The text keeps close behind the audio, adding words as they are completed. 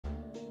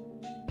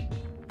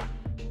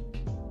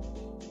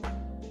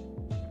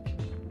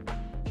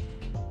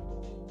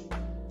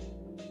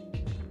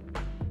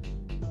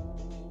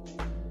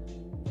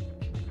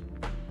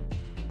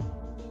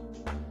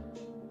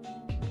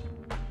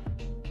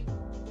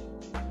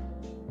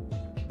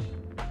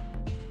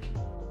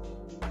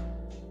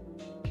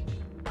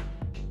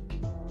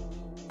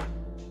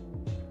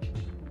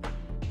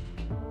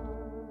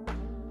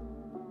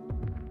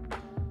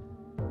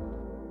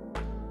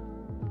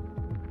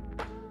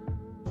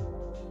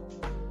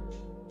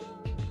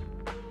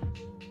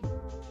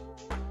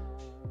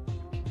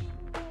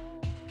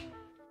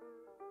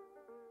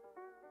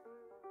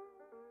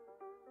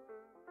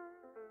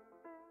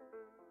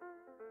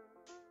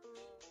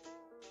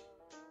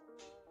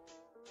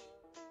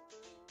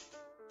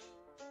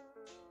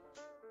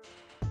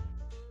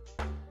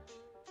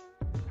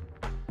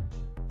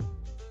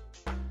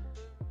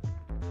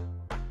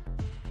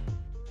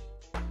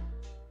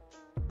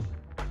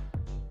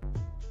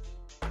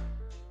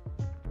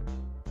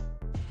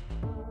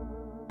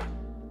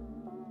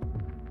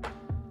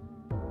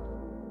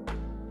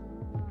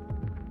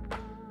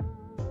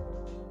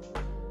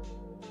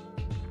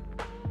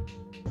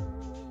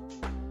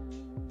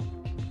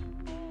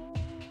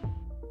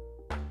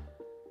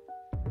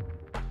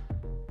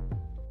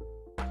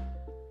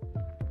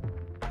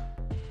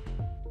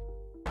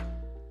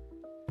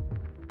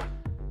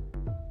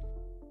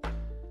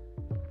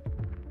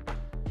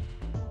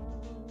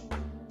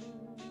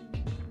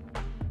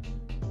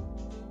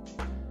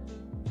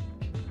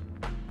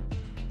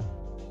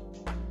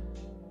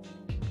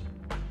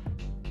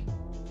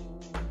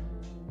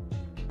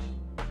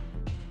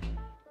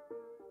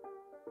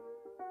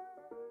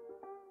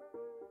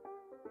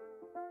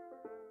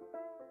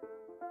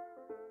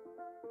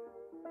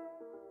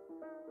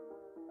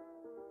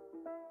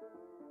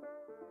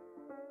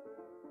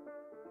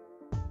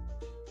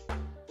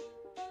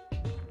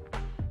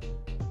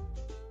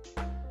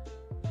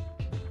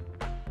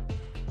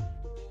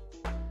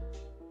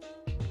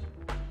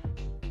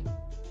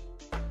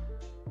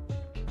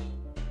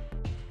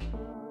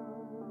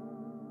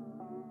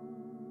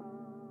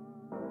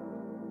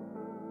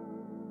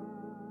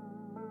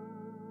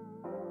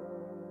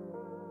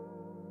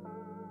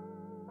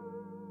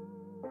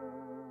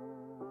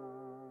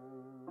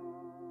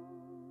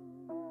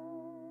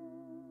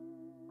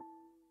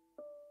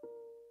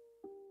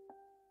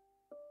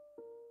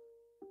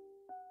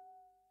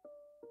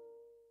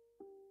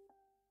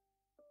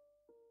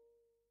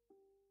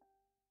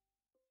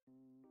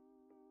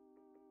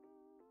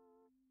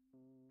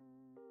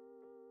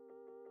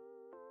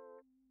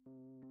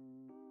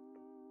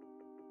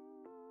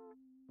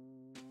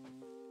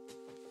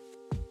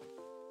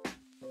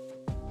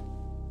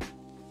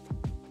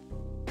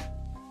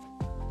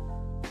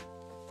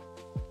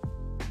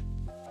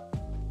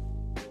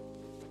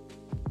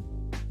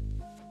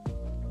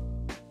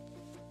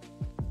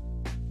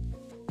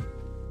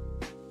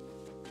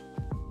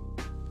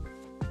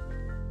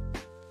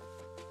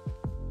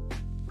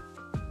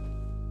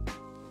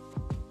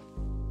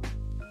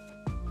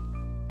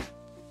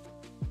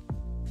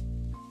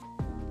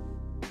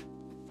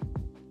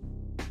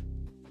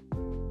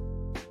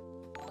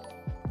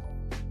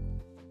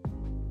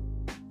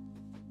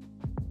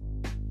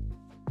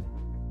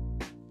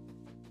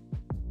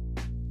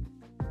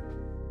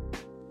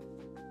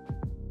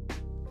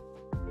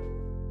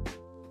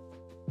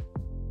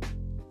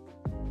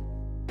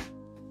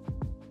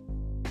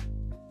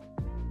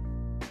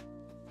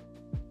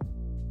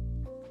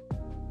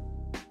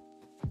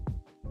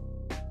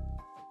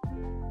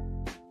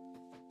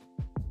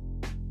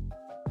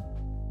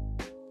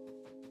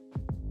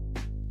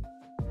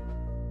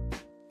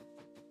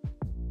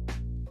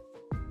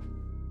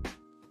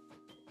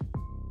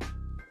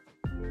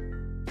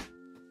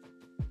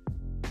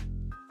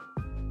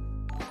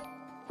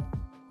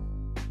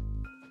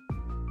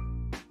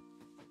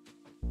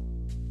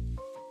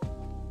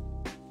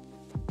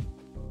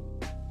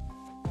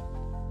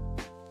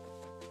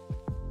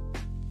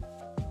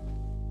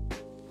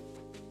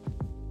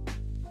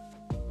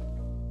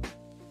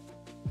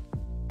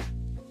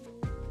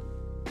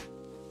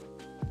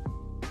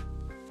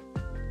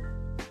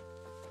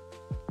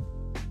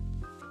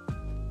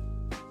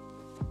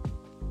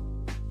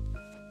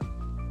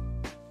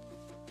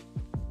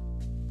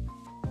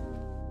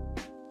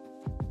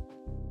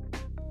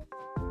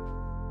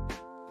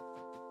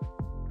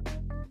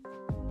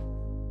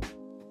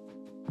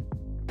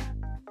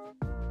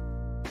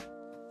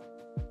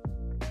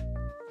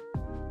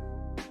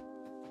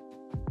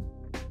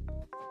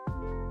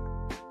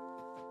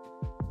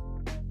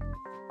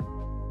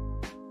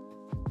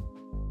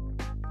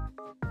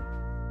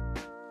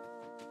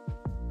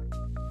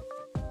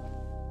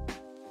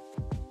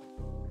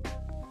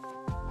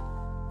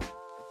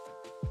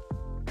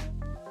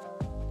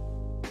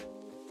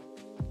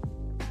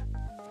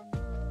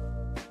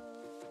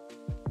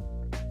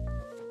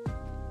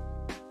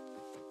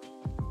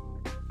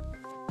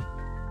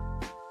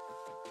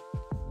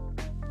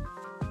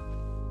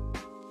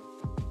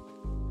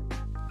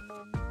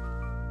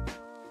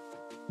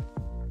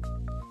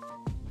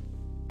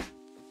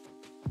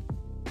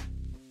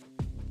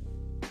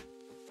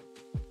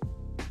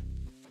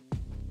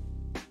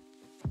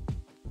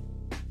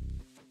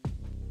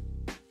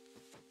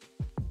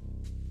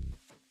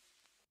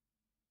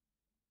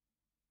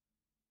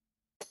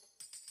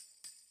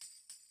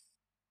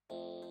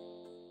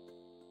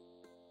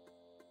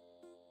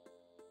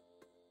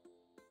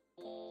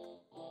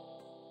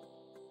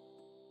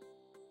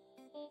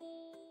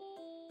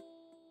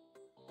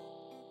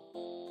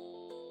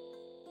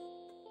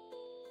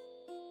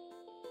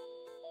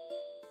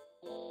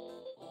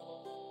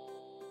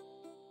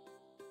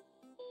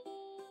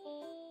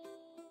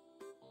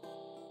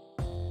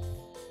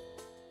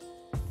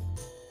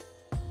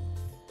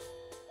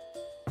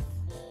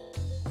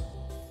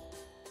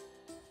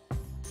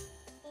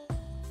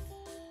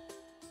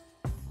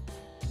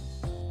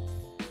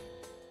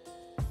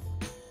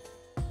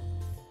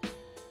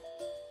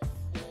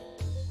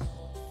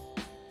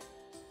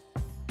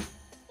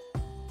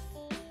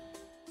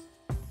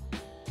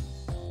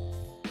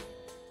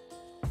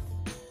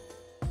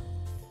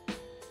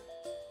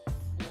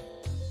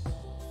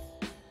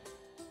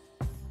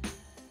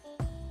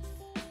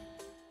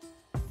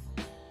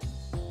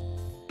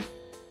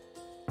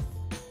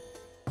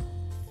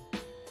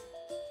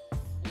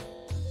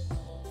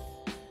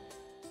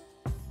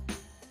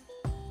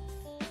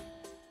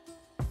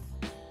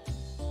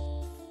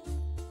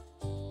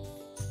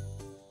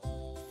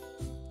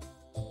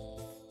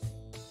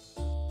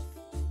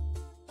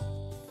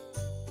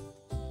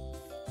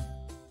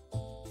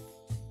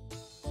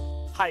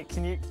Hi,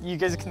 you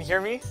guys can hear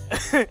me?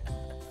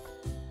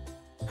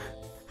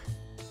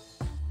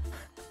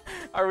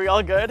 Are we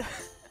all good?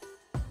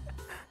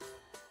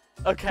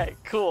 Okay,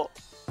 cool.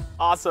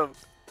 Awesome.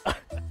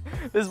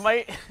 This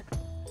might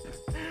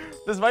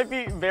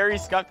be very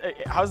scuffed.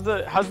 How's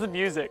the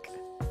music?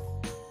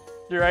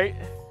 You right?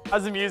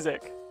 How's the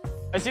music?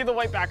 I see the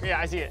white background.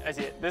 Yeah, I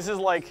see it. This is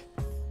like,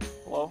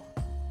 hello?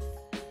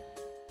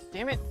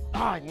 Damn it.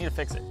 I need to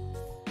fix it.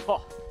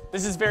 Oh,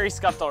 this is very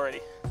scuffed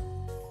already.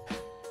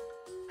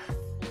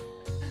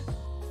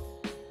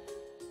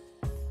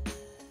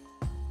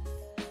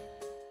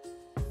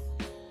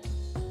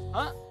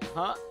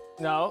 Huh?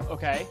 No,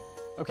 okay.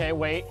 Okay,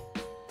 wait.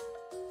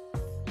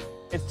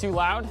 It's too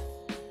loud?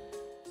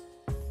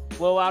 A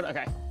little loud?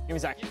 Okay, give me a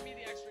sec. Give me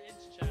the extra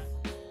inch, chat.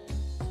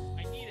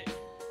 I need it.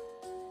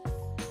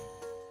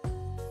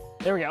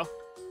 There we go.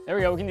 There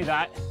we go, we can do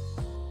that.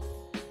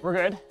 We're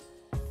good.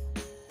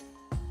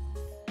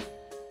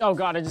 Oh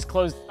God, I just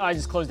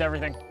closed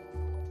everything.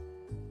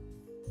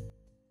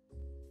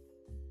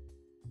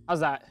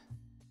 How's that?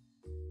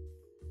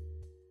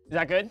 Is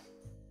that good?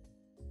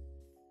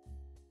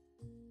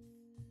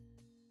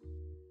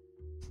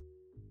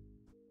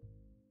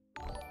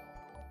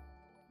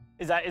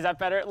 Is that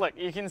better? Look,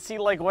 you can see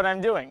like what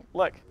I'm doing.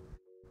 Look,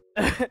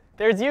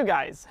 there's you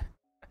guys.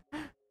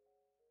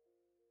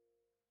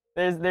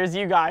 There's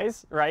you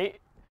guys, right?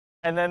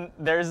 And then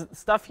there's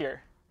stuff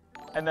here,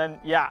 and then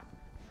yeah.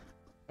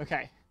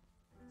 Okay,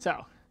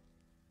 so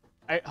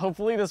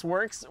hopefully this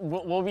works.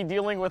 We'll be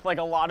dealing with like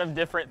a lot of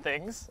different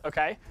things.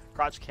 Okay,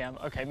 crotch cam.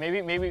 Okay,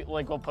 maybe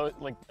like we'll post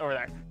like over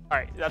there. All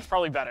right, that's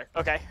probably better.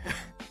 Okay,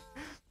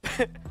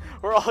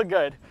 we're all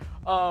good.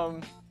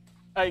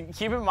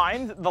 Keep in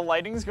mind, the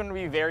lighting's going to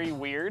be very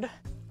weird,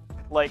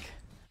 like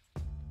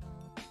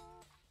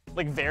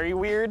very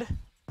weird,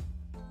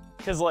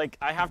 because like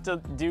I have to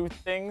do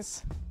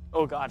things.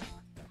 Oh God,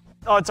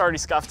 oh it's already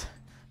scuffed.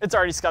 It's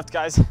already scuffed,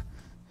 guys.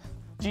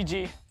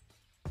 GG.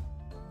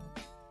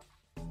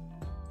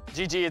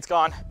 GG, it's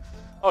gone.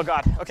 Oh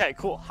God. Okay,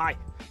 cool. Hi.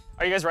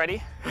 Are you guys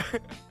ready?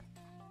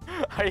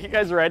 Are you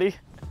guys ready?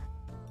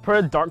 Put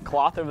a dark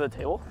cloth over the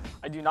table.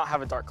 I do not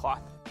have a dark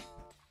cloth,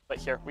 but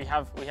here we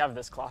have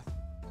this cloth.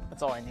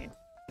 That's all I need.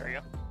 There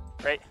you go.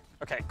 Right?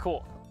 Okay,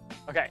 cool.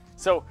 Okay,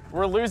 so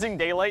we're losing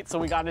daylight, so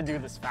we got to do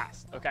this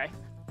fast. Okay?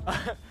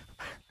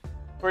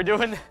 we're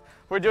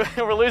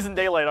losing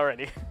daylight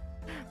already.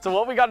 So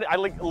what we got?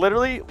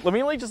 Literally. Let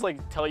me just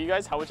tell you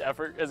guys how much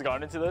effort has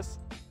gone into this.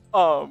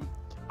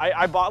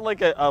 I bought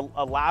like a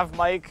lav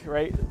mic,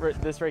 right?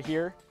 This right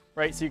here,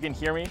 right? So you can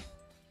hear me.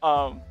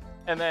 And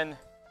then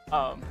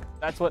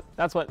that's what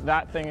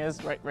that thing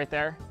is, right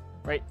there,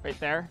 right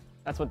there.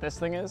 That's what this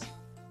thing is.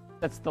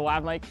 That's the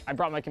lav mic. I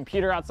brought my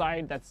computer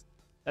outside. That's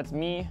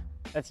me.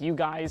 That's you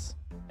guys.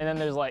 And then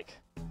there's like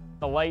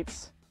the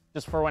lights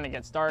just for when it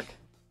gets dark.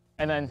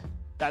 And then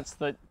that's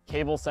the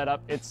cable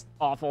setup. It's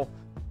awful.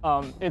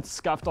 It's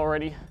scuffed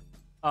already.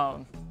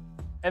 And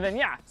then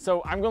yeah,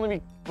 so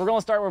we're gonna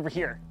start over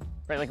here,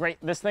 right? Like right,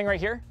 this thing right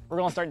here. We're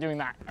gonna start doing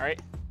that, all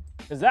right?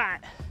 Because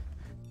that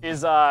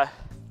is well,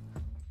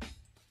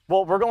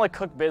 we're gonna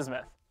cook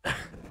bismuth.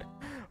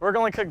 We're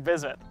gonna cook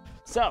bismuth.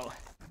 So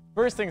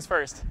first things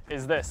first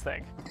is this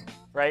thing,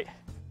 right?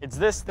 It's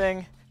this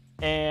thing,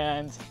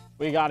 and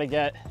we gotta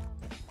get.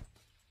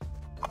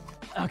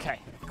 Okay,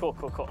 cool.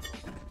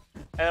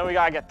 And then we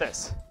gotta get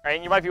this, right?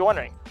 And you might be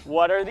wondering,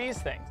 what are these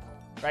things?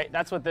 Right,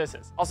 that's what this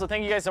is. Also,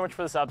 thank you guys so much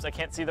for the subs. I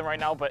can't see them right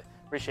now, but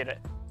appreciate it.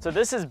 So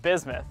this is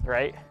bismuth,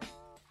 right?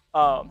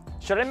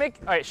 Should I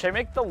make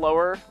the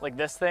lower, like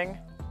this thing?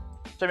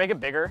 Should I make it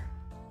bigger,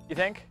 you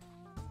think?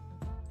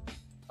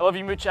 I love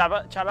you, Moot chat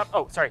up.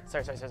 Oh, sorry.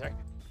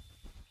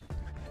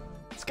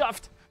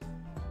 Scuffed.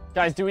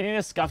 Guys, do we need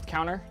a scuffed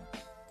counter?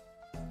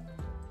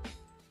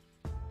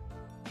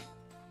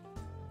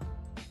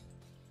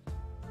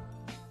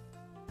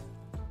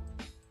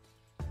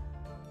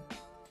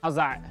 How's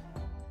that?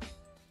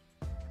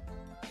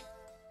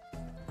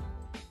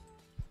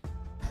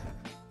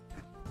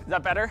 Is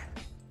that better?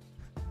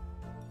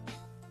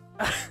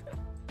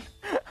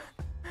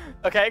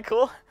 Okay,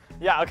 cool.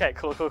 Yeah, okay,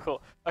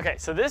 cool. Okay,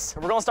 so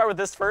we're gonna start with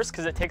this first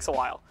because it takes a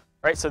while,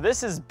 right? So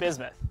this is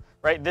bismuth,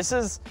 right? This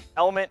is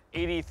element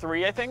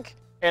 83, I think,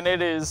 and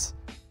it is,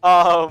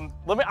 so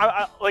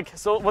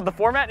what the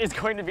format is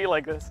going to be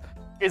like this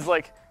is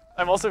like,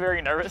 I'm also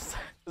very nervous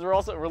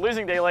because we're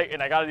losing daylight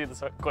and I gotta do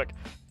this quick,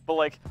 but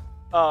like,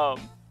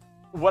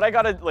 what I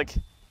gotta, like,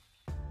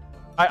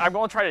 I'm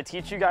gonna try to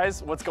teach you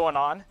guys what's going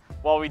on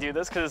while we do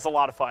this because it's a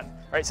lot of fun,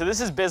 right? So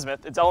this is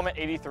bismuth. It's element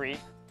 83.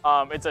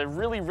 It's a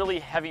really, really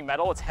heavy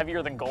metal. It's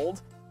heavier than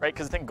gold, right?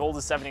 Because I think gold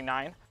is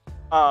 79.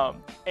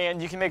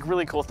 And you can make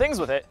really cool things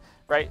with it,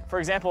 right? For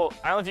example,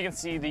 I don't know if you can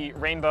see the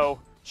rainbow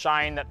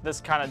shine that this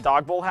kind of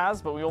dog bowl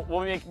has, but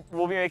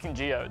we'll be making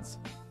geodes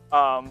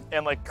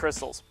and like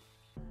crystals.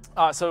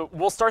 So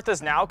we'll start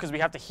this now because we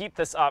have to heat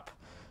this up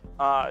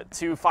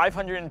to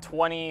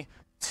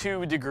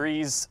 522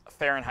 degrees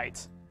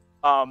Fahrenheit.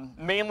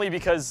 Mainly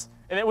because,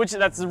 which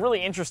that's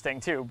really interesting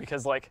too,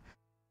 because like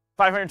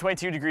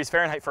 522 degrees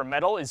Fahrenheit for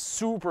metal is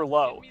super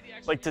low.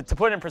 Like to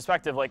put it in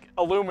perspective, like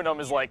aluminum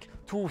is like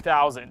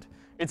 2,000.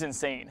 It's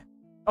insane.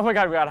 Oh my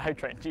God, we got a hype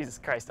train. Jesus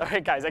Christ. All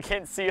right, guys, I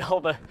can't see all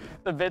the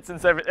bits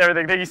and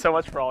everything. Thank you so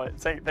much for all it.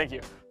 Thank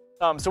you.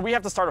 So we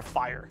have to start a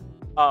fire.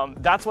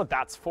 That's what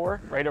that's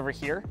for, right over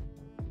here.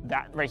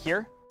 That right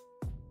here.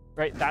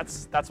 Right,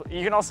 that's what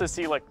you can also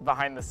see like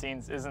behind the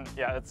scenes.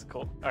 Yeah, that's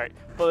cool. All right,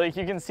 but like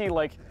you can see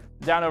like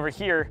down over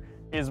here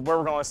is where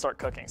we're gonna start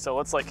cooking. So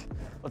let's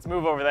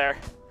move over there.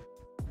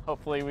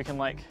 Hopefully we can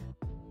like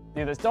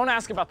do this. Don't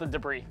ask about the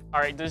debris. All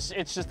right,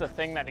 it's just a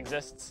thing that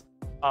exists.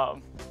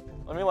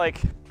 Let me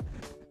like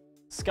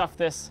scuff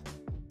this,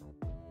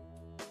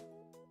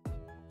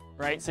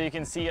 right? So you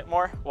can see it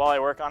more while I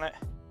work on it,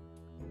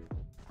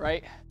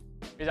 right?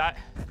 Is that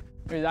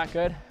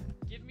good?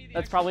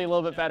 That's probably a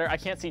little bit better. I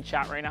can't see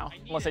chat right now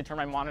unless I turn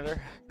my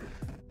monitor.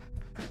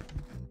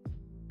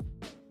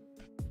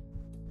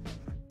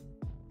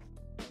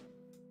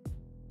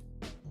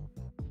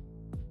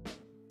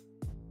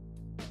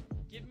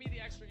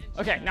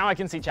 Okay, now I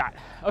can see chat.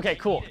 Okay,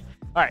 cool.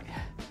 All right,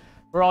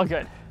 we're all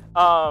good.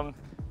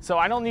 So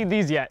I don't need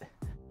these yet,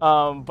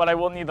 but I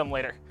will need them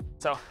later.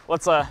 So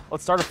let's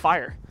start a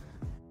fire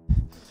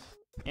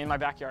in my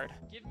backyard.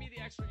 Give me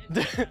the extra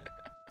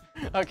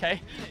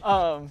Okay.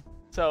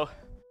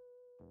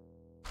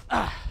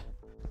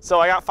 So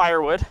I got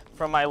firewood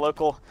from my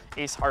local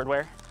Ace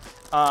Hardware.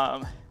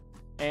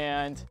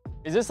 And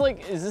is this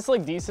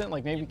like decent?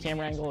 Like maybe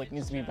camera angle like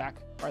needs to be back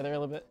farther a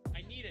little bit.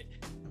 I need it.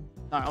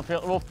 All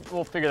right,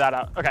 we'll figure that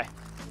out. Okay.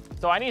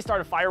 So I need to start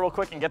a fire real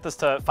quick and get this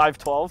to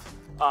 512.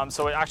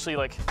 So it actually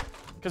like,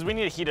 because we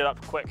need to heat it up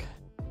quick.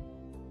 I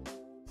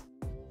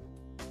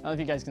don't know if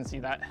you guys can see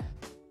that.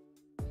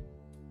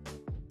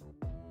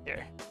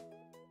 Here.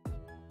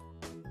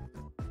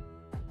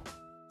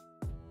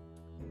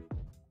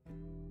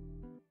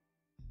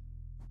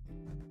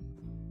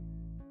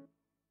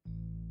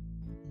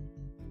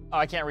 Oh,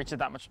 I can't reach it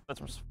that much.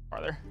 That's much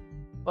farther.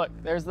 Look,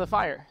 there's the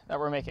fire that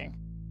we're making.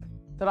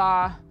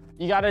 Ta-da!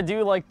 You gotta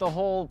do like the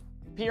whole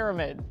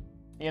pyramid,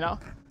 you know?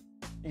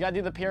 You gotta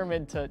do the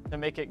pyramid to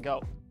make it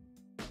go.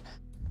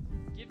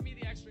 Give me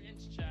the extra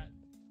inch, chat.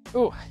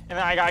 Ooh, and then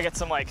I gotta get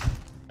some like,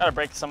 gotta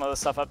break some of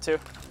this stuff up too,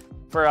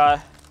 for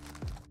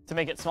to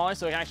make it smaller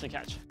so we can actually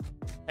catch.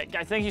 Hey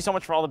guys, thank you so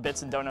much for all the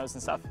bits and donos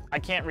and stuff. I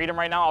can't read them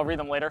right now. I'll read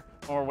them later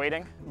when we're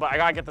waiting, but I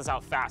gotta get this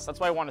out fast.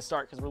 That's why I want to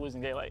start, because we're losing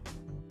daylight.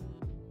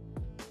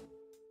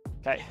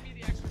 Okay. Give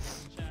me the extra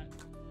inch, chat.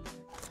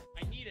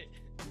 I need it.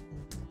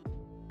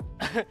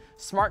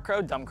 Smart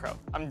crow, dumb crow.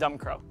 I'm dumb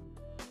crow.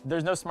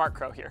 There's no smart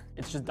crow here.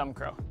 It's just dumb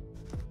crow.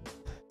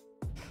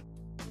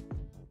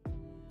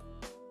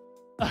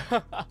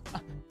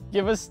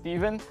 Give us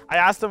Steven. I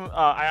asked one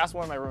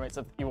of my roommates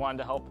if he wanted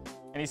to help,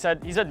 and he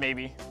said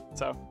maybe.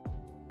 So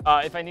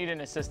if I need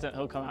an assistant,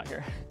 he'll come out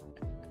here.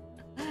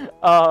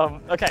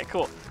 Okay,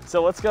 cool.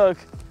 So let's go.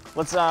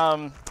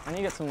 I need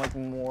to get some like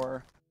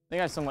more. I think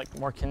I have some like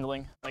more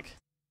kindling, like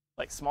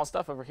small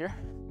stuff over here.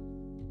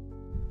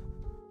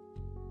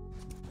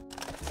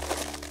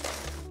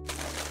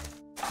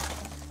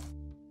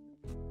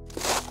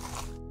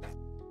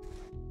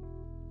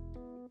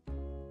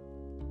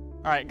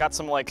 All right, got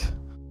some like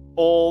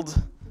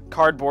old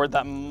cardboard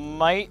that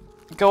might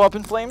go up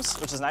in flames,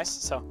 which is nice.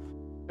 So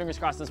fingers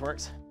crossed this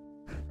works.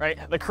 Right,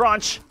 the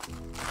crunch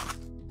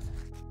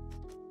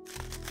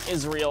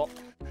is real.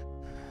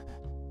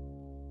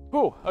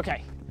 Ooh,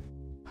 okay.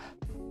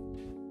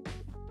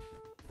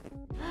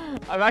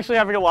 I'm actually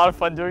having a lot of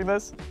fun doing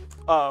this.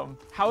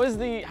 How's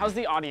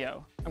the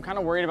audio? I'm kind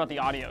of worried about the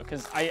audio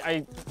because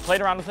I played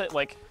around with it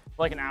like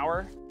for like an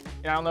hour,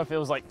 and I don't know if it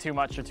was like too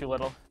much or too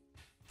little.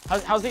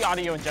 How's the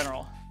audio in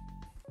general?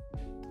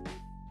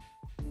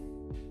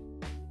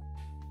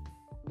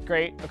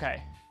 Great,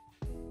 okay.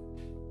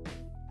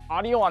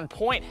 Audio on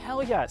point,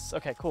 hell yes.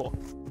 Okay, cool.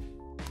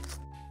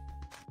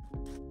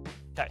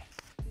 Okay,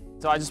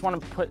 so I just want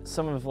to put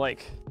some of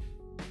like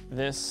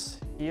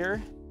this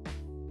here.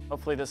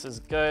 Hopefully this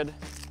is good.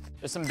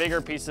 There's some bigger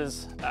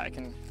pieces that I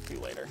can do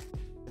later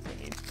if we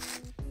need.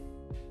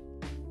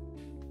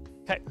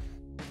 Okay,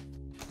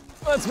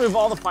 let's move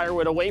all the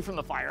firewood away from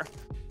the fire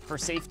for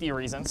safety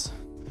reasons.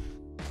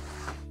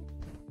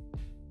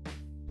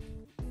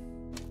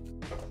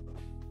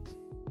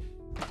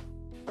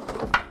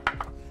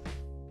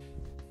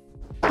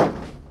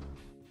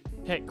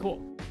 Okay,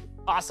 cool,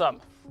 awesome.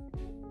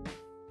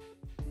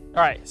 All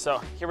right,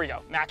 so here we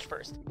go, match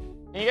first.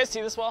 Can you guys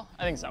see this well?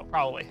 I think so,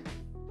 probably.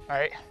 All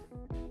right,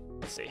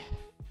 let's see.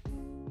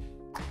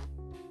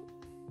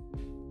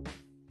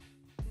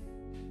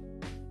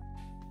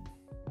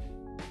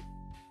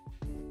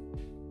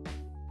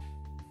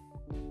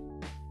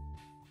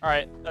 All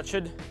right, that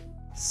should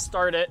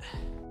start it.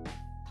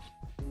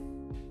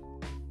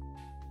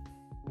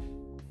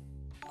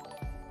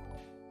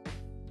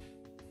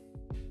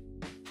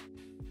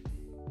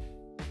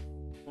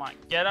 Come on,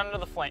 get under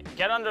the flame,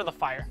 get under the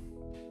fire.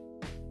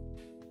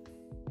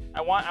 I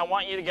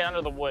want you to get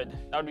under the wood.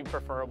 That would be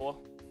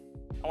preferable.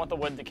 I want the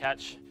wood to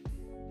catch.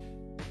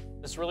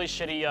 This really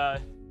shitty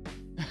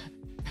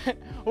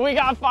We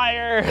got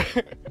fire.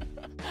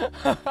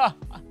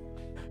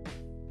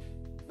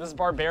 This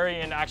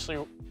barbarian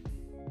actually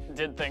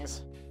did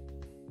things.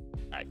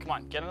 All right, come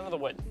on, get into the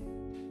wood.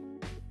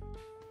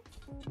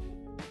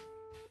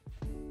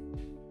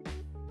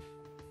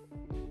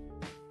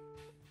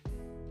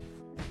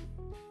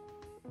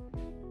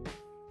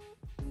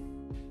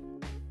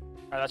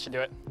 All right, that should do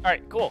it. All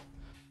right, cool.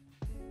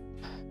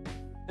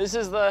 This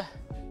is the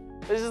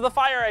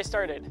fire I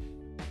started.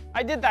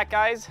 I did that,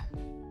 guys.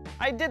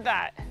 I did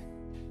that.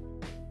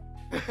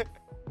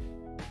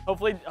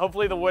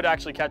 Hopefully the wood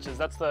actually catches.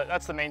 That's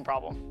the main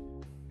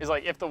problem. Is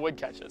like if the wood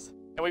catches.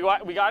 And we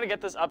got to get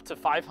this up to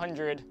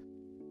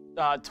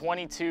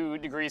 522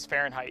 degrees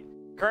Fahrenheit.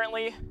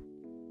 Currently,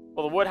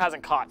 well, the wood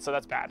hasn't caught, so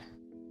that's bad.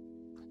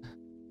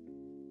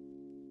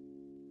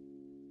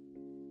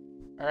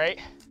 All right.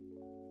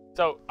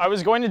 So I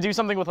was going to do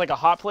something with like a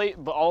hot plate,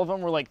 but all of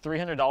them were like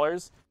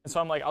 $300. And so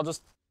I'm like, I'll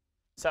just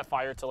set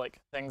fire to like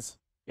things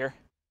here,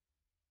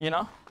 you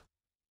know?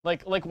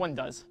 Like one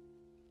does.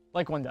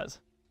 Like one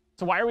does.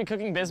 So why are we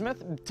cooking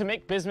bismuth? To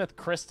make bismuth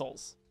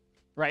crystals,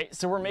 right?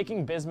 So we're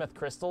making bismuth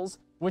crystals,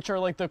 which are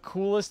like the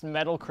coolest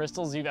metal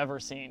crystals you've ever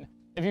seen.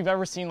 If you've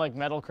ever seen like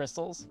metal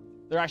crystals,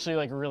 they're actually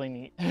like really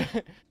neat.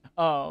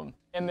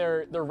 And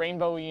they're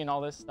rainbowy and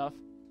all this stuff.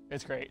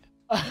 It's great.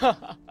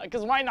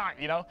 Because why not,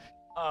 you know?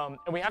 And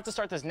we have to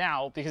start this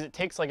now because it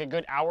takes like a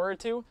good hour or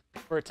two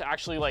for it to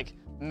actually like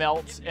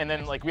melt, and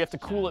then like we have to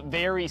cool it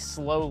very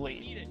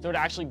slowly so it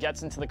actually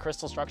gets into the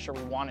crystal structure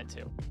we want it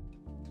to.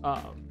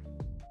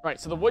 Right,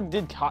 so the wood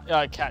did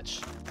catch,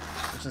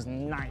 which is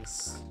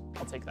nice.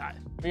 I'll take that.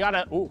 We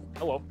gotta, ooh,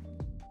 hello.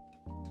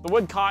 The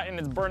wood caught and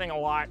it's burning a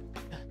lot.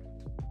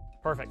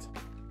 Perfect.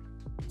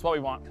 That's what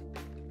we want.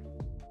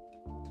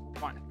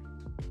 Come on.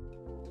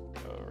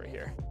 Over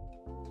here.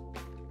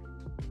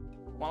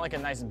 Want like a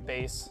nice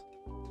base.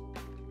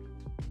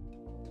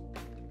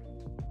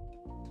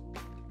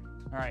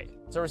 All right,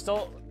 so we're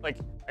still, like,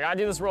 I gotta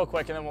do this real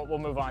quick and then we'll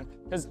move on.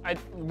 Because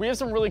we have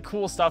some really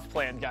cool stuff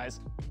planned, guys.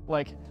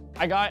 Like,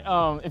 I got,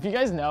 if you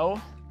guys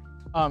know,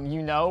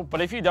 you know,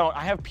 but if you don't,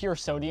 I have pure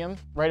sodium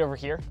right over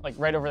here, like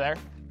right over there.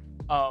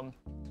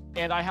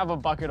 And I have a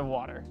bucket of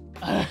water.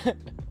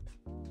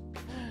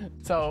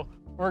 So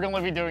we're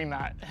gonna be doing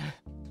that.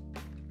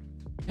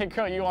 Hey,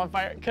 Crow, you on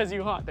fire? Cause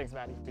you hot. Thanks,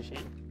 Maddie, appreciate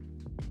you.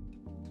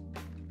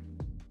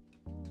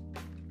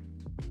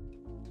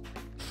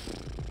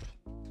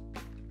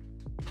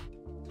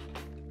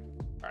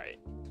 All right,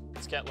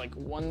 let's get like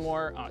one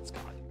more. Oh, it's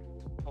gone.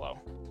 Hello.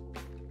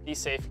 Be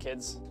safe,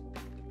 kids.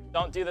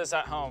 Don't do this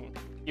at home,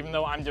 even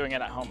though I'm doing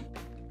it at home.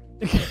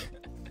 All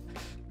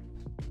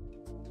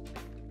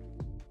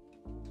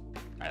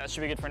right, that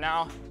should be good for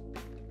now.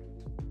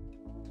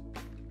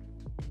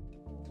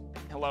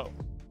 Hello.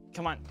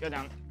 Come on, go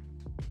down.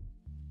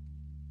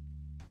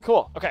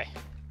 Cool, okay.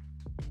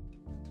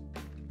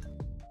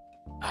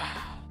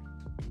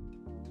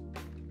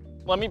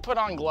 Let me put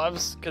on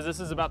gloves, because this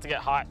is about to get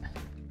hot.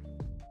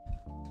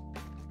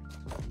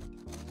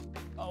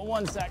 Oh,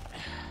 one sec.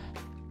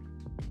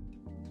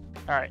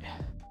 All right,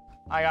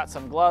 I got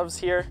some gloves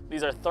here.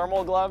 These are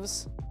thermal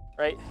gloves,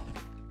 right?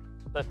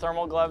 The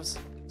thermal gloves.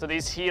 So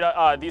these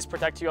these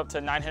protect you up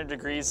to 900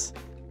 degrees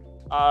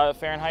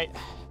Fahrenheit.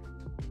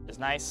 It's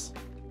nice.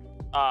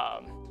 I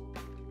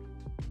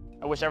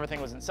wish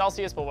everything was in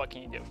Celsius, but what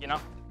can you do, you know?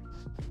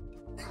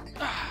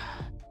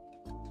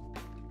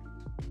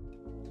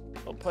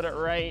 We'll put it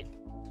right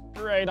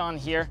on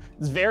here.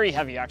 It's very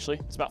heavy, actually.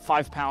 It's about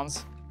 5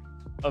 pounds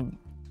of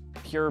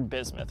pure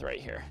bismuth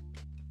right here.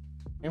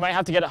 We might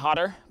have to get it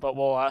hotter, but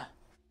we'll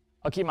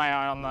I'll keep my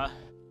eye on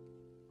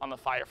the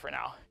fire for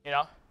now, you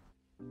know?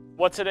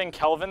 What's it in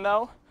Kelvin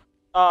though?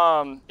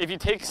 If you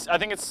take, I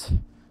think it's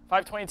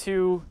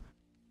 522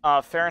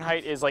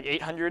 Fahrenheit is like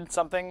 800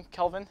 something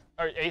Kelvin,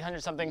 or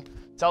 800 something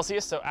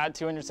Celsius, so add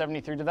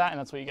 273 to that and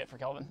that's what you get for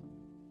Kelvin.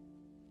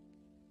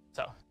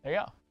 So there you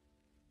go.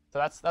 So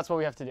that's what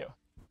we have to do.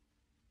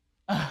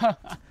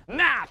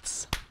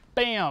 Maths!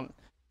 Bam!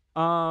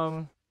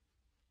 So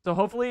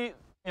hopefully,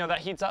 you know, that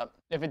heats up.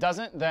 If it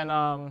doesn't, then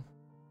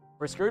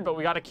we're screwed, but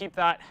we got to keep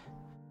that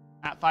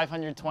at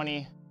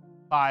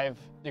 525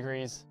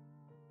 degrees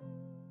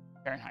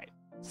Fahrenheit.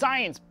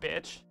 Science,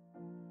 bitch.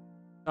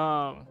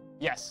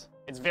 Yes,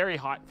 it's very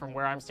hot from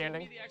where I'm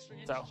standing,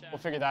 so we'll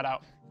figure that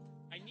out.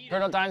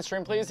 Turn don't die on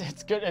stream, please.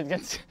 It's good.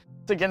 It's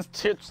against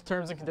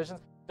terms and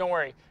conditions. Don't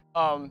worry.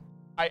 I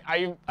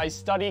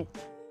study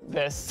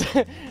this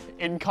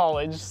in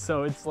college,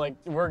 so it's like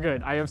we're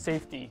good. I have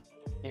safety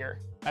here.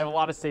 I have a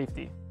lot of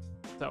safety,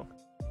 so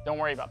don't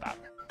worry about that.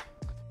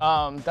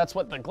 That's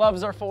what the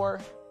gloves are for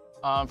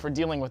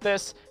dealing with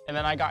this, and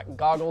then I got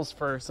goggles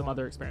for some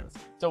other experiments.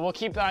 So we'll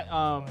keep that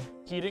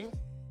heating,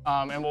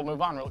 and we'll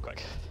move on real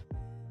quick.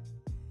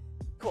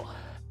 Cool.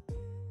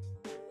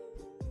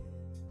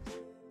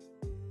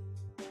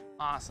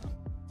 Awesome.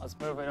 Let's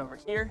move it over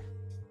here.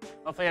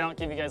 Hopefully I don't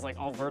give you guys like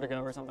all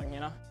vertigo or something, you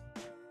know?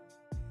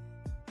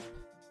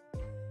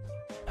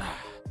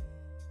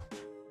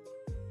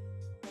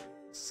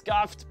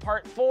 Scuffed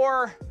part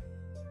 4.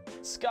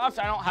 Scuffed,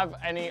 I don't have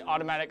any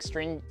automatic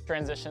string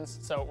transitions,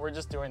 so we're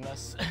just doing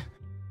this.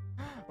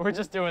 We're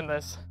just doing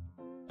this.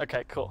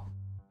 Okay, cool.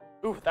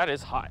 Ooh, that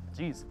is hot,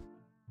 jeez.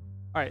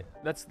 All right,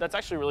 that's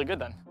actually really good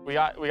then. We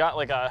got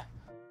like a,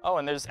 oh,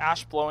 and there's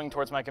ash blowing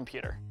towards my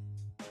computer.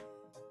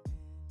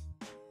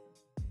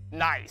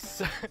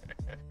 Nice.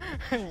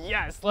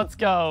 Yes, let's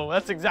go.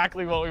 That's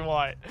exactly what we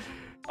want.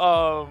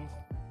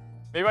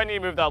 Maybe I need to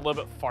move that a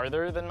little bit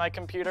farther than my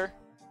computer.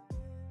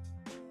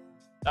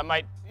 That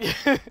might,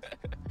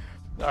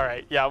 all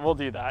right, yeah, we'll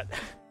do that.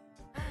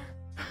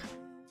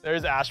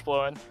 There's ash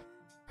blowing.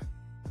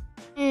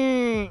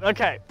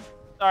 Okay,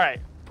 all right,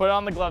 put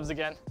on the gloves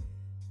again.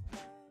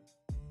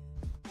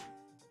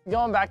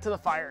 Going back to the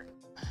fire.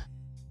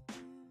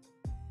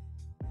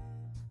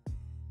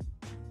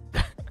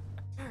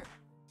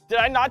 Did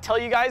I not tell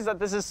you guys that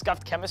this is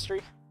scuffed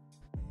chemistry?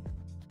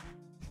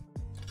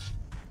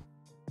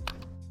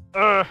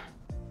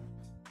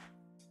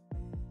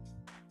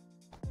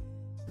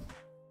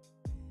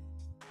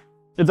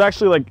 It's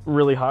actually like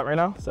really hot right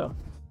now, so.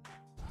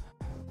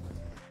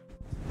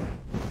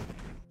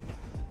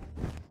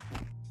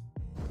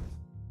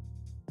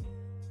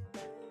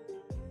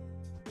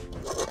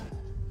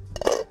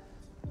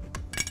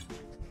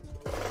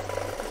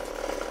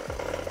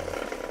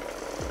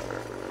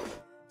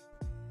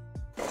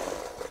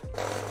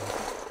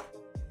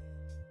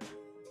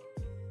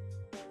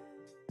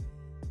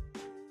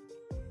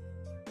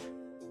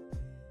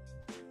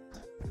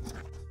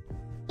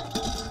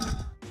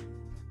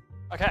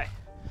 Okay,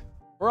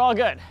 we're all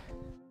good.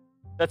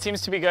 That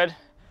seems to be good.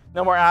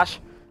 No more ash.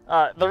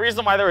 The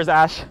reason why there was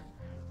ash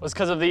was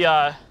because of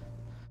the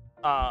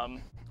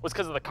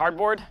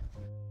cardboard.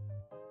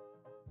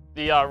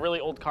 The really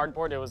old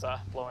cardboard. It was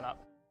blowing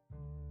up.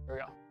 There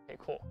we go. Okay,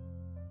 cool.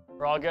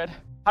 We're all good.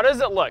 How does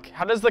it look?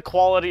 How does the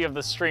quality of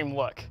the stream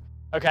look?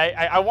 Okay,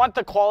 I want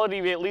the quality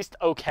to be at least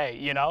okay,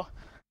 you know?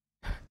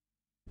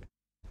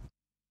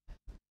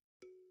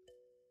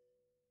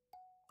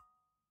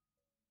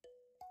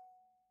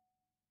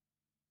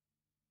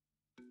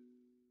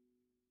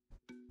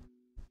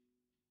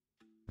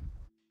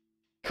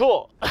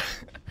 Cool.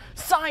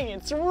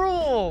 Science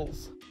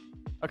rules.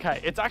 Okay,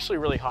 it's actually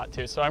really hot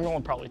too, so I'm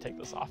gonna probably take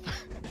this off.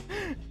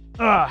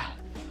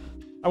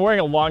 I'm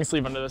wearing a long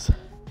sleeve under this.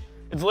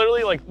 It's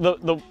literally like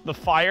the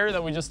fire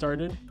that we just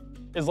started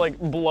is like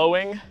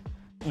blowing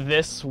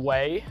this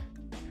way.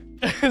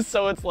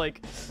 So it's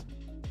like,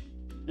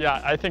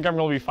 yeah, I think I'm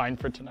gonna be fine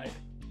for tonight.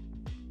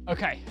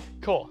 Okay,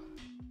 cool.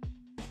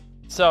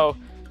 So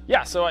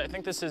yeah, so I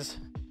think this is,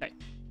 okay.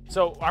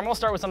 So I'm gonna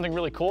start with something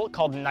really cool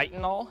called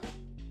nitinol.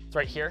 It's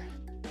right here.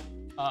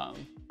 I don't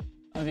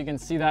know if you can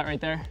see that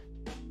right there.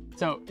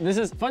 So this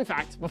is, fun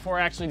fact, before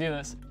I actually do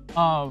this,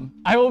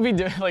 I will be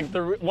doing, like,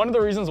 one of the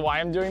reasons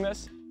why I'm doing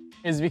this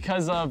is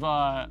because of,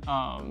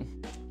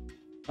 one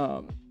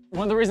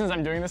of the reasons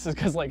I'm doing this is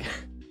because, like,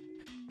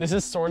 this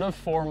is sort of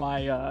for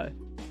my,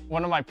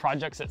 one of my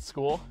projects at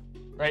school,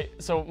 right?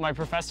 So my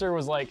professor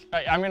was like,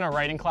 I'm in a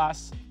writing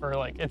class, or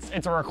like,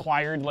 it's a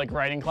required, like,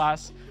 writing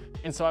class.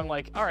 And so I'm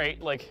like, all right,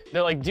 like,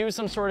 they're like, do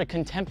some sort of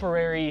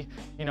contemporary,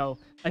 you know,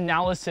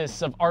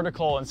 analysis of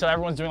article. And so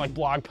everyone's doing like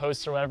blog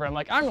posts or whatever. I'm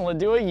like, I'm gonna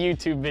do a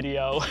YouTube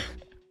video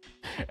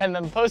and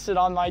then post it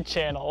on my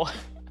channel.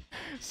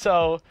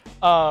 So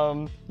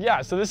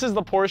yeah, so this is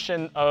the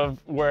portion of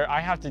where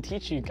I have to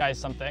teach you guys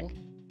something.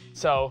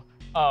 So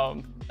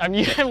I'm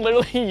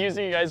literally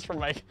using you guys for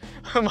my,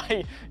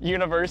 my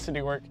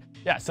university work.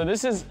 Yeah, so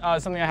this is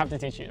something I have to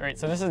teach you, right?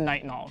 So this is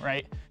nitinol,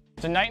 right?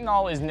 So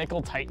nitinol is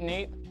nickel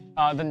titanate.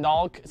 The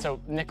nol,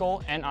 so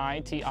nickel,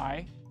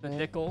 N-I-T-I, the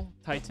nickel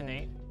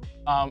titanate.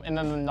 And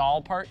then the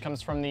nol part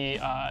comes from the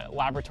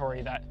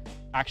laboratory that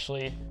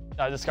actually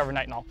discovered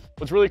nitinol.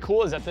 What's really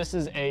cool is that this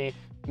is a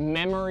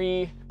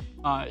memory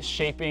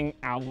shaping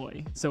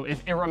alloy. So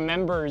if it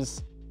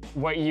remembers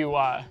what you,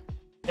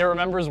 it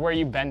remembers where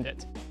you bend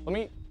it. Let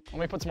me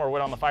put some more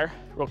wood on the fire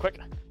real quick,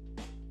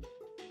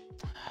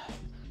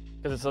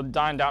 because it's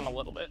dying down a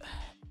little bit.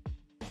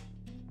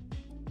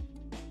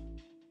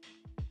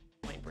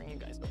 Let me bring you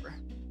guys over.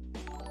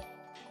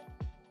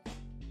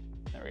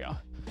 There we go.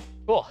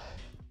 Cool.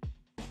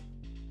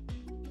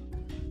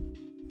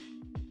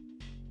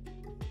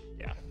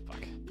 Yeah,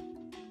 fuck.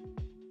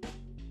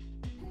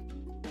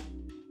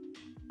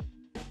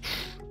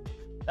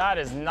 That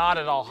is not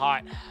at all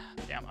hot.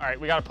 Damn, all right,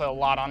 we gotta put a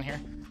lot on here.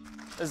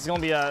 This is gonna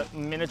be a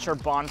miniature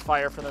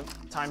bonfire for the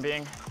time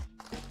being.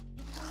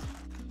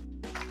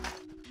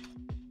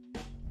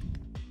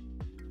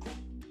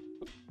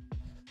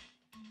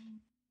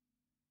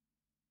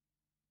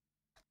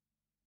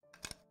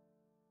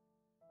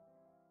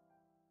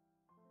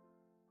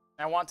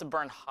 I want to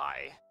burn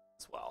high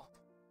as well.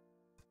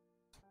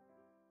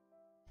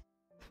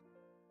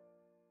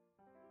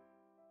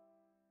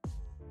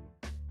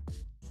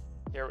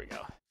 Here we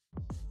go.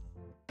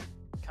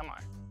 Come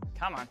on,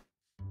 come on.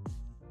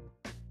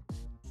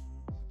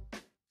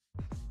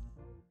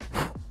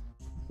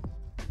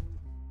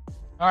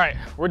 All right,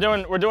 we're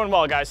doing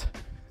well, guys.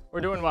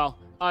 We're doing well.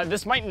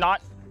 This might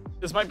not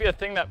this might be a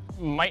thing that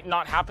might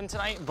not happen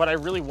tonight, but I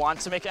really want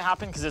to make it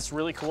happen because it's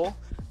really cool.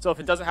 So if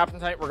it doesn't happen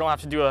tonight, we're gonna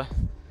have to do a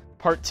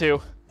part 2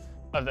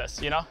 of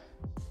this, you know?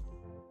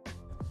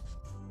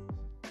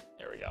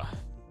 There we go.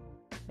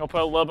 We'll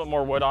put a little bit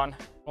more wood on.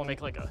 We'll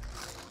make like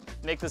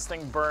make this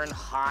thing burn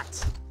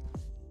hot.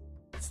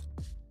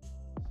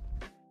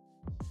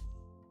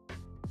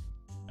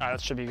 All right,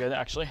 that should be good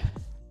actually.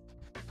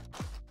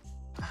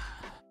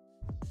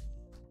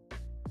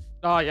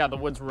 Oh yeah, the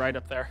wood's right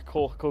up there.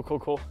 Cool, cool, cool,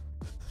 cool.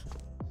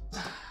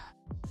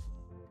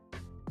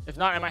 If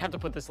not, I might have to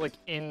put this like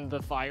in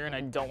the fire, and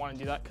I don't want to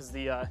do that because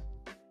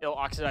it'll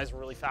oxidize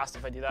really fast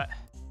if I do that.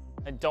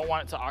 I don't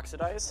want it to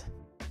oxidize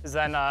because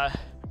then the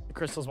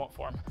crystals won't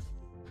form.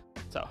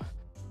 So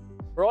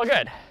we're all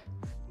good.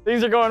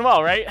 Things are going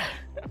well, right?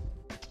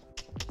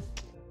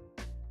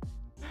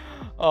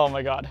 Oh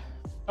my God.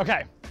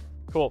 Okay,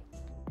 cool.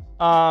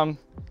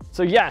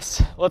 So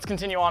yes, let's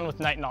continue on with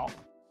nitinol.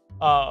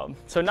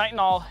 So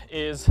nitinol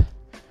is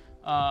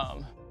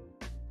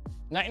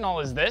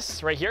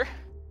this right here.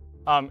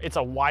 It's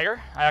a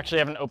wire. I actually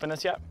haven't opened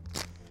this yet.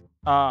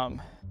 And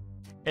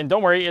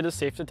don't worry, it is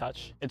safe to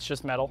touch. It's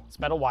just metal. It's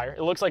metal wire.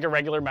 It looks like a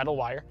regular metal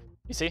wire.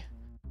 You see,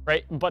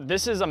 right? But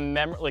this is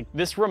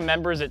this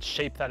remembers its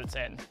shape that it's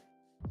in.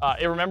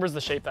 It remembers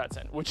the shape that it's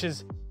in, which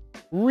is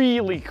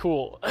really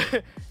cool,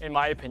 in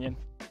my opinion.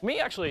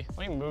 Let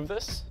me move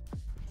this.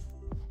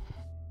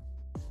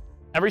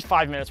 Every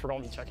 5 minutes, we're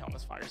going to be checking on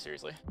this fire,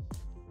 seriously.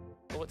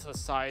 Pull it to the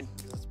side,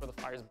 because that's where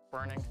the fire's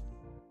burning.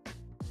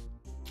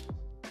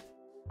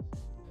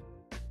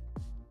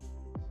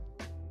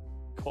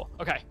 Cool,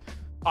 okay,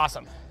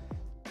 awesome.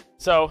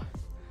 So,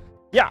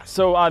 yeah,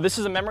 so this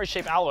is a memory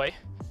shape alloy.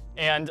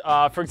 And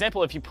for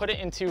example, if you put it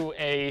into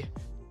a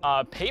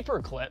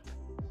paper clip,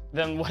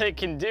 then what it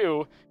can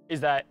do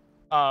is that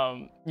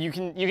you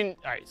can,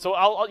 all right, so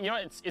I'll you know,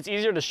 it's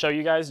easier to show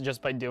you guys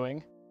just by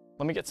doing.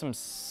 Let me get some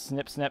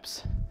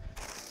snips.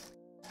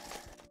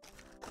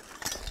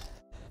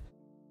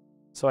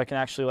 So I can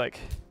actually like,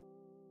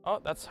 oh,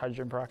 that's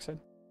hydrogen peroxide.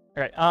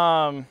 All right,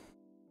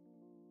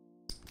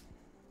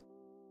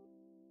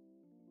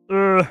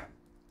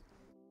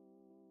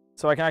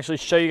 so I can actually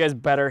show you guys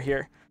better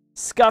here.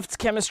 Scuffed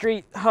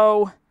chemistry,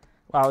 ho.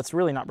 Wow, it's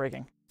really not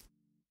breaking.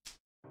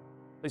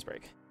 Please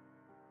break.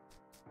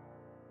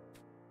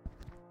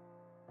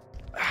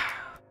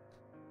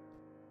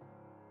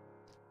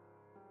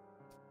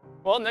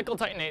 Well, nickel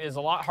titanate is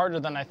a lot harder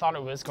than I thought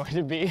it was going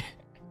to be.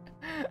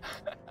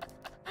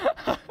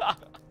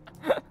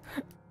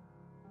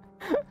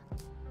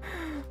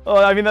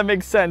 Well, I mean, that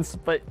makes sense,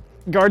 but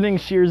gardening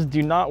shears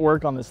do not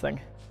work on this thing.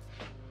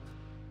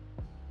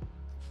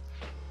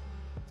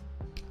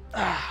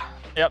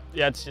 Yep,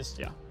 yeah, it's just,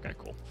 yeah, okay,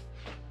 cool.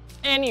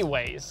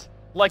 Anyways,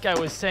 like I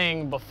was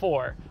saying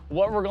before,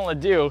 what we're gonna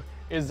do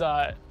is,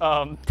 we're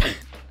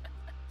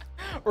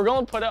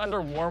gonna put it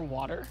under warm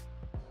water,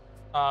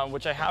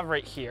 which I have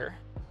right here,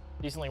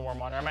 decently warm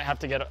water. I might have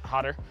to get it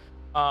hotter.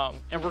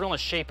 And we're gonna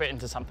shape it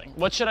into something.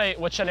 What should I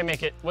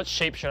make it? What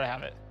shape should I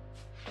have it?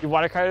 You have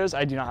wire cutters?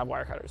 I do not have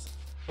wire cutters.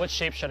 What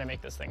shape should I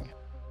make this thing?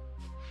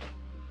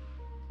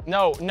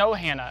 No,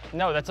 Hannah.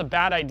 No, that's a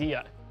bad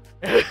idea.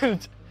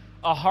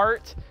 A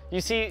heart? You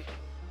see,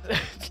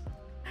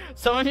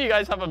 some of you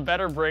guys have a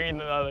better brain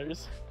than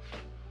others.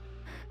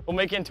 We'll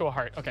make it into a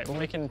heart. Okay, we'll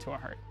make it into a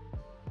heart.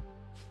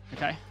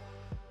 Okay.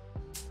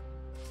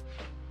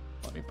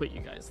 Let me put you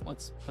guys,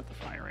 let's put the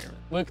fire right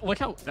over. Look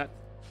how that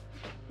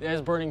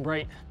is burning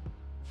bright.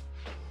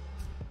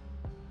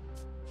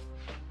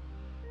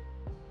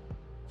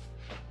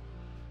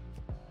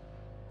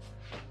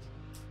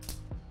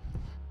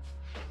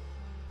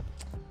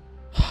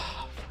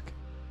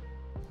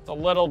 It's a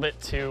little bit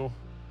too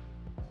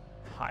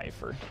high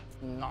for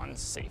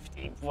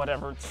non-safety.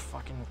 Whatever, it's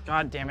fucking,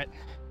 god damn it.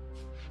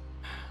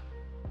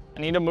 I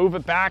need to move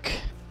it back.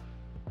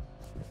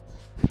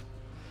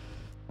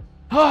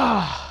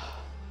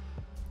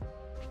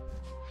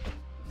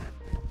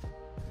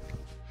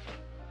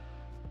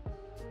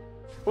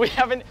 We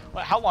haven't,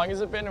 how long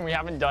has it been and we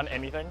haven't done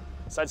anything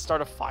besides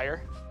start a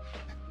fire?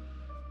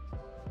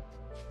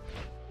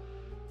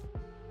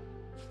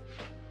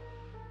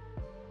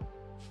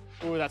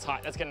 Ooh, that's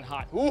hot. That's getting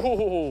hot.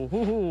 Ooh.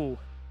 All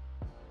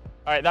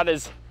right, that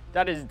is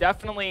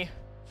definitely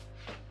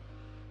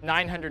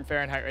 900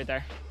 Fahrenheit right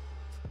there.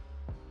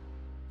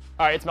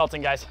 All right, it's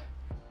melting, guys.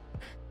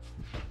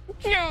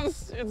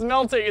 Yes, it's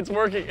melting. It's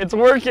working. It's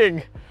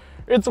working.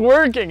 It's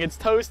working. It's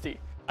toasty.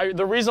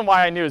 The reason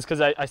why I knew is because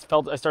I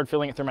started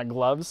feeling it through my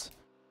gloves.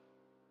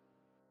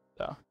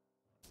 So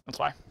that's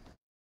why.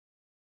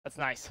 That's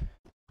nice.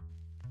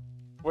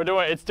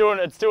 It's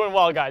doing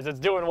well, guys. It's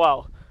doing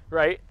well,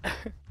 right?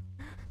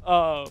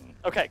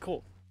 Okay,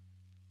 cool.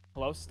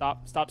 Hello,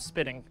 stop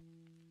spitting.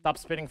 Stop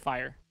spitting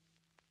fire.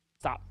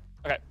 Stop.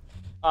 Okay.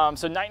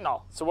 So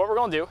nitinol. So what we're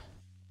gonna do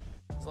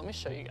is, let me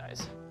show you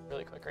guys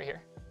really quick right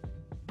here.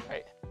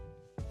 Right.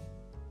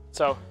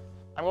 So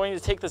I'm going to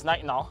take this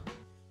nitinol,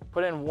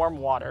 put it in warm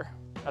water.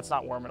 That's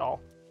not warm at all.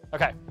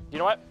 Okay, you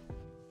know what?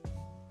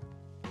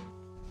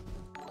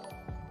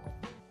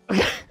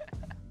 Okay.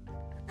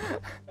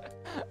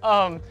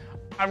 I'm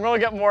gonna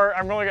get more.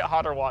 I'm gonna get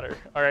hotter water.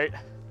 All right.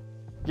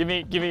 Give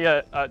me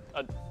a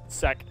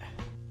sec.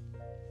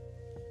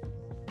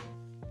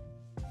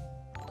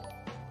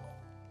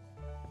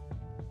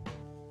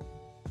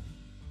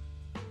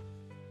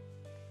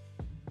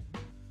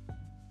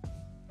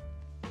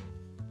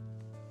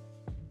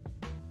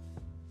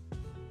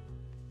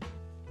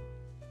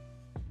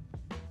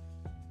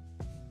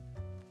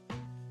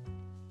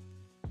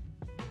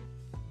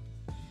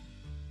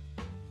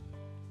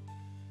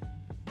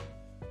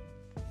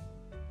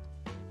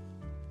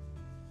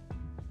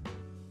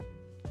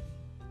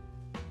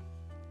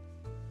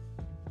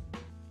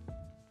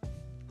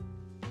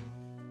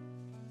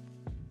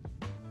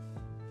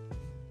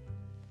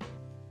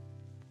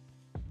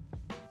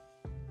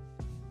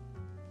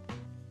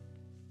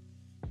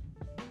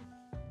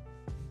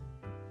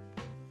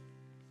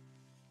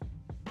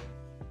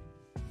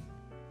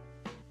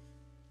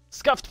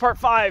 Scuffed part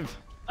 5.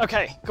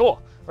 Okay,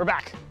 cool. We're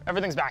back.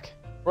 Everything's back.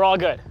 We're all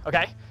good,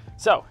 okay?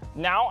 So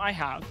now I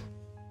have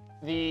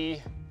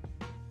the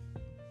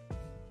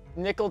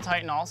nickel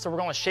titanol. So we're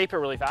gonna shape it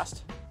really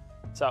fast.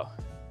 So,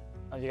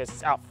 oh, you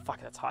guys, oh,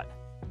 fuck, that's hot.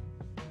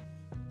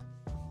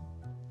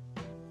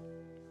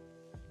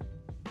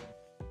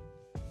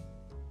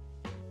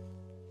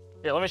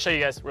 Here, let me show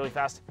you guys really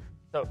fast.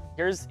 So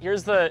here's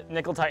the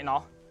nickel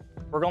titanol.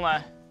 We're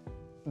gonna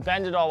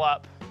bend it all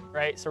up,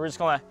 right? So we're just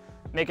gonna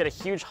make it a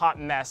huge hot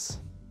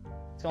mess.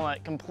 It's gonna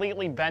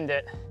completely bend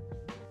it,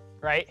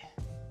 right?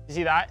 You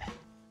see that?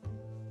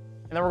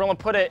 And then we're gonna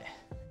put it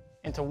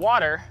into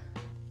water.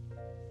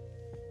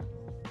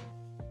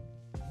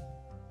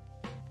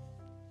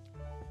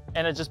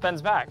 And it just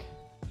bends back.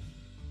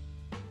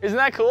 Isn't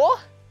that cool?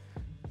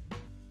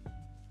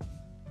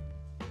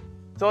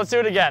 So let's do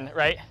it again,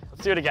 right?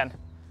 Let's do it again.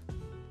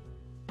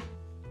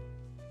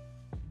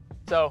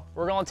 So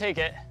we're gonna take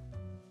it.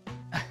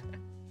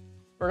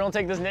 We're gonna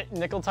take this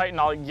nickel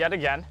titanol yet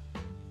again,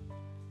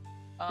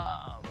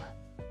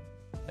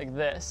 like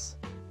this,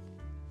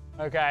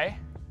 okay?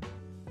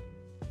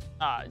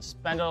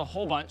 Just bend it a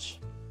whole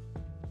bunch.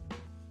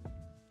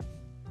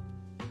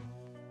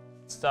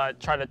 Let's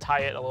try to tie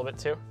it a little bit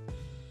too.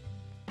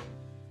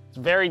 It's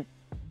very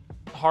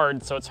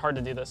hard, so it's hard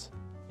to do this.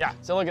 Yeah,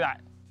 so look at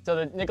that. So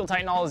the nickel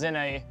titanol is in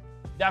a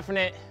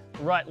definite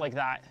rut like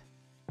that,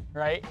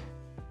 right?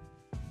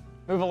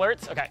 Move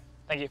alerts, okay,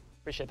 thank you,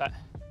 appreciate that.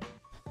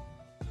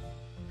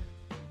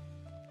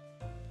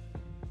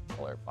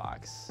 Alert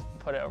box,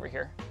 put it over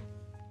here.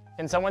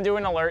 Can someone do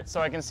an alert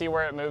so I can see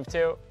where it moved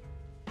to?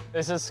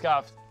 This is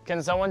scuffed.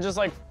 Can someone just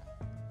like,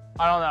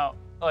 I don't know,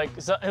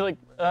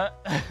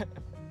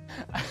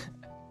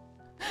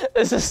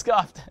 this is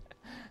scuffed.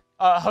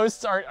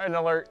 Hosts are an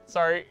alert,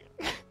 sorry.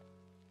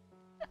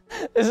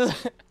 This is,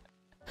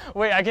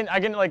 wait, I can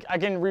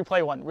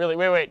replay one, really,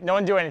 wait, no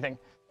one do anything.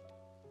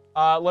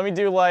 Let me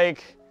do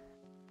like,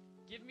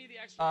 give me the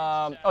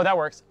extra oh, that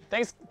works.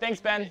 Thanks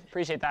Ben,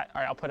 appreciate that. All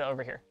right, I'll put it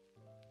over here.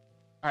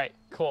 All right,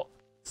 cool.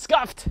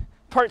 Scuffed,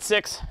 part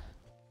 6.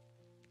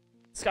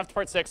 Scuffed,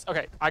 part 6.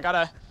 Okay, I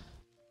gotta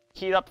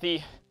heat up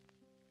the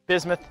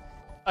bismuth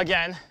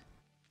again.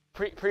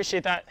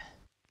 Appreciate that.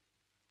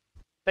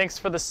 Thanks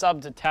for the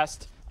sub to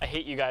test. I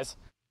hate you guys,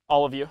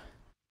 all of you.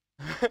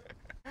 All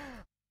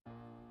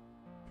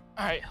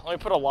right, let me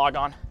put a log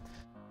on.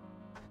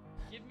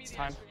 Give me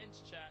the extra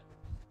inch, chat.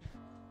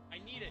 I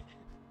need it.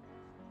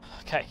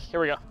 Okay, here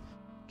we go.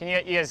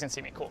 You guys can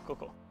see me. Cool.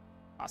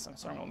 Awesome.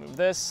 So I'm gonna move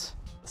this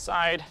to the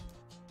side.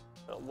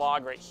 Put a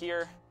log right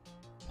here.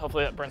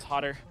 Hopefully that burns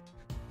hotter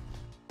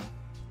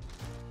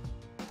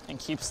and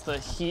keeps the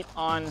heat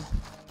on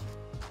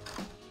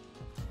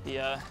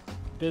the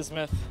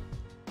bismuth.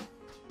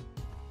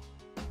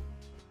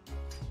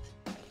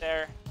 Right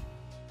there.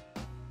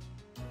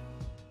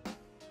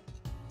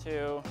 2.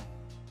 Go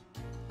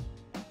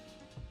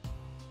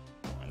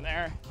in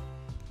there.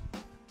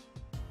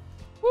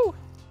 Woo!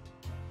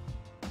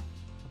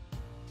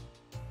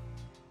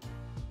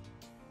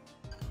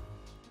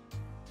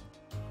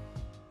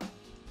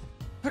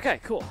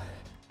 Okay, cool.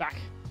 Back.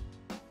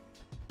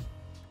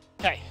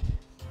 Okay.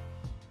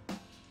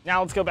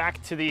 Now let's go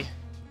back to the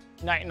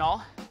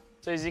nitinol.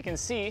 So as you can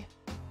see,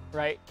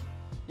 right,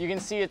 you can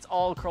see it's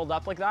all curled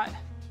up like that.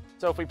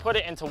 So if we put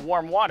it into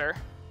warm water,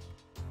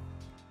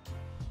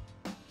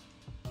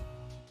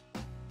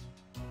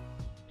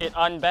 it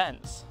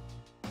unbends.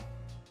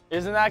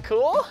 Isn't that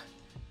cool?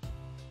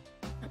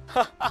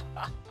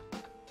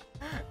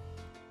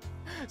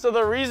 So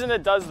the reason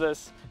it does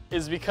this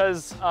is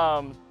because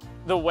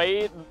the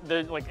way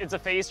it's a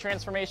phase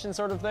transformation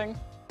sort of thing.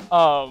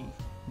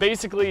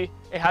 Basically,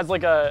 it has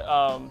like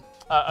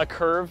a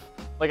curve,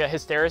 like a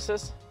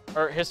hysteresis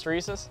or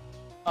hysteresis,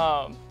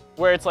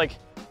 where it's like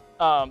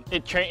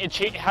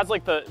it has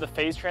like the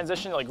phase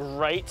transition like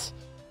right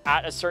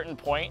at a certain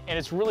point, and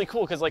it's really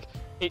cool because like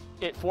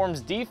it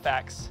forms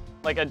defects,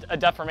 like a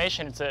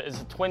deformation. It's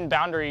a twin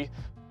boundary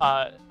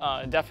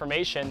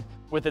deformation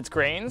with its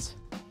grains,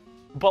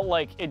 but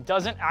like it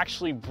doesn't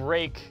actually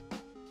break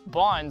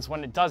bonds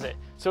when it does it.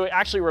 So it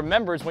actually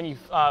remembers when you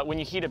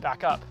heat it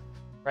back up.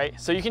 right?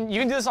 So you can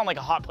do this on like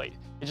a hot plate.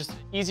 It's just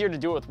easier to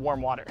do it with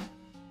warm water,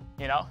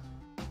 you know?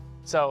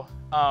 So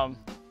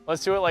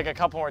let's do it like a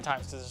couple more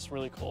times because it's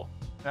really cool.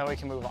 And then we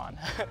can move on.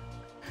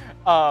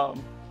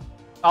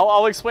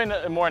 I'll explain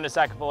it more in a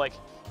second, but like,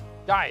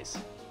 guys,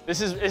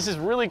 this is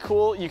really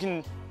cool. You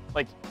can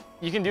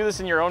do this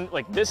in your own,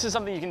 like this is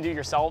something you can do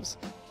yourselves.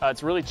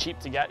 It's really cheap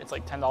to get. It's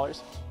like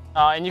 $10.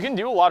 And you can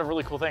do a lot of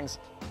really cool things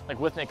like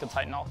with nickel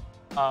titanol.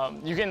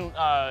 You can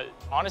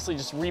honestly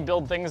just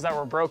rebuild things that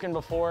were broken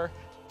before.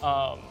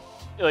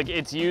 Like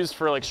it's used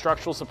for like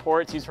structural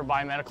support. It's used for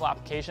biomedical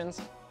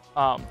applications.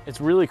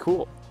 It's really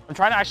cool. I'm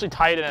trying to actually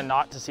tie it in a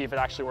knot to see if it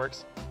actually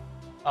works.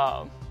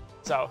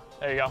 So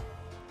there you go.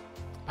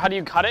 How do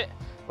you cut it?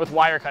 With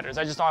wire cutters.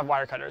 I just don't have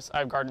wire cutters. I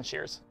have garden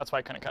shears. That's why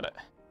I couldn't cut it.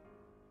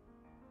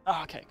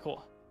 Oh, okay,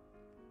 cool.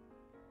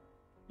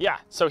 Yeah,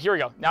 so here we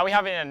go. Now we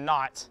have it in a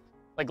knot,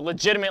 like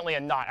legitimately a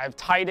knot. I've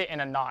tied it in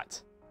a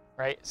knot,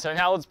 right? So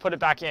now let's put it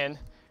back in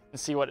and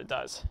see what it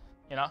does,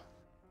 you know?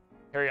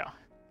 Here we go.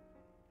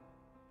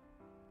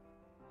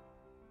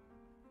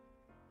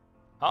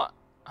 Oh.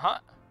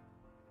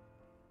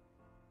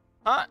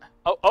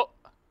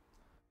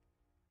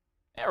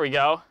 There we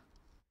go.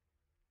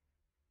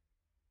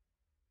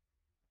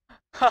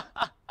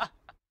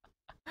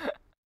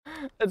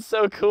 It's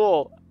so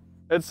cool.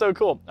 It's so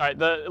cool. All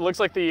right, it looks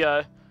like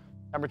the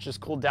temperature's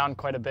cooled down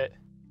quite a bit.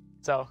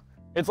 So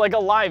it's like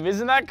alive.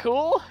 Isn't that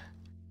cool?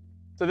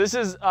 So this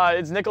is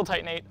it's nickel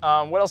titanate.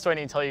 What else do I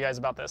need to tell you guys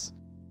about this?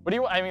 What do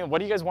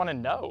you guys want to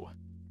know?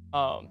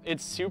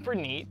 It's super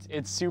neat.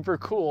 It's super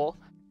cool,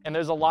 and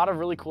there's a lot of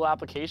really cool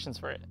applications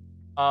for it.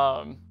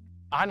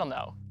 I don't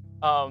know.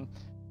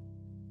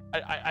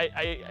 Like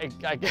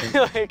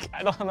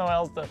I don't know what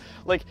else to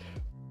like.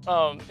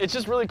 It's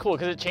just really cool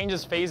because it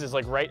changes phases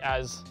like right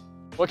as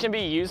what can be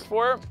used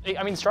for.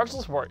 I mean,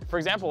 structural support. For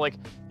example, like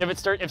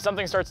if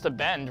something starts to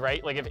bend,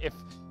 right? Like if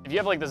you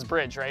have like this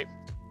bridge, right,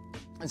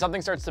 and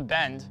something starts to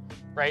bend,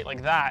 right,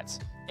 like that,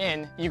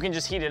 you can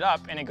just heat it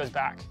up and it goes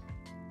back,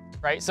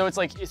 right? So it's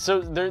like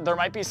there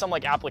might be some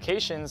like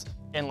applications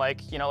in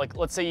like, you know, like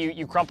let's say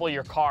you crumple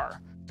your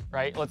car,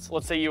 right? Let's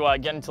say you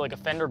get into like a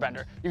fender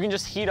bender. You can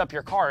just heat up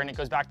your car and it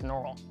goes back to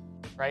normal,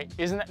 right?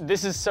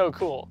 This is so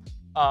cool.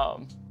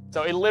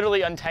 So it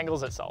literally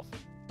untangles itself.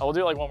 We'll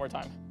do it like one more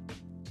time.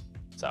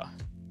 So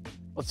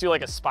let's do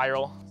like a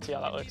spiral, see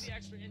how that looks. How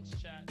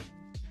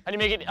do you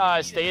make it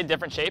stay a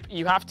different shape?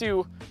 You have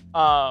to,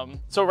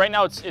 so right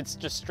now it's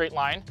just straight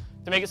line.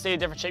 To make it stay a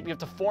different shape, you have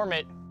to form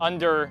it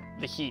under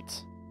the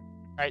heat.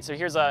 All right, so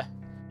here's a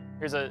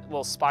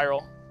little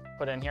spiral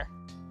put in here.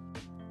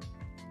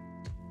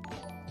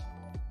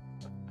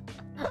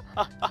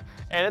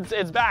 And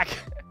it's back.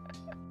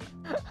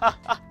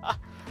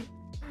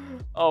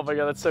 Oh my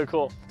god, that's so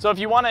cool. So if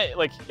you want to,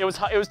 like, it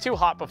was too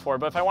hot before,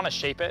 but if I want to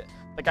shape it,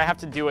 like I have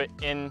to do it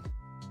in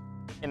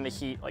the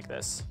heat like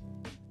this,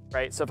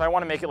 right? So if I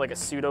want to make it like a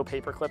pseudo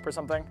paperclip or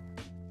something,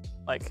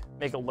 like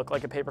make it look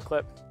like a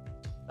paperclip,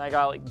 then I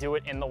gotta like do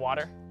it in the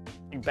water,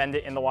 like bend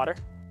it in the water,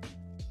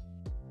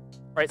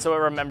 right? So it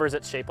remembers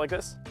its shape like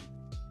this.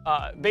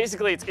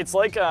 Basically, it's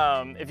like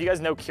if you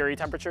guys know Curie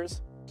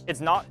temperatures,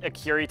 it's not a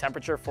Curie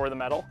temperature for the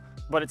metal,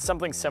 but it's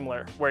something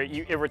similar where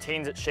it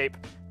retains its shape.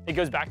 It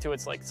goes back to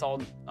its like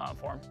solid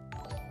form.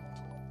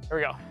 Here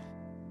we go.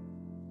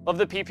 Love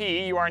the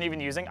PPE you aren't even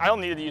using. I don't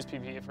need to use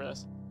PPE for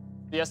this.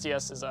 The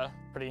SDS is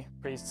pretty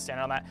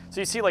standard on that. So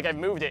you see, like I've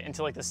moved it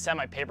into like the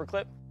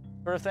semi-paperclip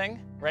sort of thing,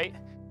 right?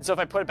 And so if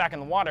I put it back in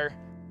the water,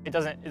 it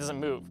doesn't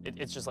move.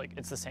 It's just like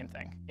it's the same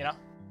thing, you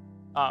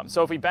know?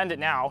 So if we bend it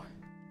now,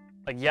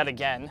 like yet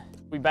again,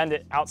 we bend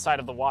it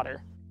outside of the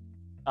water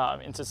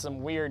into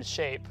some weird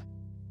shape,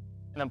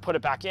 and then put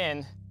it back in.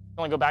 It's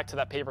only go back to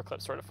that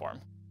paperclip sort of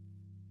form.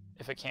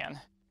 If it can.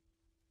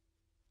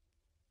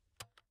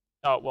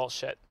 Oh, well,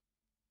 shit.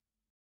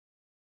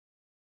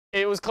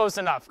 It was close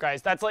enough,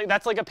 guys. That's like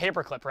a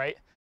paperclip, right?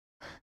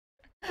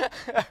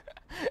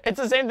 It's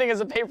the same thing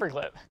as a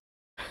paperclip.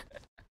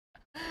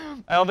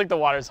 I don't think the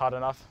water's hot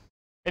enough.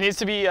 It needs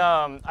to be,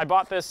 I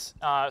bought this,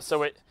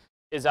 so it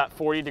is at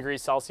 40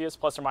 degrees Celsius,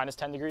 plus or minus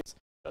 10 degrees.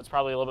 So it's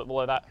probably a little bit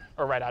below that,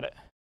 or right at it.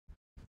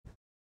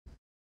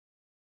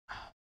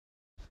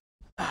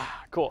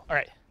 Cool, all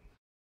right.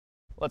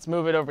 Let's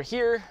move it over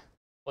here.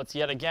 Let's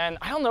yet again.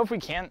 I don't know if we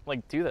can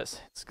like do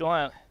this.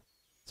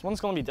 This one's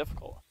gonna be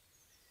difficult.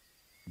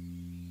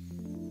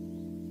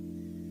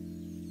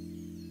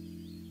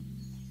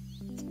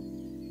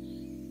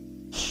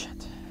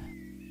 Shit.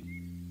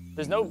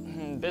 There's no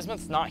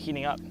bismuth's not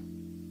heating up.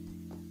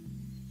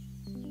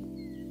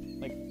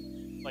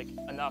 Like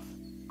enough.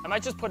 I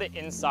might just put it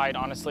inside,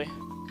 honestly.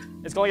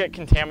 It's gonna get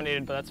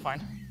contaminated, but that's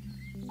fine.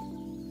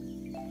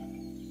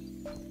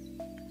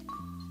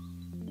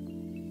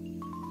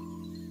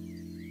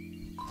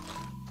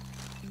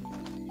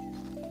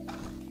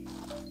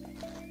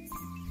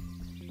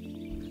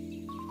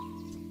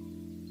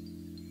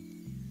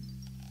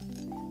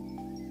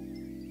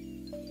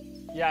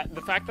 Yeah,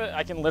 the fact that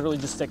I can literally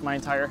just stick my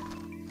entire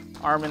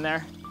arm in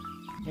there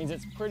means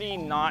it's pretty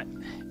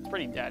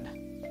dead.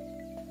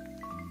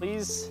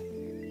 Please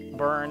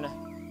burn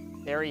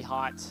Very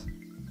hot.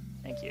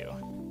 Thank you.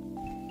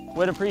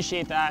 Would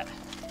appreciate that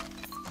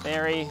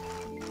very,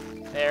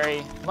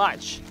 very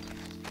much.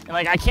 And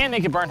like, I can't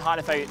make it burn hot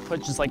if I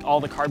put just like all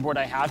the cardboard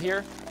I have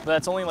here, but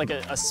that's only like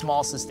a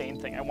small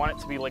sustained thing. I want it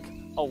to be like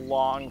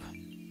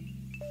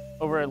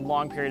over a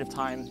long period of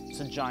time, it's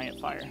a giant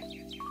fire.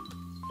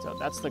 So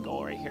that's the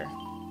goal right here,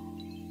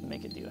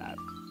 make it do that.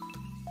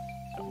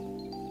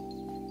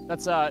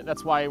 So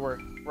that's why we're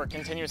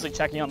continuously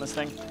checking on this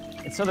thing.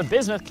 And so the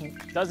bismuth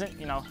doesn't,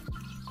 you know,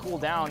 cool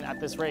down at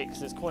this rate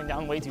because it's cooling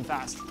down way too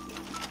fast.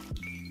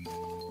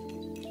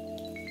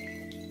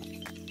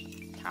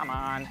 Come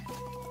on.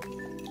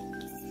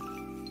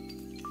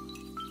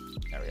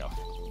 There we go.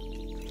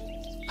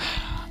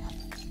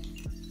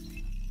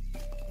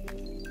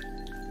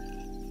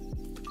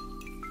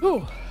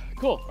 Whew,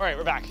 cool. All right,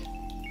 we're back.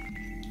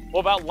 What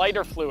about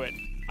lighter fluid?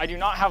 I do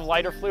not have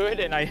lighter fluid,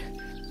 and I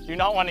do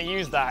not want to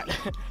use that.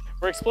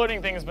 We're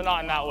exploding things, but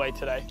not in that way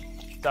today.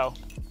 So,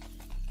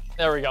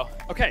 there we go.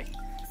 Okay,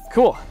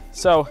 cool.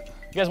 So,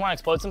 you guys want to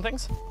explode some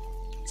things?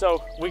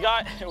 So, we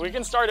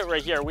can start it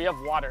right here. We have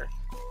water,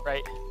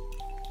 right?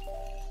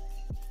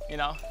 You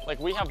know, like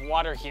we have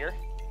water here.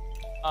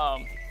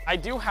 I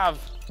do have,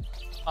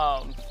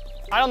 I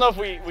don't know if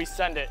we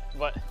send it,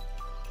 but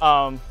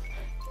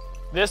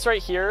this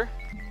right here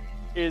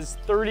is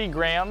 30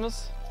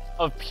 grams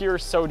of pure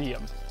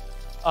sodium.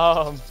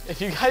 If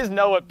you guys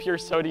know what pure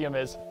sodium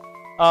is,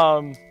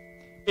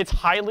 it's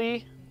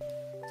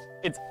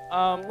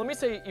let me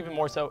say even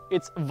more so,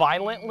 it's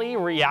violently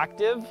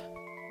reactive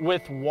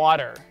with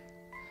water.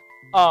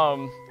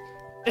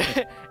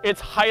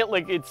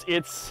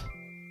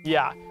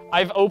 Yeah,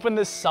 I've opened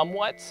this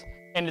somewhat,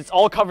 and it's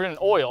all covered in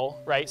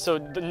oil, right? So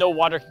no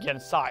water can get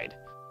inside.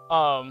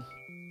 We're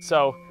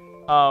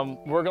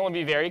gonna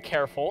be very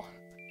careful,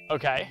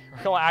 okay?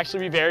 We're gonna actually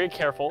be very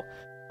careful,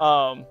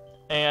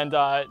 and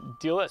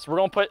do this. We're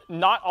gonna put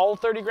not all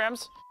 30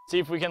 grams, see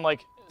if we can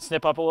like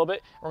snip up a little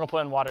bit. We're gonna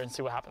put in water and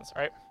see what happens,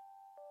 all right?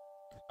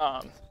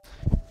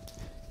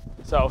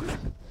 So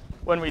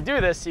when we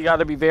do this, you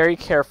gotta be very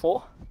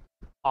careful,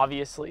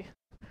 obviously.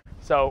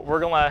 So we're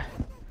gonna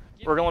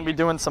be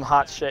doing some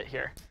hot shit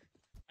here.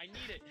 I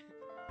need it.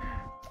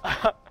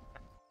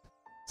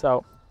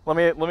 So let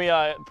me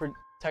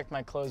protect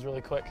my clothes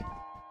really quick,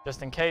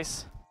 just in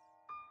case.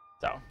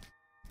 So,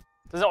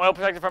 does the oil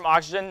protect it from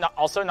oxygen?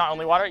 Also, not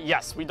only water?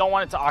 Yes, we don't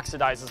want it to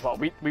oxidize as well.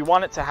 We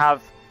want it to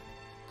have,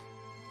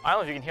 I don't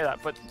know if you can hear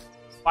that, but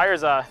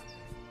fire's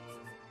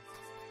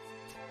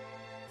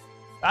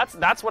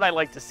that's what I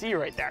like to see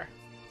right there.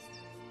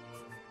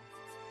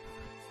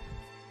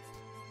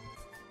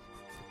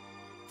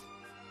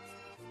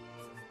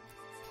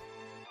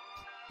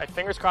 All right,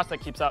 fingers crossed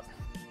that keeps up.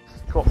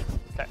 Cool,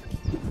 okay.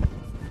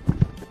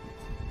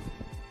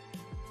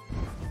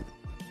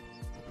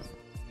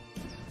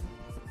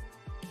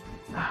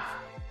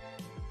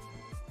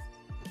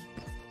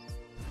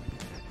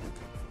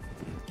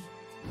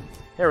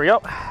 There we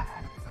go.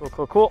 Cool,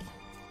 cool, cool.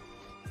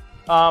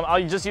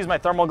 I'll just use my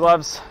thermal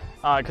gloves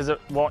because it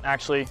won't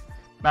actually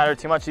matter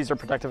too much. These are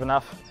protective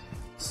enough.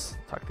 Let's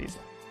tuck these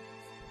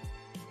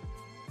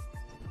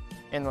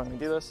in when we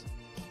do this.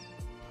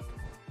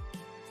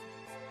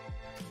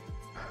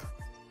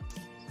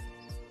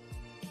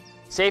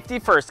 Safety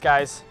first,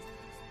 guys.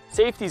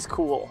 Safety's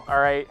cool, all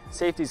right?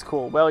 Safety's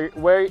cool. Well,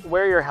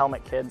 wear your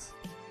helmet, kids.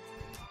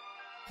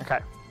 Okay.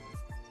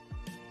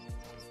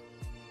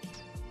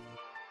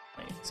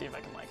 Let me see if I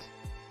can like.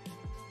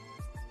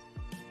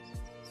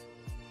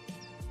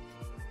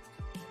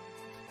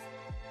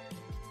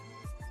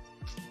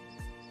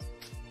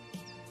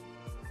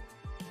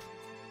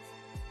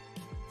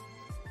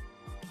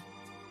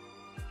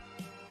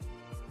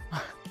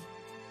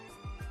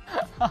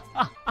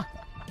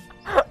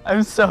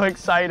 I'm so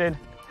excited.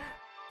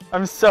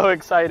 I'm so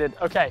excited.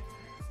 Okay,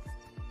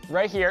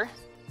 right here,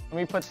 let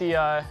me put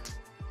the,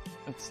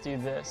 let's do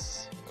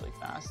this really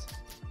fast.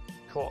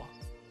 Cool.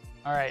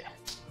 All right,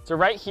 so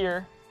right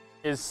here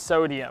is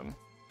sodium,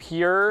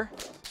 pure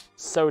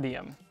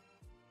sodium.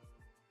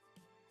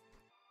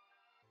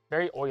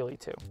 Very oily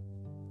too.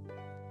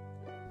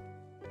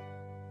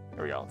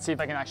 Here we go. Let's see if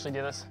I can actually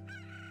do this.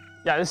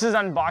 Yeah, this is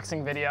an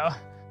unboxing video.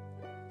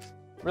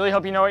 Really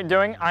hope you know what you're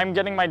doing. I'm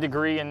getting my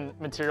degree in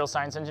material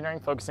science engineering,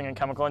 focusing on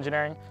chemical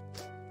engineering.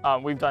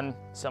 We've done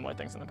similar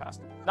things in the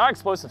past. Not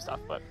explosive stuff,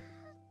 but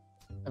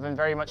I've been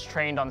very much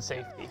trained on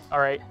safety, all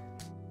right?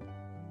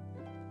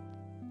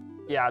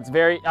 Yeah, it's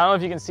very, I don't know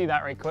if you can see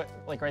that right quick,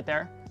 like right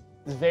there.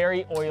 It's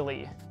very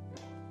oily.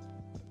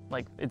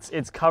 Like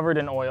it's covered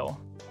in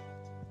oil.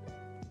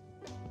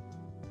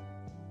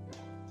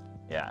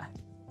 Yeah.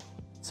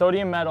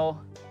 Sodium metal,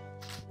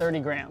 30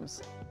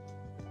 grams.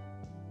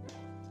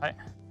 Right.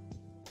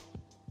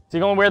 So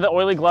you're gonna wear the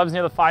oily gloves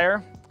near the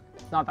fire?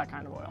 It's not that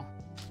kind of oil.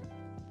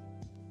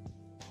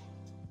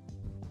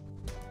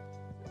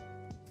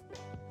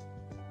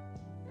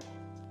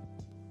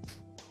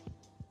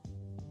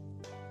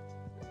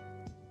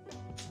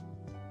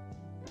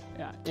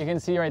 Yeah, you can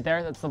see right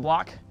there, that's the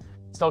block,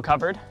 still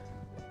covered.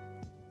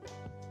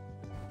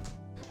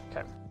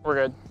 Okay, we're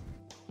good.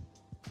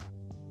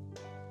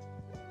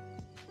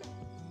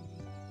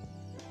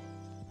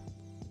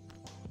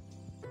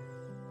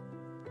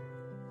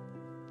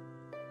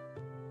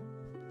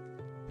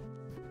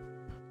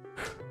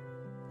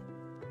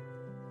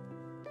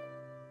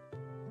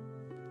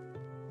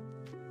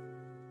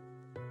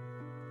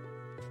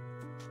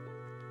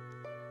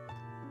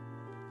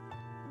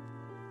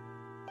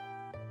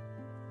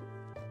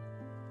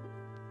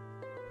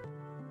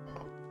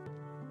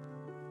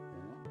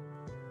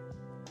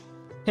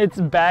 It's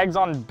bags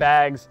on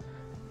bags.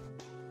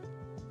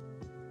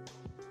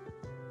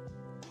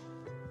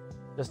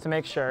 Just to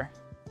make sure.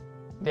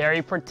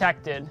 Very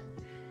protected.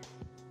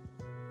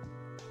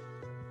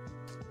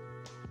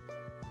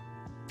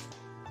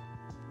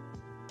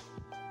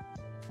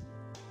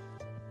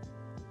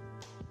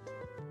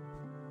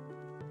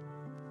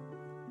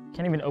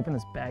 Can't even open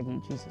this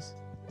baggie, Jesus.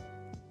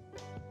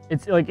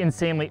 It's like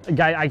insanely,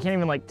 guy, I can't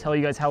even like tell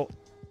you guys how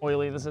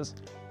oily this is.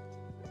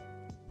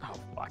 Oh,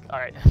 fuck, all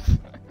right.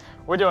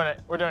 We're doing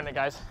it,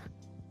 guys.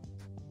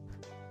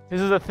 This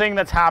is a thing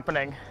that's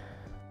happening.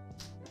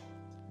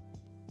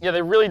 Yeah,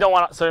 they really don't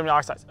want sodium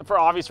oxides. For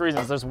obvious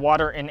reasons, there's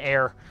water and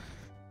air.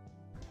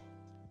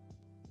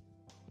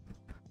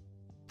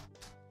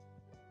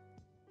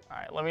 All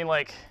right, let me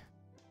like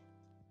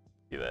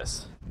do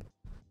this.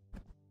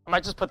 I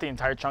might just put the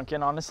entire chunk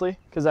in, honestly,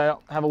 because I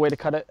don't have a way to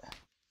cut it.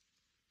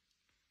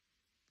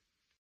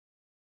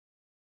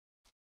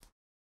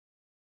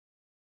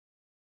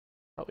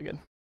 Probably good.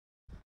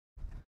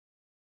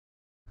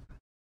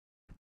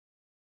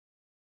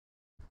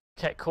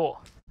 Okay,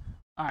 cool.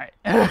 All right,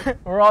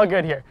 we're all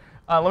good here.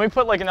 Let me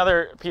put like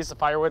another piece of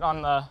firewood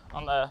on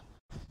the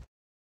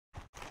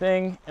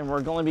thing, and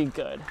we're going to be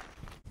good.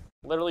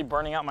 Literally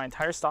burning out my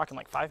entire stock in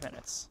like 5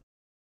 minutes.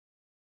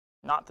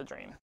 Not the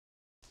dream.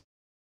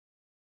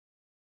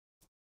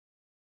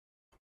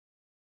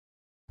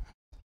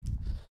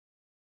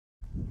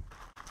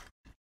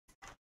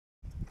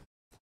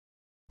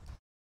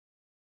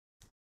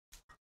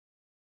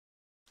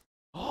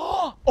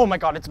 Oh my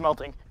god, it's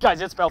melting.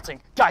 Guys, it's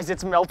melting. Guys,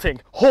 it's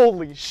melting.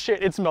 Holy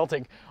shit, it's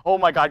melting. Oh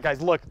my god,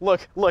 guys, look,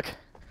 look, look.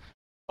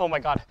 Oh my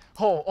god.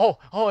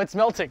 Oh, it's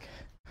melting.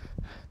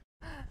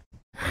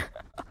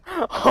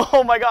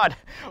 Oh my god.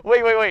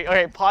 Wait.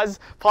 Okay, pause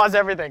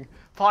everything.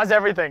 Pause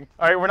everything.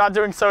 All right, we're not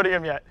doing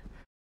sodium yet.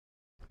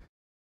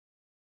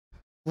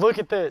 Look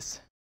at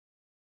this.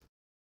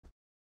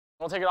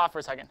 We'll take it off for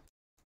a second.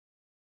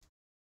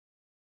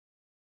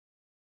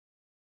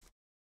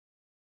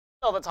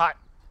 Oh, that's hot.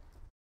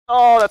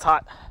 Oh, that's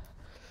hot.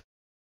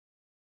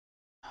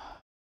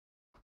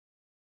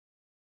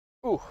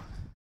 Ooh.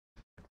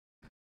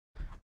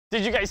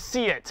 Did you guys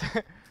see it?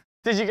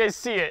 Did you guys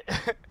see it?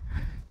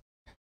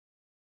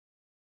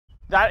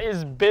 That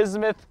is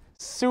bismuth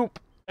soup.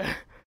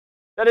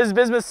 That is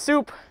bismuth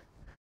soup.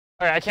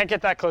 All right, I can't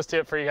get that close to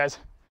it for you guys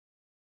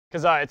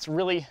because it's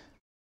really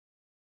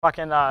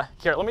fucking,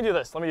 here, let me do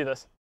this. You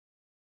guys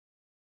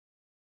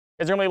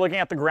are gonna be looking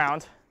at the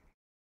ground,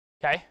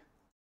 okay?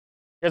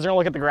 You guys are gonna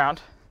look at the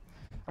ground.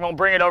 I'm gonna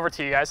bring it over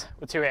to you guys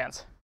with 2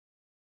 hands.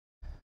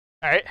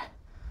 All right?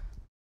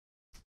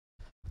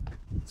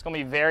 It's gonna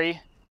be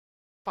very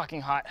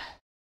fucking hot.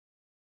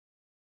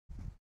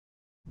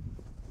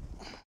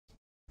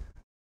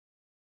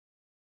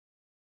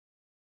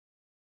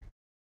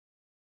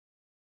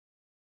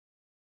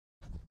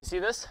 You see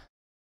this?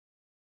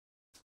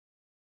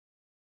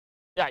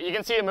 Yeah, you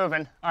can see it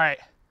moving. All right.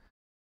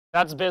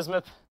 That's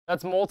bismuth.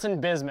 That's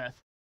molten bismuth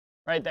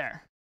right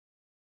there.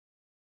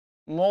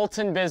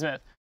 Molten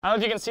bismuth. I don't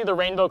know if you can see the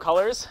rainbow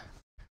colors.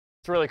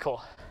 It's really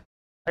cool.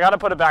 I gotta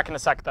put it back in a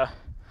sec though.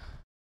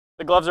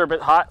 The gloves are a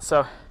bit hot,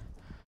 so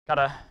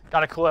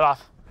gotta cool it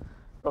off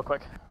real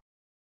quick.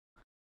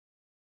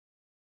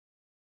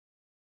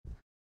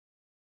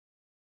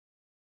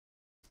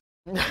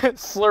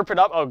 Slurp it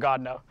up? Oh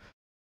god, no.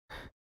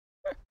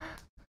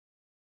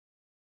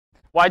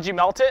 Why'd you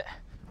melt it?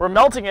 We're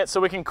melting it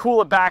so we can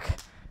cool it back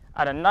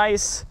at a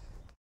nice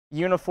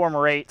uniform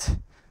rate.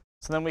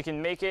 So then we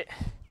can make it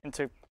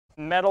into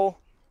metal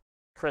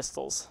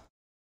crystals.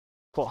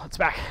 Cool, it's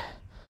back.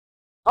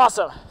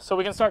 Awesome, so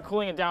we can start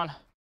cooling it down.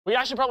 We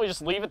actually probably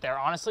just leave it there,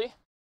 honestly.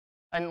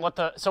 And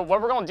so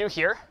what we're gonna do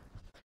here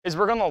is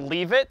we're gonna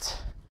leave it,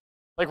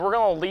 like we're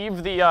gonna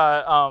leave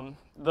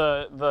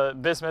the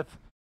bismuth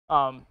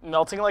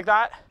melting like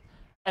that.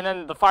 And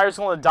then the fire's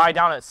going to die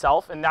down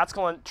itself, and that's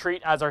going to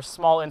treat as our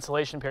small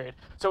insulation period.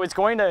 So it's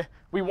going to,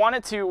 we want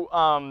it to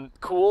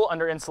cool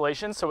under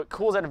insulation, so it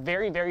cools at a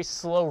very, very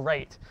slow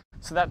rate,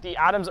 so that the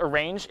atoms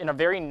arrange in a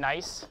very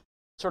nice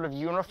sort of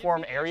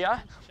uniform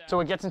area, so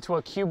it gets into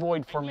a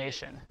cuboid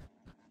formation.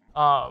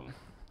 So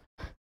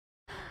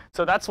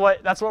that's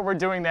what we're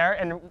doing there.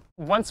 And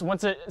once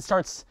it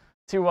starts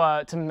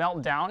to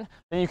melt down,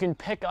 then you can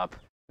pick up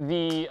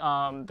the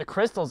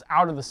crystals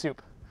out of the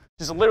soup.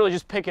 Just literally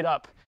just pick it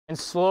up and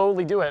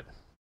slowly do it.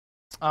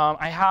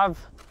 I have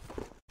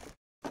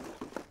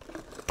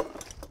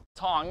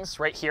tongs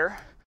right here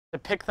to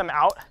pick them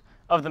out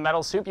of the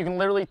metal soup. You can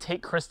literally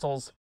take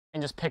crystals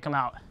and just pick them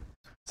out.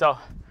 So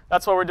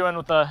that's what we're doing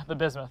with the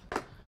bismuth.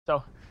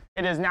 So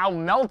it is now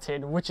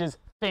melted, which is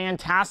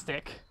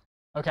fantastic.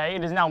 Okay,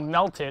 it is now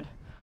melted.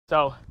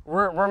 So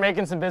we're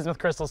making some bismuth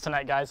crystals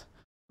tonight, guys.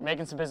 We're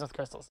making some bismuth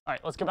crystals. All right,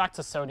 let's go back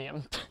to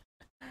sodium.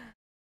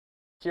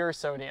 Pure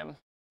sodium.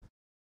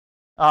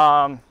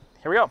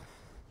 Here we go.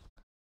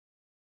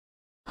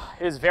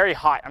 It is very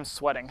hot. I'm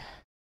sweating.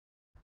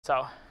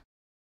 So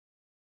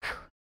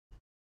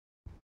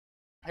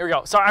Here we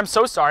go. So I'm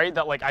so sorry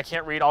that like I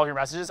can't read all of your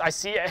messages. I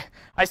see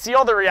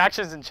all the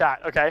reactions in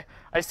chat, okay?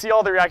 I see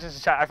all the reactions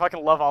in chat. I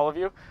fucking love all of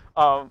you.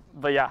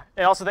 But yeah.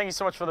 And also thank you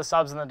so much for the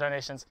subs and the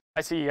donations.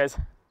 I see you guys.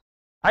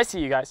 I see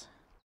you guys.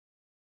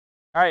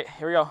 All right,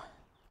 here we go.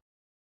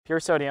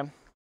 Pure sodium,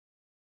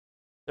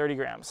 30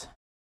 grams.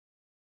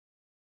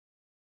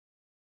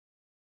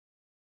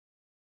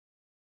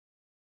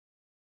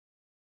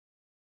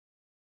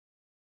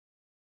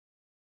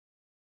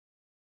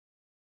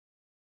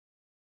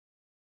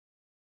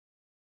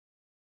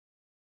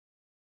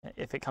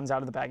 If it comes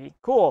out of the baggie.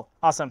 Cool,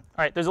 awesome.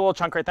 All right, there's a little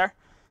chunk right there.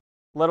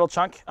 Little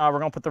chunk, we're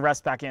gonna put the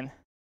rest back in.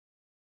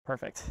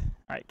 Perfect.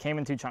 All right, came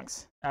in 2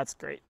 chunks. That's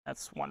great,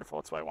 that's wonderful,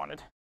 that's what I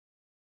wanted.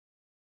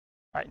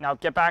 All right, now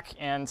get back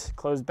and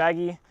close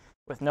baggie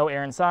with no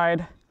air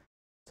inside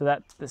so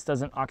that this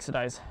doesn't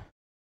oxidize.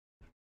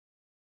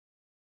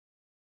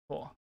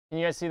 Cool. Can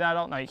you guys see that at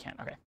all? No, you can't,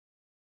 okay.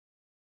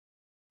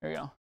 Here we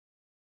go.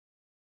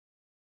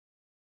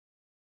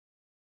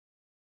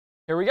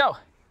 Here we go.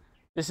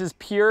 This is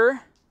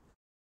pure,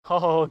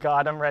 oh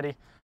God, I'm ready.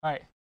 All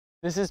right,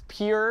 this is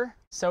pure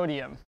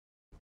sodium.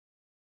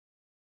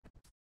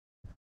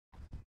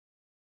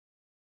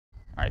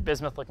 All right,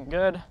 bismuth looking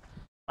good.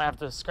 I have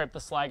to scrape the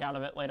slag out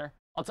of it later.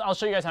 I'll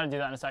show you guys how to do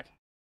that in a sec.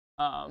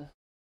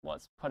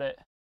 Let's put it.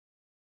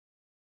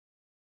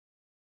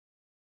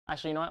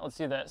 Actually, you know what? Let's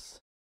do this.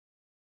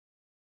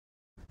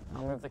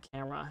 I'll move the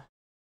camera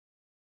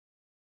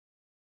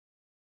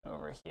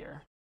over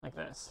here like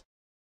this.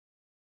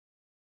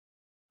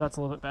 That's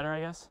a little bit better,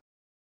 I guess.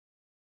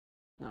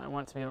 No, I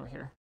want it to be over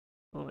here.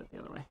 A little bit the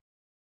other way.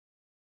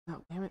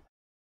 No, damn it.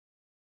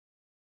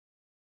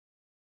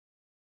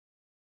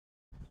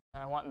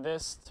 And I want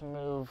this to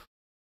move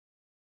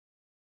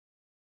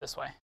this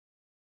way.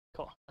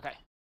 Cool, okay.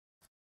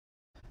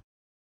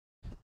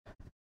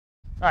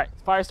 All right,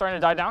 fire's starting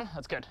to die down.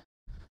 That's good.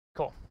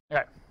 Cool,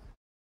 okay.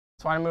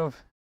 So I want to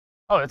move.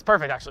 Oh, it's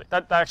perfect, actually.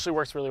 That actually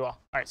works really well.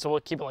 All right, so we'll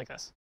keep it like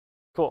this.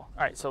 Cool,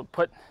 all right, so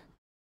put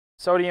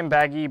sodium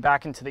baggie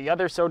back into the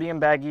other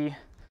sodium baggie.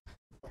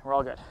 We're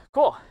all good.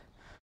 Cool.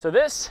 So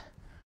this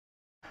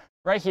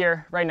right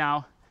here, right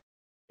now,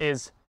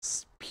 is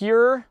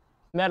pure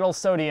metal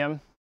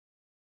sodium.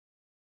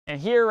 And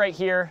here, right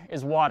here,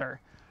 is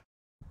water.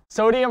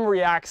 Sodium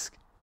reacts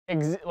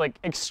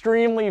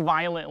extremely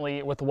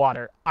violently with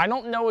water. I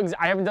don't know,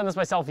 I haven't done this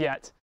myself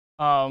yet.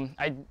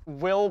 I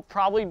will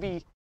probably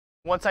be,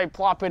 once I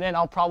plop it in,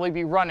 I'll probably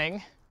be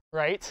running,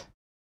 right?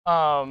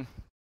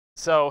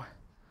 So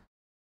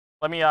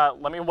let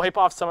me wipe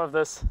off some of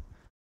this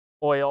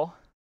oil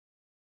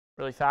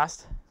really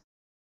fast.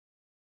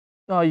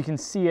 Oh, you can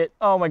see it.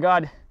 Oh my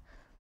God.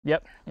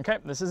 Yep. Okay,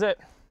 this is it.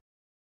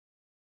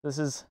 This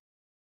is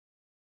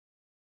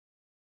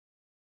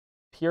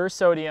pure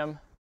sodium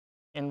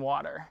in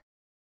water.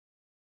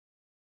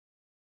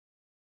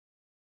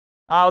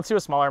 Let's do a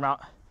smaller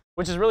amount,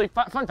 which is really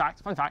fun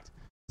fact.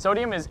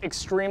 Sodium is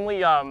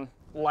extremely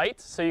light,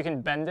 so you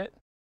can bend it.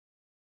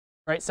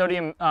 Right?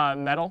 Sodium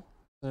metal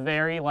is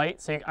very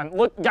light. So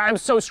look, I'm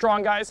so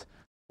strong, guys.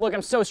 Look,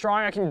 I'm so strong.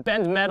 I can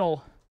bend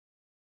metal.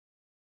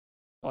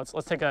 Let's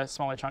take a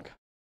smaller chunk, if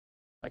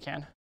I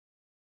can.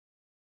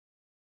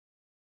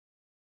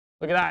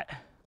 Look at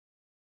that.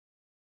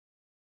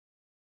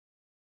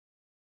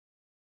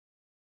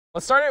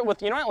 Let's start it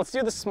with, you know what? Let's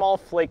do the small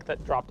flake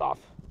that dropped off.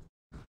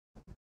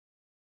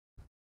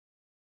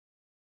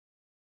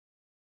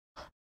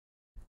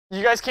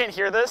 You guys can't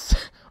hear this,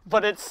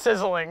 but it's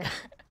sizzling.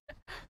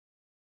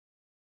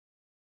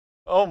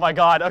 Oh my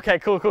God. Okay,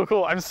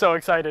 cool. I'm so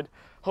excited.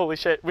 Holy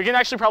shit. We can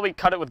actually probably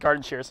cut it with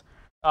garden shears,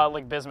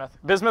 like bismuth.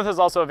 Bismuth is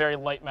also a very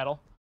light metal,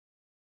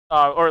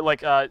 or like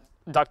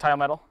ductile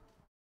metal.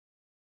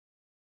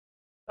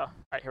 Oh, all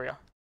right, here we go.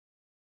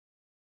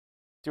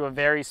 Do a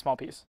very small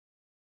piece.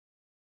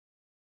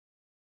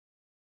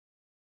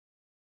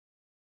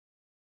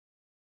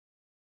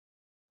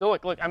 So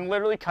look, I'm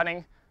literally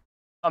cutting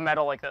a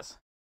metal like this.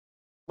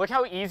 Look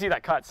how easy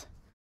that cuts.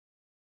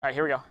 All right,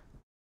 here we go.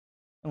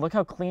 And look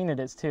how clean it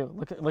is too.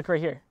 Look right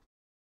here.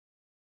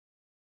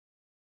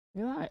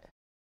 Look at that.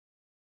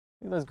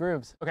 Look at those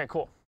grooves. Okay,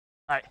 cool.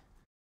 All right,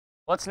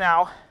 let's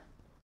now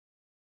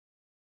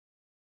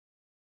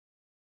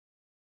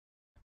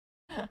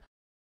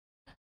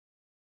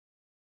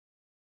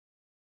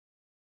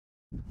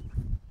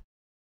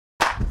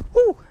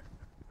woo!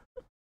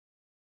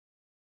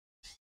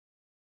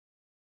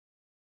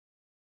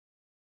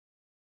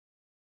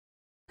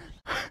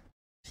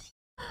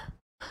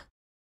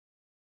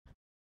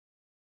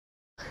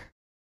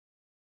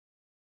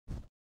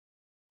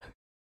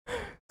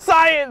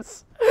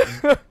 Science!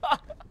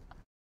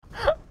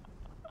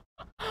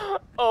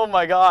 Oh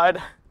my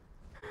God.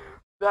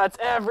 That's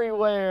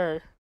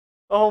everywhere.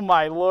 Oh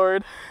my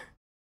Lord.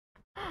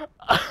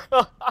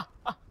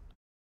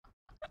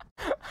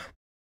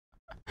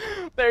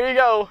 There you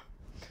go.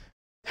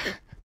 It's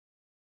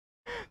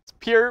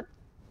pure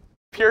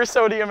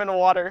sodium in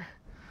water.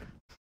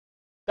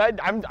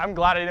 I'm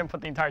glad I didn't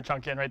put the entire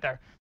chunk in right there.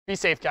 Be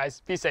safe,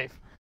 guys. Be safe.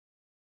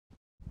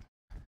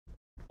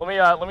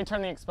 Let me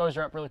turn the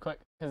exposure up really quick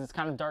because it's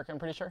kind of dark, I'm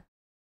pretty sure.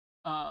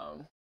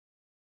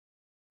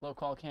 Low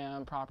qual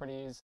cam,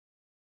 properties,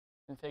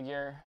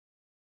 configure.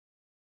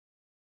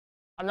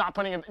 I'm not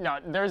putting no,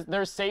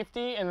 there's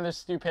safety and there's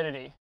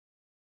stupidity.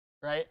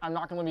 Right? I'm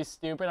not gonna be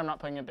stupid, I'm not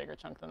putting a bigger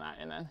chunk than that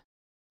in then.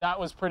 That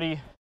was pretty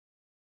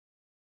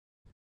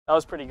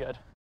good.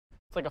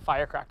 It's like a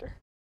firecracker.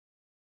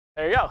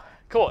 There you go.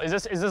 Cool. Is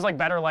this like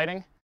better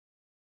lighting?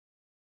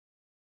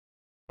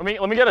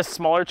 Let me get a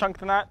smaller chunk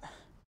than that.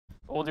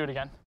 We'll do it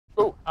again.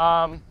 Ooh,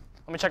 let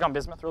me check on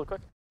bismuth really quick.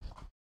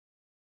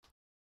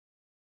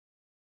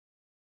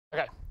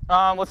 Okay.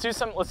 Let's do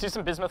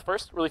some bismuth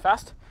first, really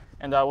fast,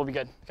 and we'll be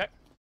good. Okay.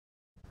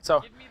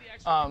 So,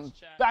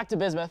 back to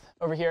bismuth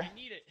over here. I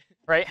need it.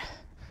 Right?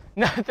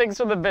 No, thanks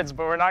for the bits,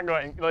 but we're not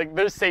going. Like,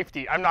 there's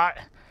safety. I'm not.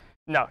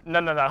 No.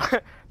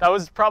 That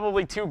was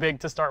probably too big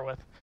to start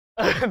with.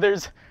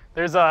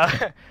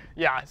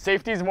 Yeah,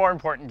 safety is more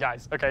important,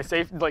 guys. Okay,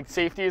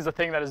 safety is a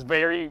thing that is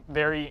very,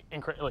 very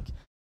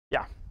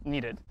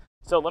needed.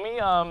 So let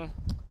me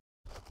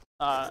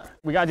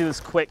we gotta do this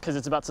quick because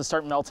it's about to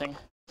start melting.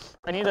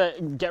 I need to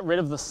get rid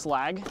of the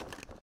slag.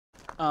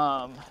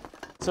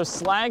 So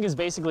slag is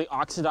basically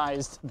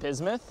oxidized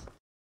bismuth,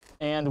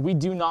 and we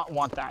do not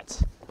want that.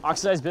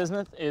 Oxidized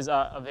bismuth is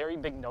a very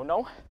big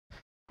no-no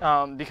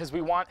because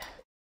we want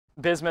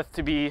bismuth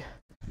to be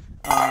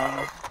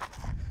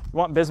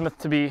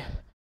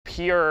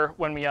pure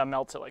when we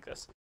melt it like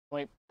this.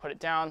 Let me put it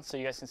down so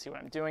you guys can see what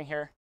I'm doing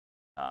here.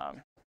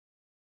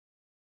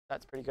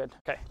 That's pretty good.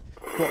 Okay,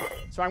 cool.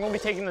 So I'm going to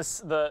be taking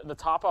the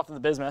top off of the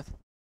bismuth.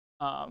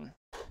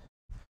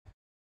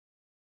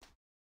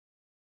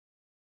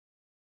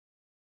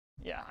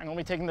 Yeah, I'm going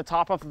to be taking the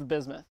top off of the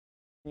bismuth.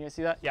 Can you guys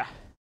see that? Yeah.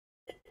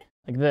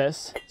 Like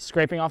this,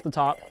 scraping off the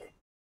top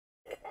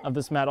of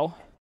this metal.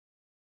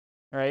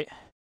 All right.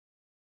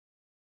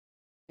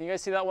 Can you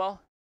guys see that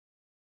well?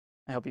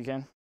 I hope you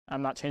can.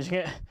 I'm not changing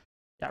it.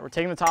 Yeah, we're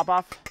taking the top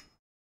off,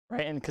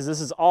 right? And because this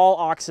is all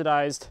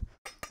oxidized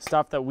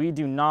stuff that we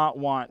do not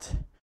want.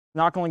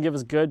 Not going to give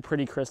us good,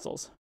 pretty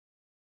crystals.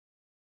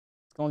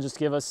 It's going to just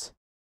give us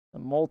the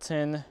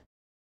molten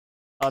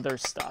other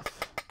stuff,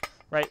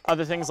 right?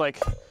 Other things like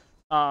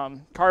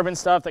carbon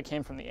stuff that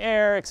came from the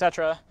air,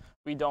 etc.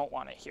 We don't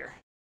want it here.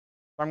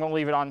 So I'm going to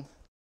leave it on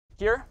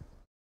here,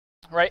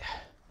 right?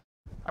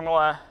 I'm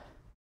going to,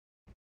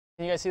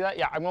 can you guys see that?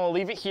 Yeah, I'm going to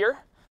leave it here.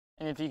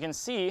 And if you can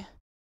see,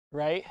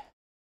 right,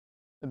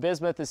 the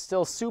bismuth is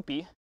still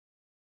soupy,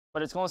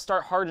 but it's going to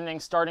start hardening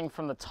starting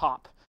from the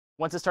top.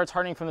 Once it starts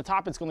hardening from the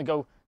top, it's going to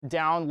go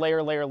down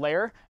layer, layer,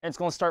 layer, and it's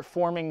going to start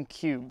forming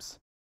cubes.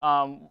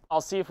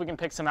 I'll see if we can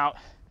pick some out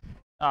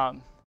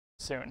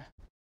soon.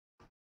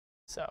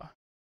 So,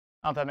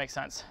 I hope that makes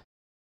sense.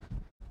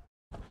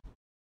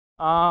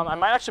 I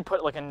might actually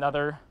put like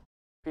another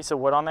piece of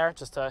wood on there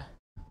just to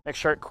make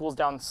sure it cools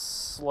down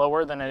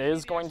slower than it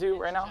is going to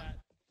right now.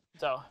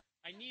 So,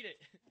 I need it.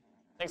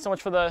 Thanks so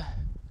much for the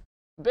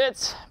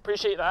bits.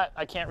 Appreciate that.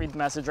 I can't read the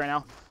message right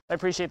now. I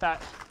appreciate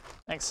that.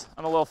 Thanks.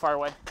 I'm a little far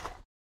away.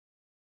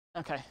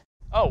 Okay.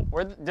 Oh,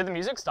 did the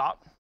music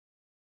stop?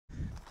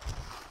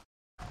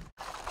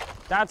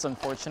 That's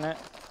unfortunate.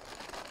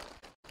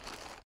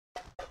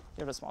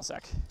 Give it a small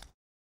sec.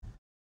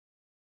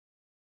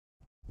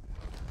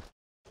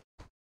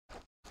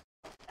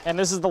 And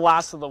this is the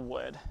last of the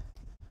wood,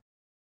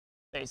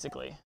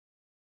 basically.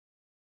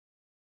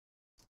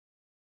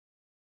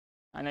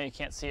 I know you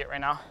can't see it right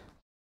now,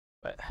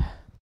 but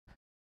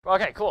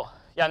okay, cool.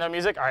 Yeah, no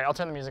music? All right, I'll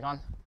turn the music on.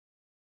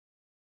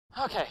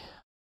 Okay,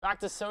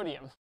 back to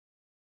sodium.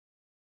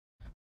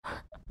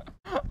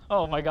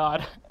 Oh my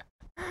God.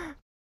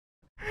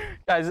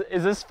 Guys,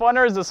 is this fun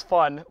or is this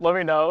fun? Let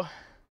me know.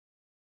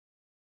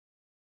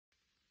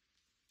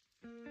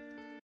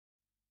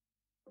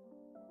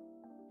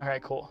 All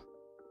right, cool.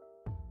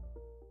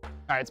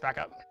 All right, it's back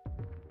up.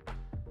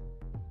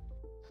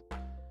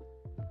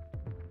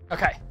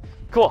 Okay,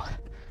 cool.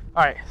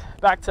 All right,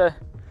 back to,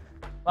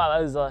 wow,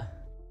 that is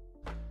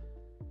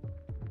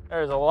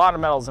there's a lot of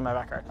metals in my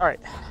backyard. All right,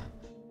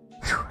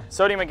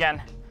 sodium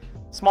again,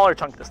 smaller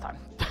chunk this time.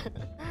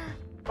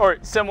 Or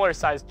similar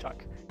sized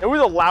chunk. It was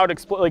a loud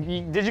explosion.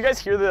 Like, did you guys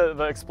hear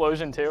the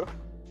explosion too?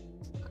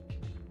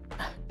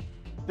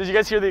 Did you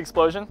guys hear the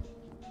explosion?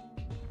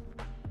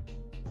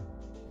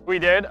 We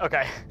did?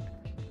 Okay.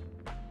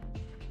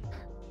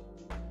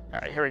 All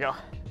right, here we go.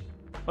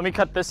 Let me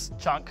cut this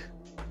chunk,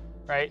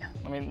 right?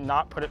 Let me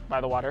not put it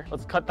by the water.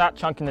 Let's cut that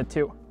chunk into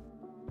two.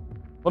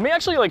 Let me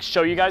actually like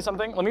show you guys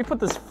something. Let me put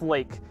this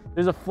flake.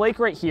 There's a flake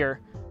right here.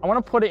 I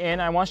want to put it in.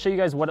 I want to show you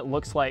guys what it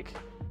looks like.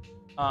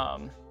 Oh,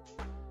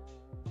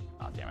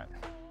 damn it.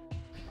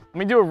 Let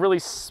me do a really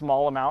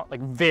small amount, like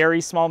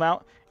very small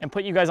amount, and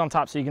put you guys on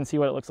top so you can see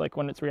what it looks like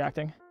when it's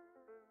reacting.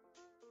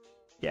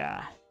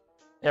 Yeah,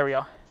 there we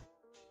go.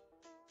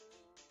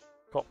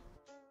 Cool.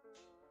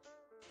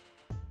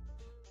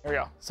 There we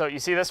go. So you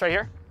see this right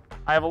here?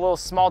 I have a little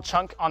small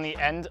chunk on the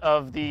end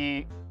of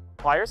the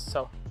pliers,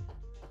 so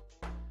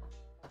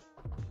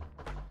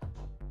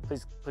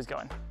please go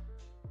in.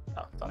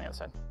 Oh, it's on the other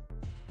side.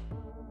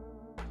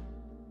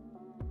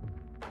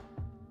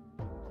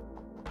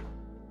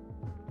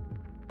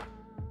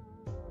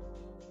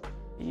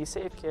 Be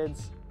safe,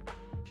 kids.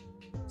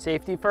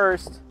 Safety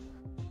first.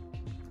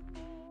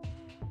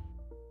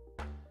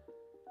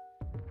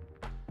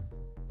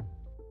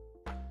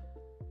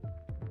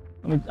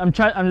 I'm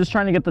just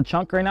trying to get the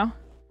chunk right now.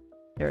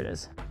 Here it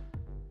is.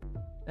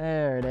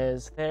 There it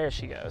is. There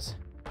she goes.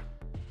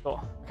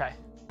 Cool. Okay.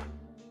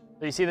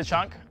 So you see the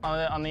chunk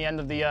on the end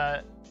of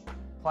the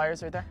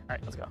pliers right there? All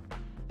right, let's go.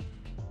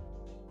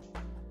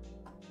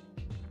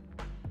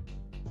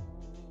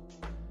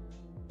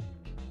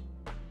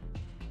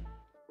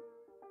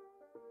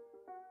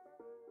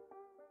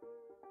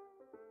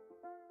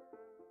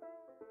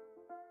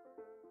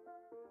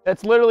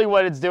 That's literally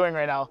what it's doing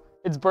right now.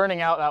 It's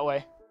burning out that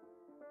way.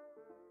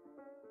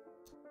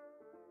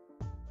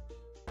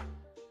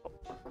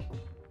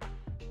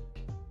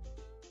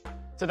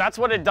 So that's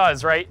what it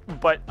does, right?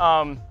 But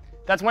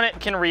that's when it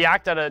can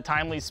react at a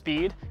timely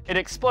speed. It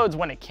explodes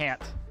when it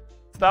can't.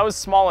 So that was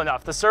small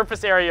enough. The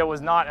surface area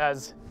was not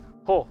as,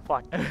 oh,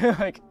 fuck.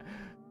 Like,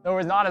 there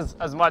was not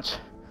as much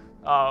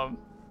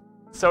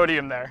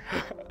sodium there.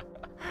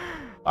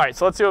 All right,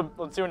 so let's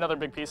do another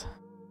big piece,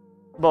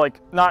 but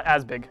like not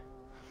as big.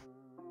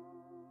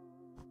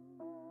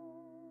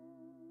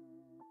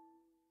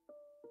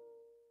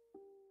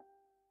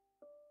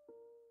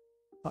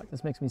 Fuck,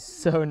 this makes me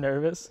so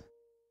nervous.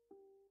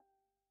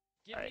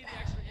 Give All right, me the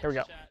extra here we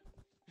go. chat.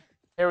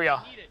 Here we go.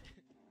 I need it.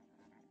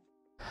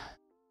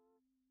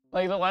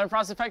 Like the lemon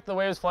frost effect, the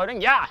way it was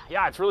floating? Yeah,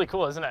 it's really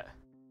cool, isn't it?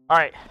 All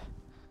right,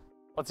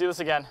 let's do this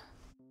again.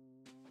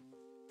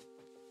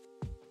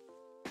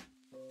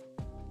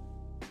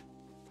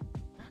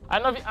 I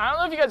don't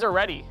know if you guys are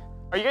ready.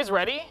 Are you guys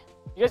ready?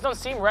 You guys don't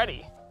seem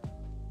ready.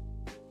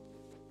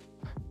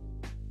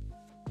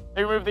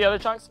 They remove the other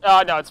chunks?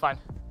 No, it's fine.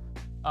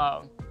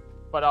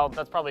 But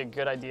that's probably a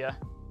good idea,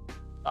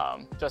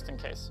 just in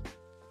case.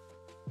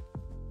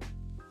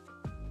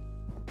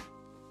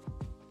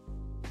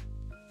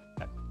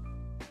 Okay.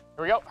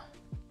 Here we go.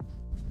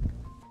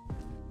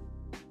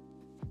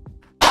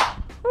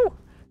 Woo.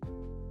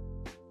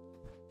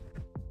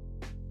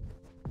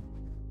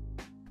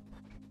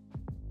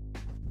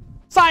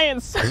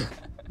 Science!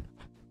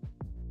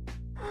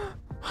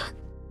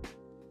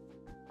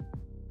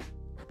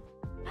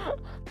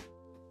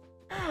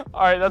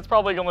 All right, that's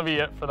probably gonna be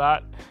it for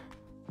that.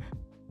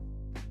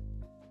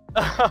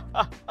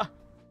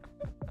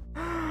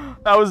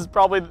 That was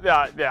probably,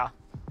 yeah.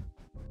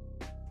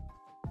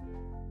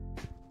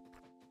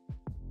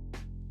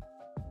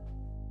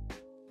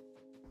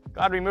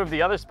 Glad we moved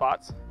the other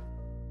spots.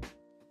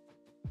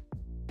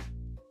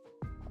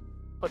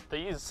 Put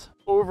these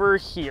over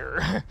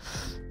here,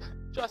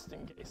 just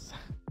in case.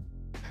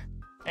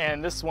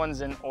 And this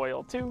one's in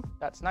oil too.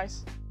 That's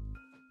nice.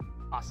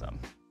 Awesome.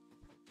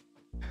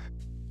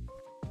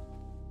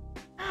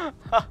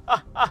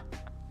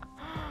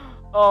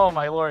 Oh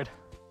my lord.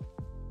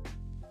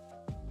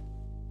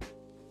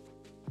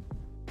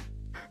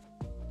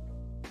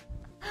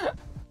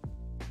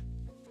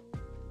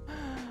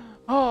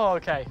 Oh,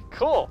 okay,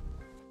 cool.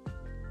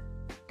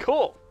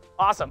 Cool,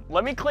 awesome.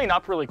 Let me clean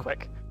up really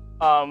quick.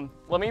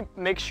 Let me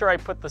make sure I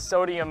put the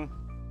sodium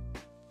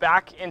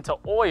back into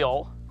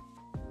oil,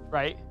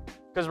 right?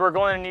 Because we're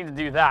going to need to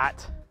do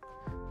that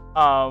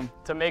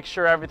to make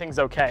sure everything's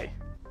okay.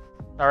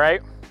 All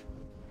right?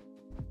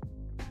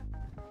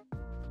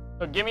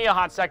 So give me a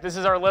hot sec. This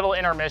is our little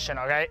intermission,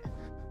 okay?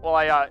 While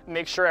I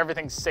make sure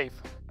everything's safe.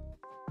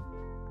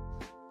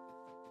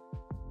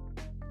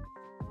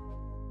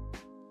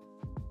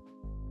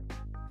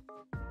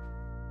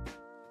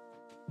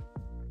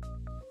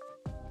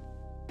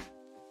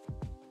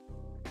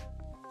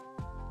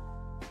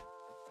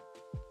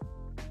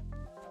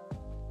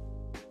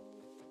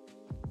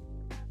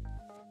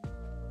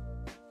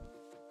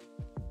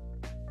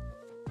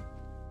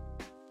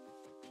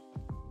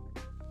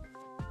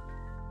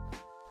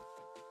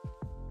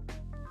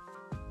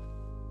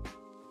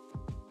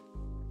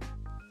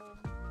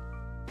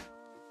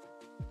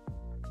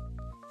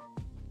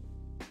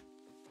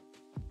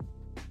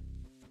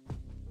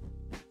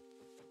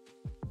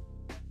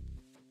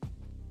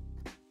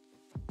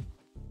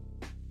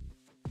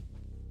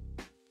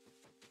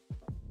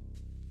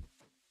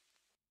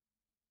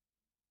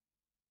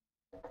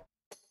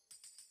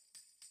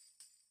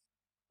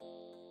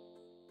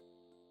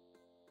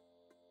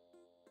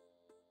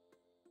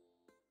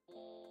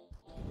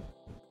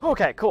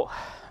 Okay, cool.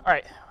 All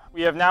right,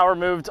 we have now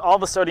removed all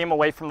the sodium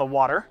away from the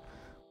water,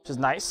 which is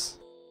nice.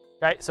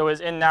 Okay, so it's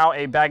in now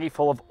a baggie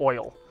full of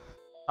oil.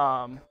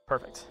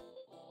 Perfect.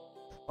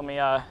 Let me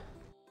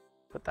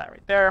put that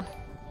right there.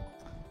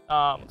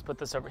 Let's put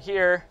this over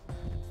here.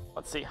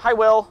 Let's see. Hi,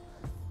 Will.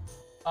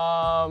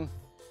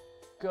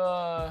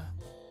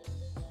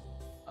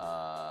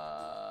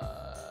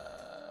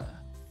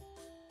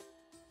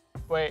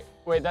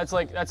 Wait,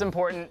 that's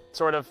important,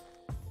 sort of.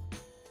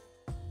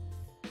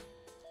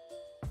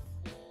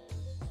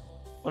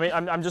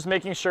 I'm just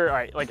making sure. All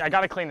right, like I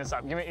gotta clean this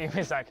up. Give me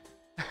a sec.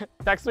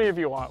 Text me if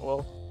you want,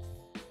 Will.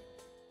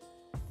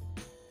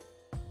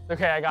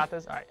 Okay, I got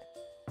this. All right,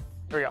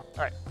 here we go.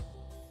 All right.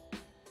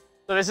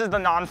 So this is the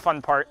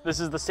non-fun part. This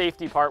is the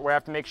safety part where I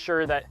have to make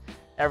sure that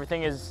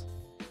everything is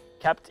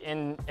kept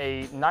in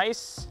a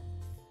nice,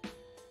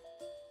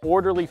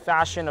 orderly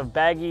fashion of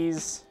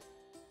baggies,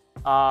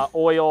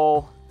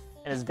 oil,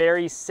 and is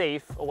very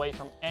safe away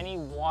from any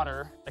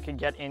water that could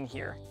get in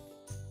here,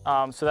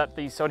 so that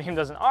the sodium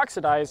doesn't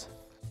oxidize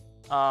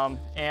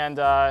and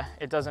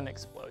it doesn't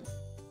explode.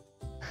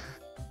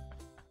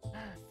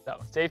 So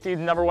safety is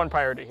the #1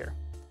 priority here.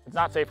 If it's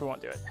not safe, we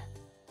won't do it.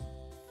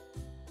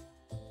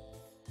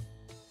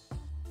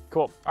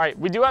 Cool. All right,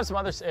 we do have some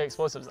other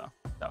explosives though,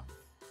 so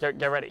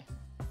get ready.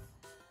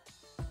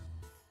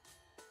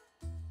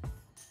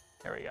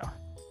 There we go.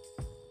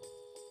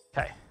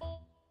 Okay.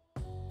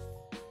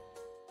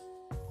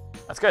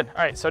 That's good.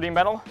 All right, sodium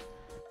metal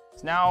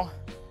is now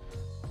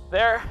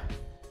there,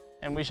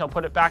 and we shall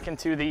put it back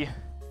into the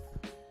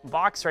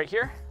box right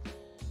here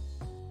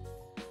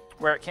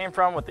where it came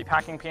from with the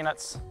packing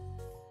peanuts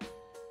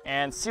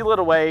and seal it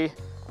away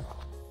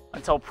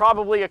until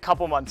probably a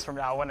couple months from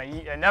now when I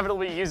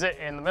inevitably use it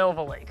in the middle of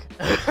a lake.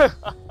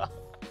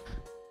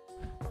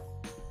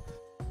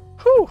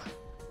 Whew.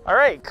 All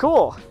right,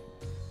 cool.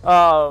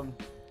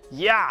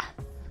 Yeah.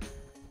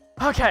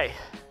 Okay.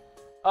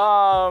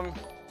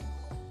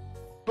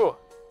 Ooh.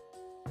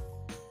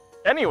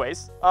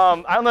 Anyways,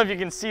 I don't know if you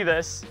can see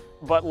this,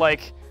 but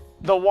like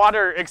the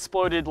water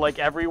exploded like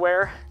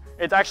everywhere.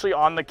 It's actually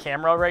on the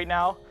camera right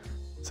now.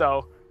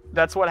 So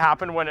that's what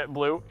happened when it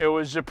blew. It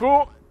was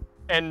japoo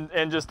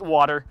and just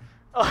water.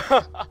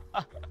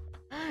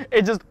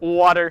 It's just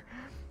water.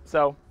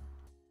 So,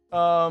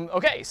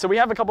 okay, so we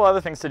have a couple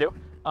other things to do.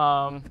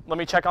 Let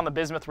me check on the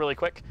bismuth really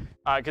quick,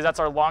 because that's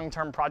our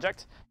long-term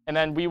project. And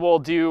then we will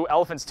do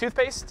elephant's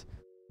toothpaste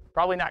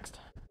probably next,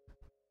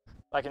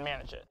 if I can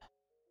manage it.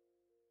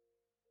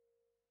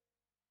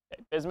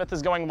 Okay, bismuth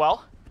is going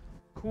well.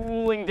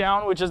 Cooling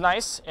down, which is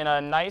nice, in a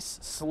nice,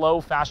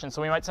 slow fashion.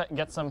 So we might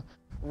get some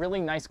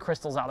really nice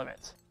crystals out of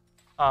it.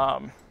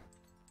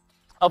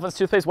 Elephant's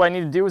toothpaste, what I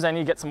need to do is I need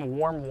to get some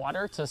warm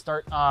water to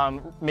start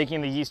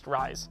making the yeast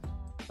rise.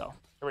 So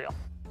here we go.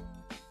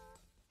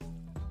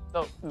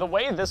 So the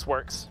way this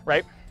works,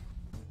 right?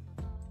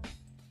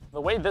 The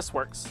way this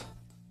works.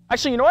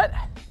 Actually, you know what?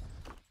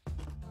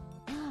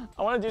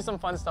 I want to do some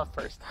fun stuff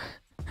first.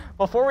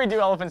 Before we do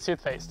elephant's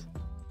toothpaste,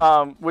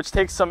 which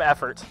takes some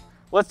effort,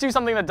 let's do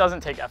something that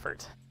doesn't take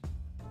effort.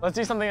 Let's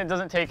do something that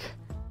doesn't take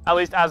at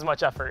least as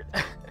much effort.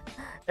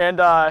 And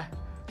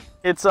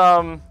it's,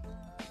 I don't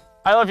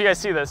know if you guys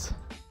see this.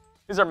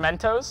 These are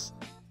Mentos.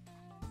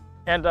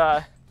 And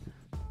I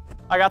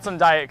got some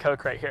Diet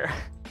Coke right here,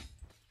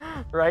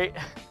 right?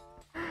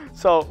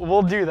 So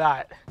we'll do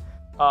that.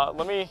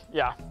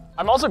 Yeah.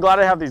 I'm also glad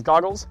I have these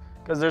goggles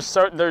because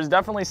there's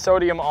definitely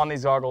sodium on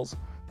these goggles.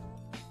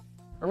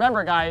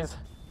 Remember guys,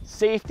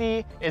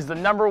 safety is the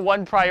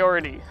 #1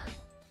 priority.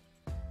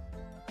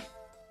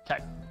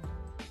 Okay,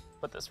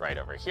 put this right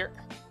over here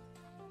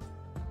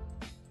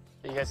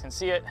so you guys can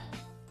see it.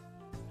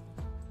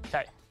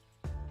 Okay.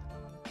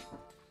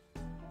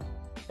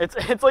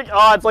 It's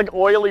like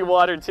oily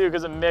water too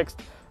because it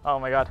mixed. Oh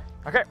my god.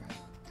 Okay.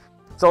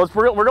 So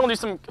we're gonna do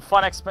some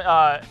fun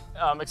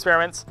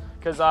experiments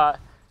because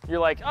you're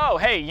like, oh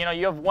hey, you know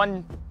you have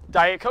one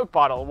Diet Coke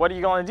bottle. What are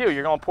you gonna do?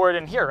 You're gonna pour it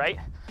in here, right?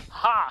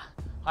 Ha!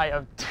 I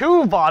have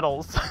 2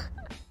 bottles.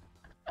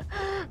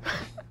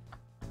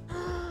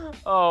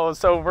 Oh,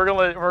 so we're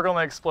gonna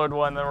explode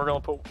one, then we're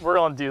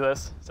gonna do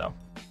this. So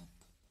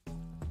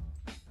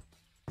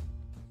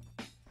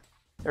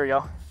there we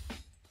go.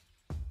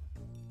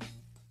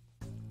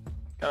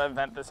 Gotta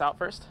vent this out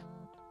first.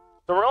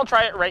 So we're gonna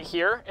try it right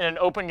here in an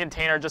open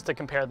container just to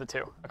compare the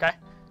two, okay?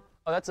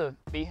 Oh, that's a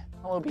bee.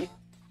 Hello, bee.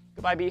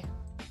 Goodbye, bee.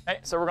 Okay,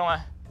 so we're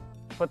gonna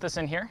put this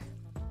in here.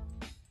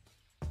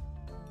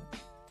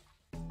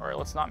 Or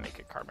let's not make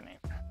it carbonate.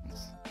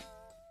 Let's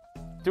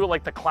do it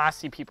like the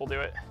classy people do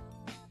it.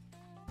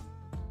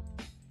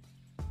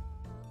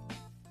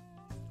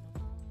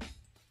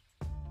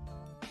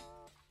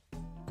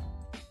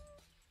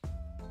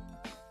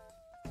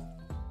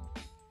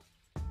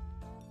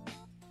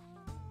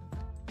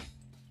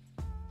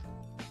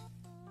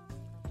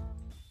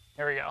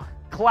 There we go.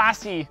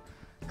 Classy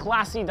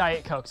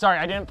Diet Coke. Sorry,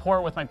 I didn't pour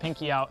it with my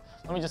pinky out.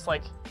 Let me just,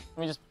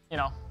 you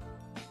know,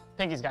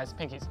 pinkies, guys,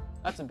 pinkies.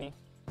 That's a bee.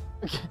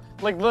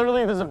 Like,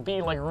 literally, there's a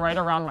bee, like, right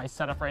around my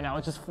setup right now.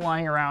 It's just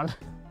flying around.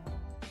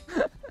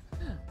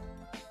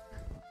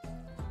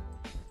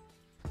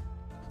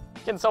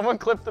 Can someone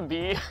clip the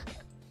bee?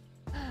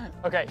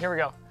 Okay, here we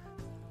go.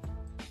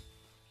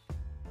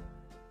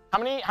 How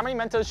many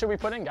Mentos should we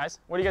put in, guys?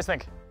 What do you guys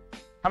think?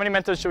 How many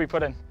Mentos should we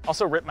put in?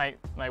 Also rip my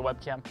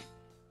webcam.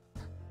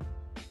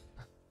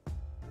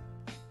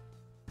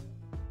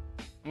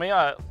 Let me, you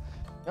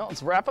know,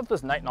 let's wrap up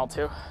this nitinol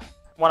too.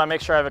 Want to make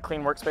sure I have a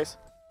clean workspace.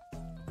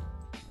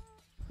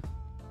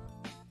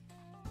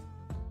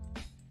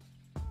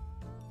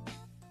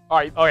 All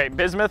right, okay,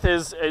 bismuth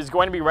is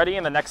going to be ready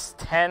in the next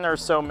 10 or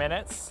so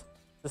minutes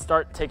to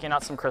start taking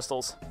out some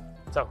crystals.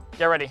 So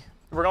get ready.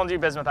 We're gonna do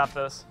bismuth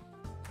after this.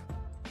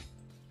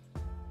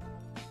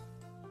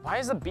 Why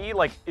is the bee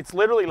like, it's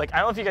literally like, I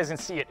don't know if you guys can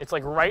see it. It's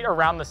like right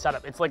around the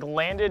setup. It's like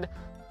landed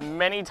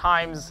many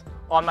times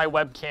on my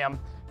webcam.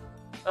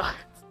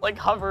 It's like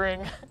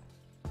hovering.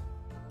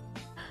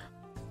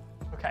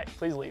 Okay,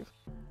 please leave.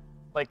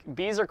 Like,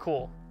 bees are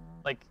cool.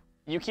 Like,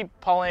 you keep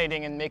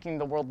pollinating and making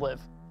the world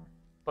live.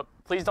 But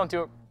please don't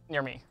do it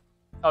near me.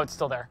 Oh, it's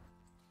still there.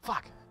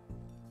 Fuck.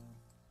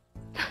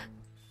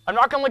 I'm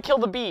not gonna kill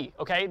the bee,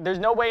 okay? There's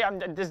no way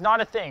there's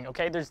not a thing,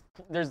 okay? There's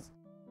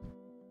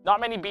not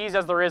many bees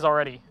as there is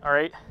already, all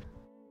right?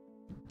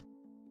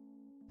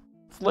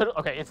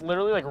 It's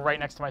literally like right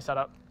next to my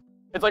setup.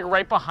 It's like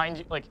right behind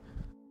you, like,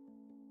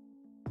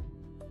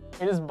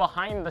 it is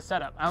behind the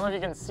setup. I don't know if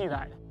you can see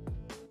that.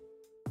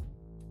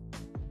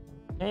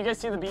 Can you guys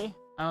see the bee?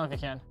 I don't know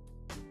if you can.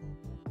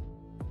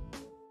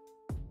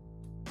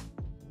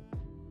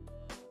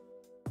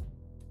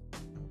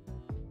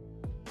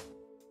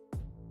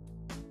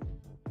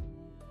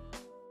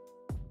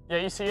 Yeah,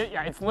 you see it?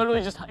 Yeah, it's literally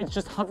it's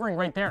just hovering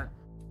right there.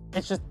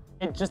 It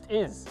just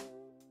is.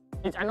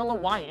 I don't know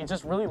why, it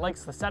just really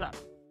likes the setup.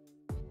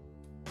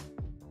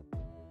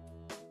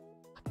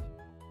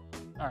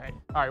 All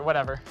right,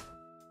 whatever.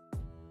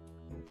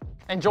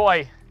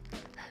 Enjoy.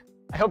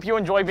 I hope you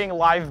enjoy being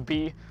live,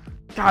 bee.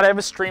 God, I have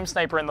a stream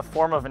sniper in the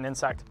form of an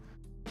insect.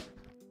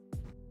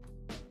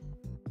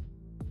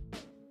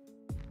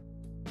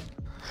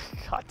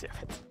 God damn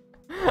it.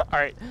 All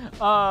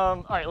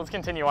right, let's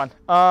continue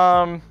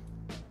on.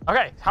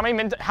 Okay, how many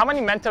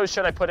Mentos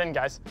should I put in,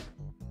 guys?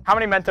 How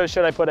many Mentos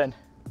should I put in?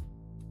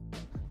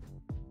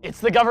 It's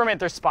the government,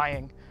 they're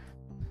spying.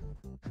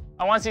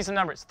 I want to see some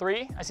numbers.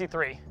 3? I see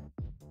 3. I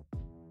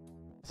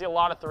see a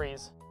lot of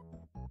 3s.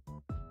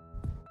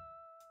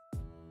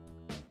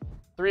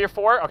 3 or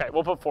 4? Okay,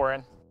 we'll put 4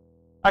 in.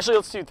 Actually,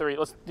 let's do 3.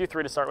 Let's do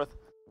 3 to start with.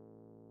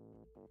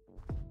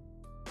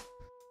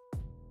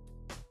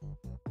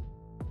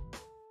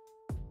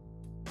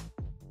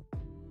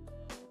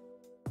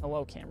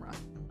 Hello, camera.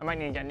 I might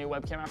need to get a new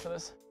webcam after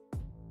this.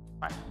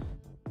 Fine.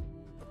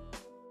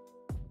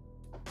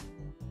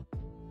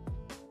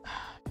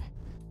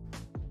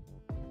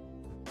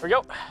 Here we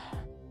go.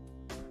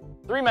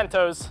 3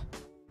 Mentos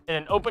in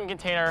an open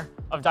container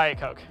of Diet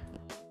Coke.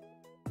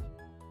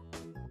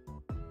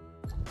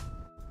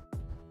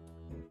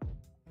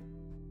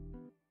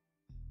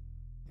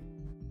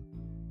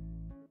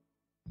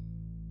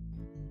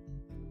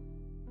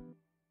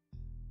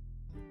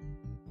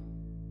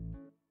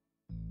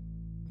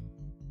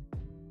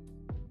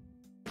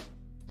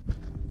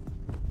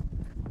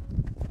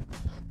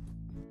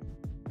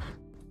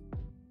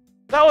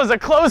 That was a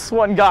close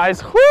one,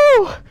 guys.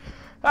 Woo!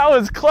 That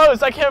was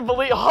close. I can't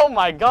believe, oh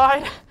my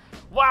God.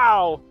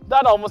 Wow,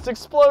 that almost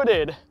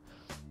exploded.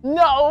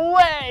 No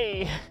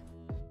way.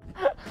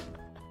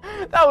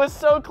 That was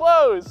so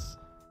close.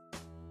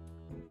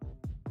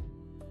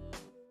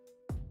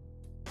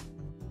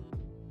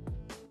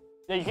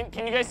 Yeah,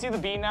 can you guys see the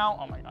bee now?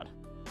 Oh my God.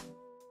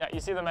 Yeah, you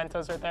see the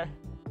Mentos right there?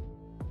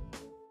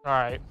 All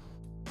right,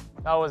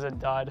 that was a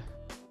dud.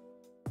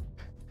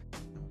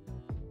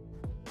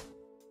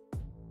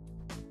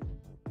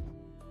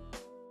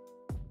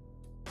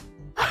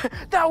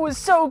 That was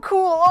so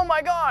cool, oh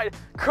my God.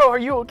 Crow, are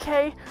you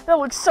okay? That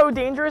looks so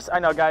dangerous. I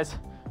know, guys.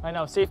 I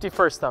know, safety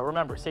first though.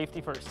 Remember,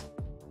 safety first.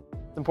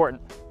 It's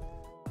important.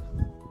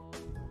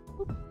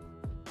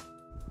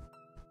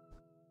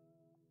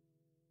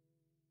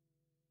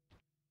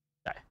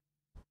 Okay.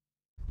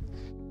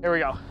 Here we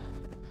go.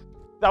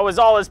 That was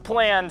all as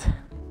planned.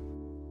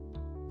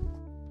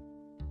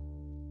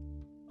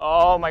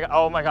 Oh my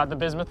God, the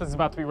bismuth is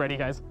about to be ready,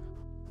 guys.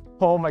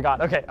 Oh my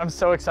God, okay, I'm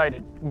so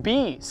excited.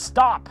 B,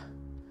 stop.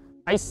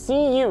 I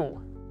see you,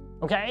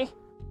 okay?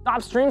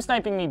 Stop stream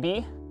sniping me,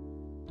 B.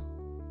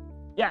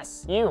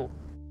 Yes, you.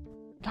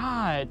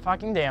 God,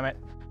 fucking damn it.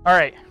 All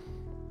right.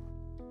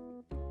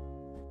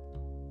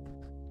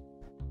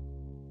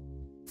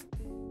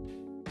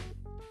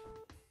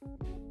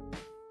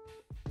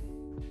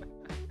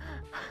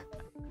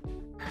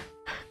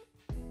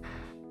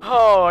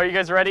 Oh, are you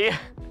guys ready?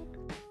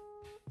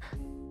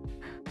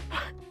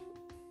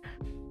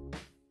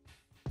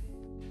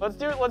 Let's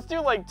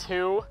do like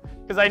 2.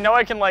 Because I know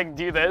I can like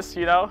do this,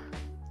 you know?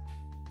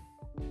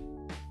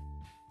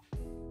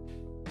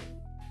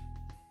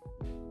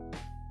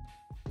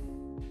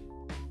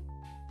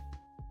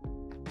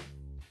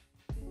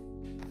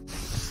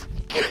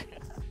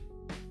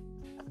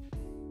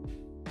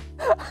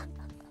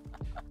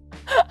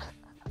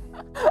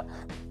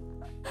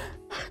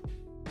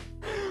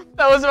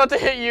 That was about to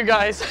hit you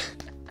guys.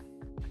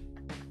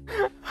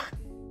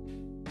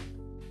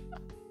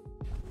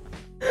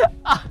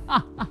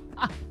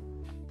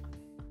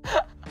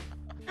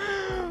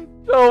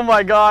 Oh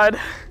my God.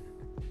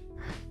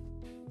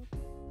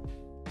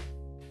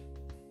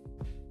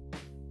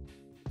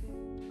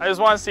 I just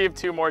want to see if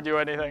 2 more do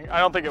anything. I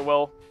don't think it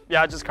will.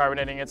 Yeah, just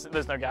carbonating.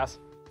 There's no gas.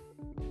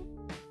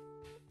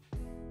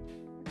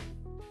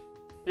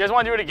 You guys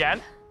want to do it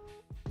again?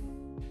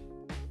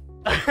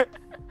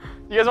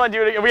 You guys want to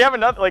do it again? We have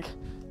another, like,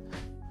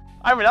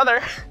 I have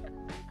another.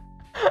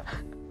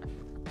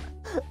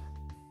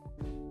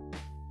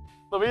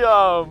 Let me,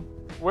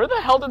 where the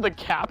hell did the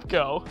cap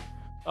go?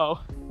 Oh.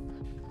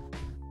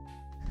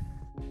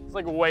 It's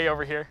like way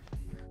over here.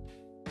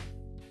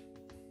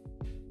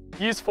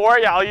 Use 4?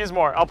 Yeah, I'll use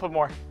more. I'll put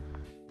more.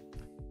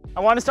 I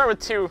want to start with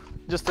 2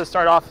 just to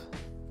start off.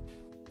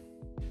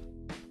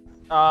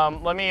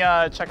 Let me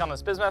check on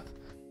this bismuth.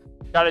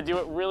 Got to do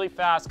it really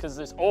fast because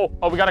this. Oh,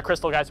 we got a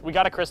crystal, guys. We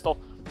got a crystal.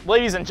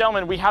 Ladies and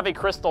gentlemen, we have a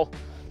crystal.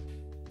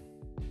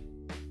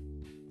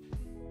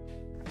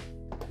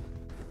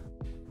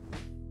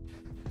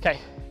 Okay.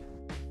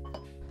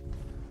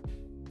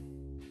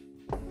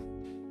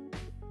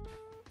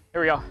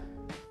 Here we go.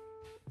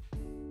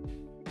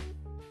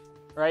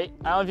 Right?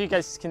 I don't know if you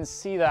guys can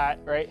see that,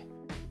 right?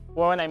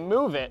 Well, when I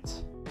move it,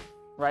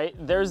 right,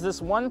 there's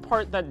this one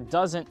part that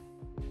doesn't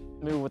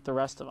move with the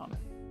rest of them.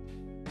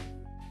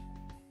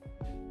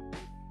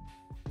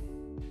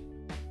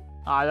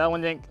 That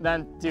one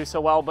didn't do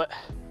so well, but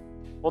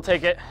we'll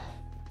take it.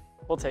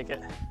 We'll take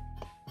it.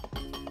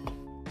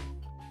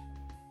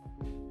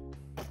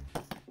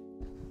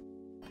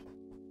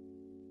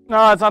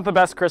 No, it's not the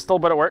best crystal,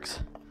 but it works.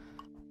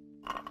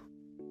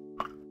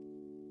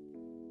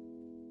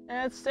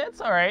 It's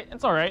all right.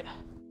 It's all right.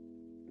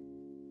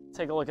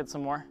 Take a look at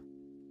some more.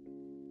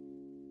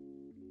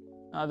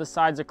 The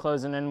sides are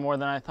closing in more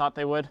than I thought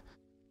they would.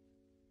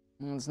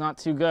 It's not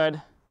too good.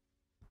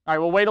 All right,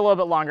 we'll wait a little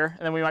bit longer,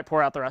 and then we might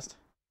pour out the rest.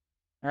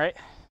 All right.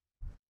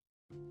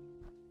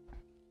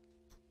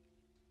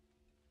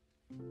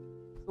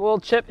 A little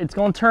chip. It's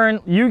going to turn.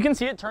 You can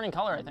see it turning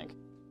color, I think.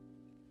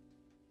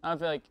 I don't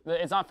feel like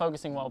it's not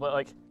focusing well, but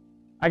like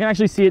I can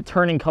actually see it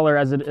turning color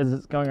as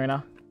it's going right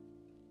now.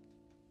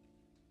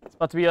 It's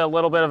about to be a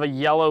little bit of a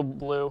yellow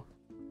blue.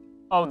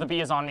 Oh, the bee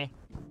is on me.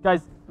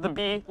 Guys, the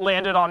bee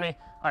landed on me.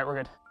 All right, we're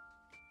good.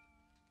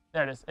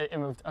 There it is. It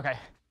moved. Okay.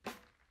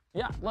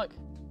 Yeah, look.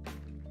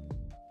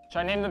 Should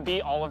I name the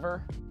bee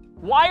Oliver?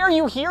 Why are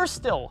you here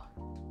still?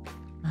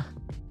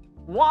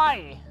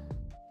 Why?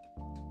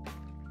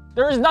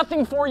 There is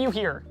nothing for you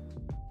here.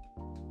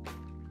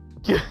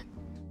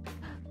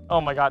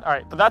 Oh my God. All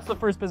right, but that's the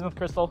first bismuth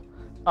crystal.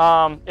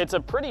 It's a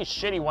pretty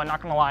shitty one,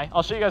 not gonna lie.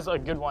 I'll show you guys a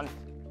good one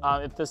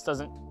if this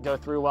doesn't go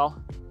through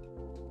well.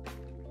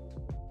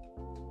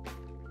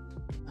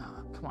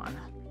 Oh, come on.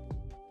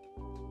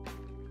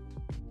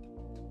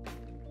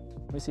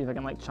 Let me see if I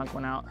can like chunk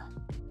one out.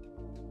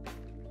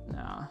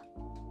 No.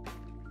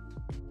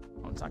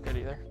 Oh, it's not good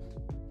either.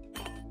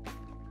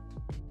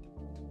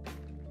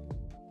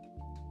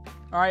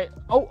 All right.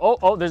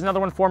 Oh, there's another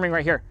one forming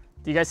right here.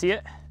 Do you guys see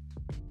it?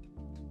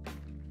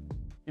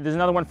 There's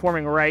another one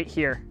forming right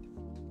here.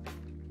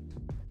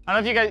 I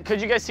don't know if you guys,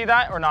 could you guys see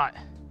that or not?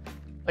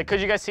 Like, could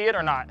you guys see it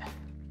or not?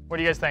 What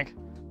do you guys think?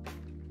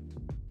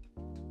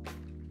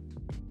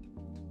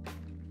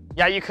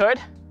 Yeah, you could?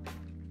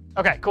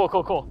 Okay, cool.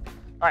 All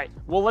right,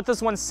 we'll let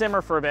this one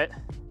simmer for a bit,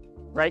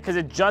 right? Because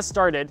it just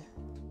started,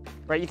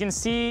 right? You can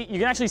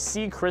actually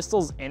see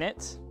crystals in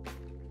it,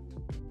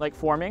 like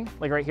forming,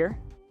 like right here.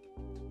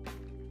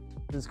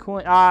 It's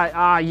cooling.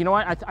 You know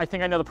what? I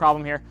think I know the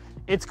problem here.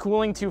 It's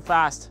cooling too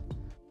fast.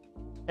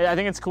 I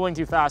think it's cooling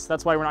too fast.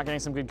 That's why we're not getting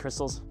some good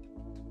crystals.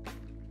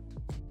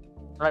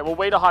 All right, we'll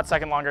wait a hot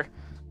second longer.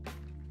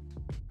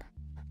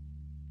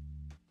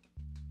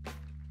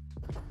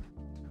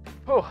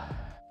 Oh.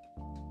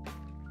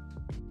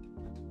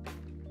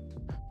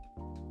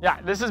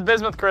 Yeah, this is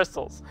bismuth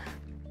crystals.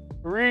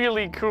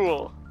 Really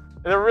cool.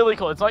 They're really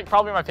cool. It's like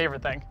probably my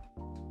favorite thing,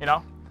 you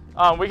know?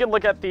 We can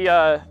look at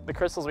the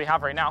crystals we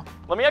have right now.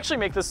 Let me actually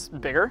make this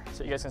bigger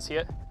so you guys can see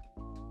it.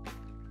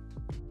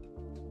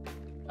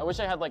 I wish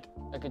I had like,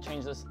 I could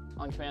change this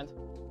on command,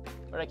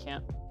 but I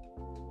can't.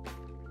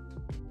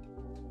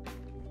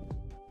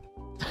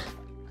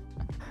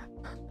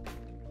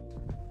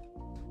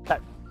 Okay.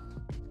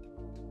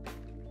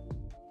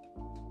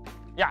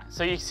 Yeah,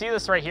 so you see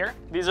this right here?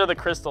 These are the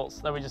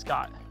crystals that we just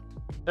got.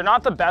 They're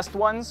not the best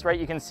ones, right?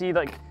 You can see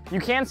like, you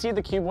can see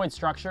the cuboid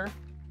structure,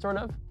 sort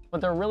of, but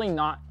they're really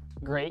not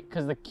great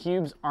because the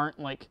cubes aren't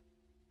like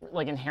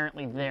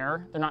inherently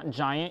there. They're not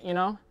giant, you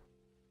know?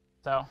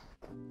 So,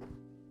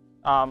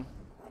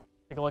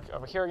 take a look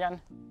over here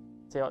again.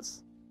 See how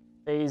it's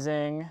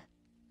phasing.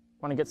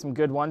 Want to get some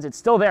good ones. It's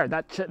still there.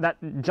 That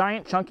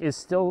giant chunk is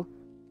still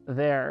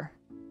there.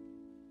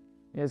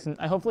 You guys can,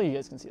 hopefully you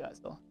guys can see that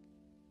still.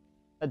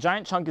 That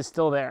giant chunk is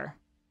still there.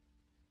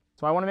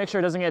 So I want to make sure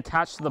it doesn't get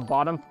attached to the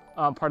bottom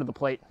part of the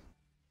plate.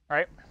 All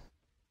right.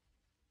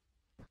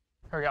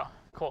 Here we go.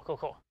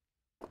 Cool.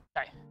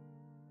 Okay.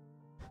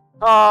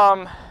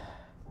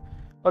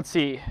 Let's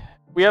see.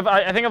 We have,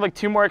 I think I have like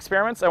 2 more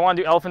experiments. I want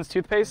to do elephant's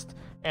toothpaste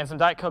and some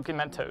Diet Coke and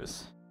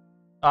Mentos.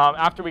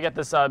 After we get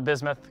this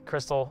bismuth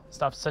crystal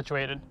stuff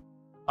situated.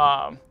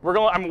 I'm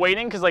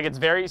waiting because like it's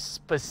very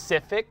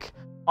specific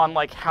on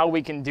like how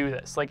we can do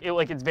this. Like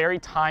it's very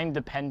time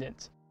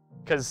dependent.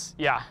 Because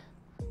yeah,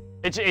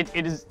 it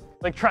is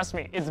like, trust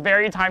me, it's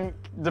very time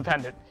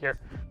dependent here.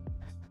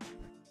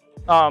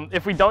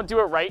 If we don't do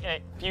it right and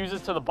it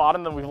fuses to the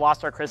bottom, then we've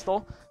lost our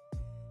crystal.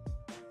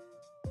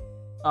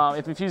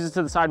 If it fuses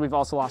to the side, we've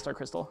also lost our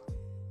crystal.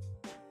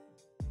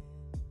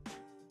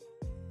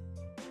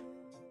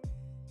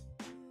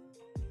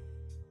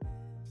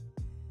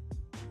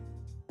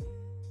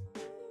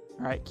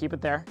 All right, keep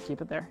it there, keep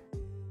it there.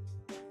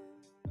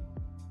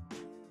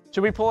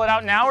 Should we pull it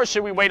out now or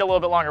should we wait a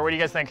little bit longer? What do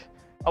you guys think?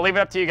 I'll leave it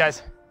up to you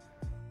guys.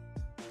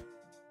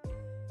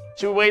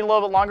 Should we wait a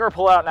little bit longer or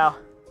pull it out now?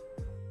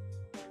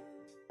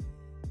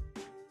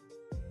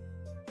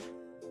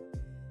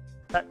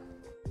 Okay.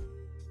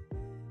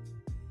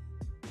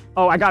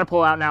 Oh, I gotta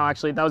pull it out now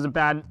actually. That was a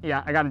bad,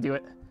 yeah, I gotta do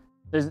it.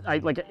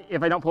 Like,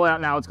 if I don't pull it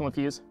out now, it's gonna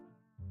fuse.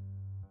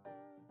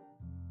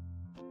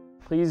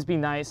 Please be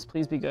nice,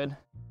 please be good.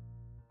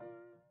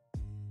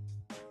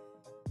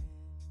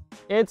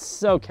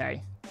 It's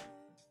okay.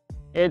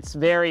 It's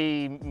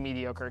very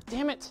mediocre.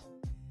 Damn it.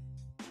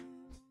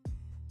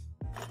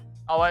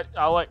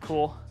 I'll let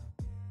cool.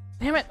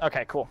 Damn it.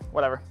 Okay, cool.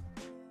 Whatever.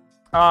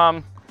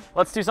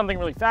 Let's do something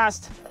really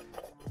fast.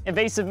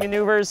 Evasive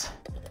maneuvers,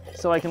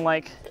 so I can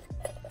like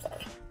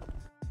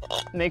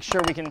make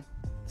sure we can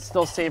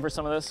still savor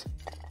some of this.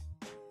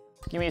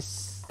 Give me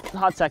a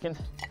hot second.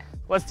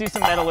 Let's do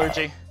some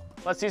metallurgy.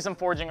 Let's do some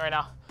forging right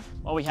now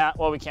while we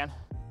can.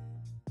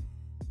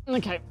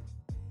 Okay.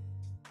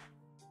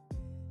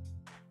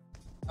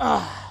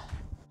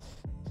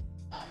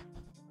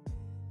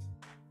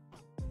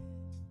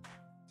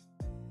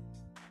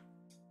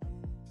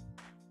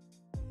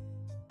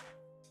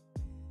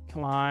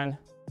 Come on.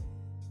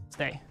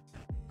 Stay.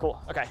 Cool.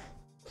 Okay.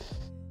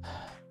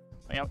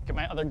 Let me get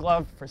my other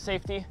glove for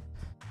safety.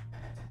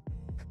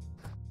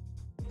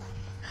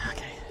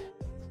 Okay.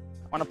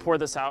 I want to pour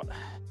this out.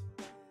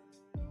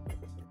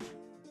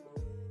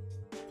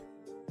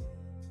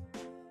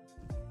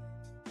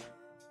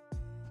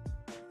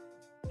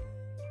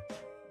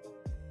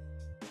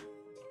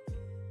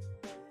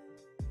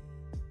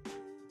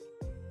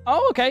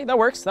 Oh, okay, that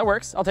works, that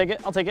works. I'll take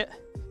it, I'll take it.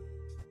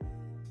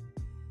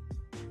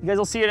 You guys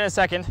will see it in a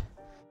second.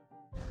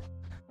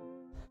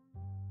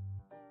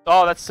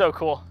 Oh, that's so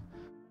cool.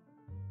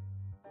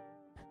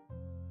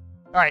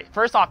 All right,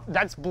 first off,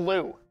 that's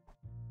blue.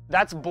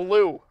 That's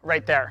blue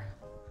right there.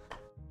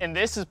 And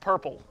this is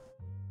purple,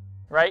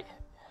 right?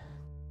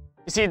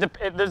 You see,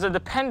 there's a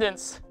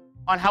dependence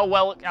on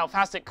how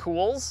fast it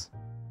cools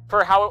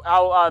for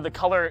how the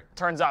color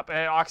turns up and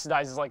it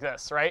oxidizes like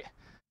this, right?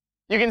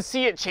 You can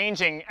see it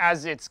changing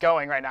as it's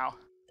going right now.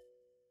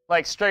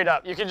 Like straight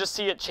up, you can just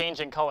see it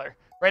changing color.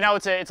 Right now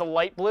it's a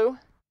light blue,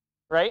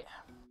 right?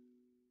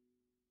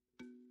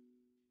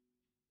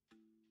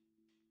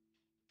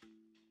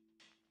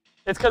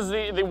 It's because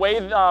the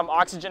way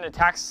oxygen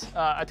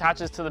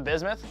attaches to the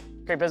bismuth,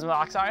 great bismuth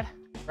oxide,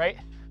 right?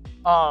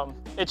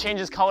 It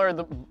changes color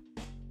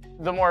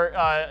the more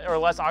or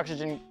less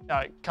oxygen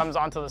comes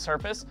onto the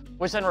surface,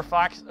 which then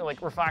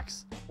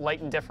reflects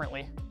light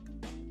differently.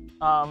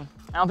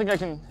 I don't think I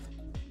can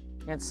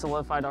get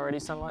solidified already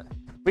somewhat.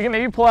 We can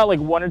maybe pull out like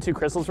 1 or 2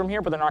 crystals from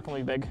here, but they're not going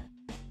to be big.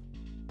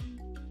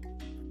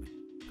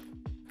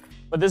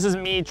 But this is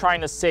me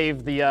trying to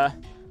save the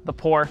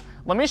pour.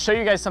 Let me show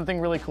you guys something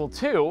really cool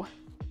too.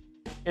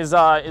 Is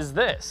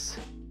this?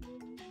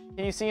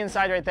 Can you see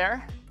inside right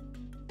there?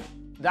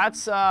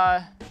 That's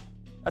a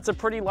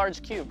pretty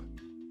large cube.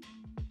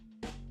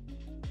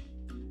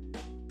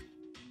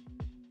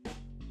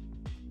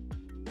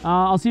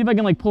 I'll see if I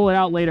can like pull it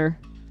out later.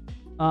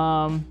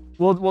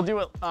 We'll do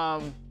it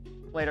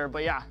later,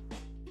 but yeah,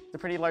 it's a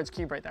pretty large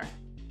cube right there.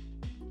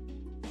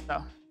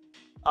 So,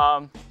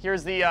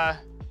 here's the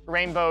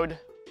rainbowed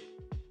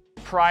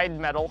pride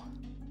medal.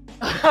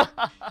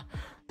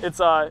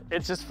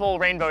 It's just full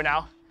rainbow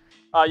now.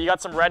 You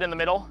got some red in the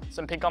middle,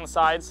 some pink on the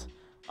sides.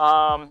 You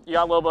got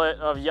a little bit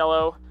of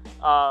yellow,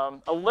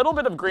 a little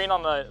bit of green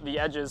on the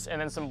edges,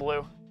 and then some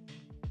blue.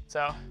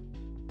 So,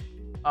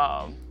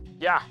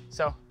 yeah.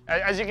 So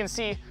as you can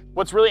see,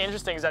 what's really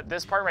interesting is that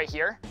this part right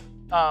here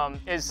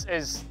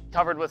is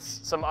covered with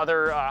some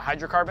other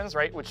hydrocarbons,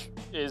 right? Which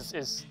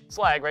is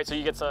slag, right? So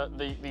you get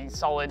the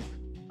solid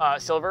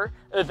silver.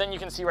 Then you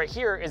can see right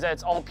here is that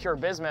it's all pure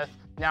bismuth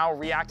now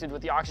reacted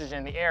with the oxygen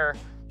in the air,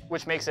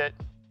 which makes it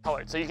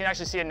colored. So you can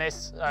actually see a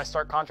nice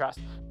stark contrast.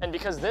 And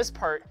because this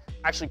part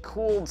actually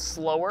cooled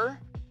slower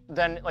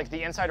than, like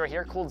the inside right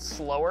here cooled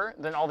slower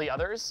than all the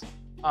others,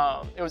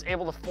 it was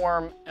able to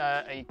form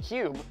a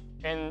cube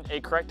in a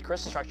correct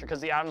crystal structure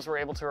because the atoms were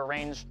able to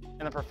arrange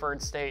in the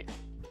preferred state.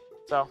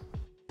 So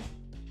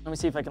let me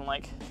see if I can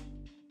like,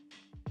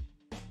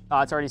 oh,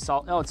 it's already it's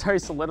already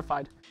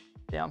solidified.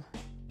 Damn.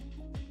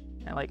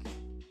 And like,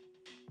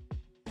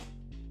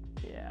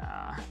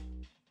 yeah.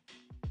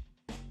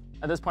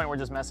 At this point, we're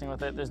just messing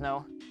with it. There's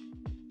no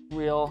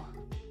real,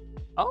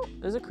 oh,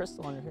 there's a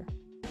crystal under here.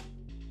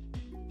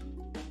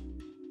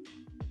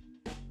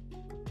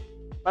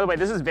 By the way,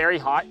 this is very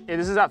hot.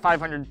 This is at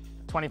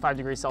 525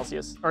 degrees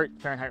Celsius, or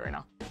Fahrenheit right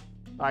now.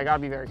 So I gotta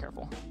be very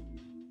careful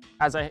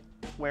as I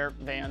wear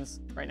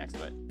Vans right next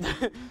to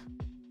it.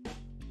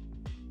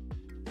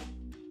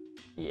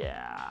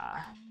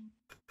 Yeah.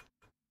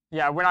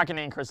 Yeah, we're not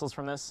getting any crystals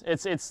from this.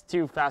 It's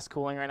too fast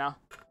cooling right now.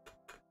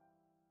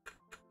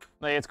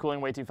 Like, it's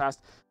cooling way too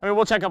fast. I mean,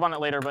 we'll check up on it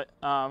later, but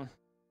I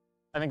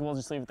think we'll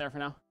just leave it there for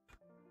now.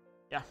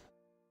 Yeah.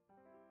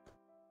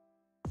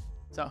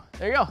 So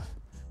there you go.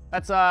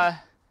 That's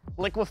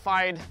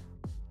liquefied,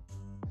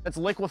 that's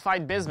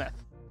liquefied bismuth.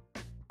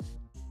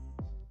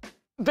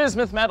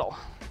 Bismuth metal.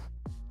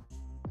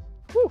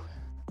 Whew.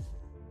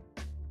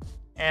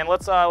 And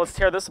let's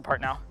tear this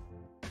apart now.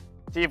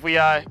 See if we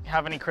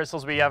have any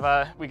crystals we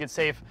could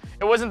save.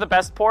 It wasn't the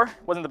best pour,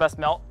 wasn't the best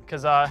melt,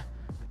 because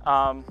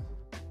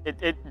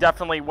it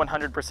definitely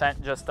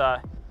 100% just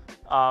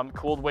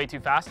cooled way too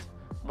fast.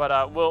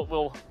 But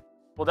we'll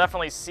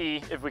definitely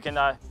see if we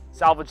can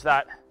salvage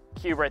that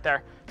cube right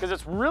there. Because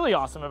it's really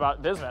awesome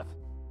about bismuth,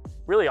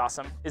 really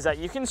awesome, is that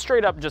you can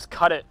straight up just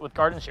cut it with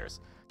garden shears.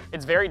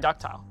 It's very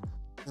ductile.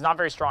 It's not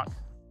very strong.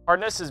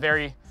 Hardness is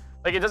very,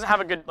 like, it doesn't have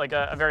a good, like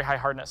a very high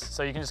hardness.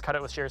 So you can just cut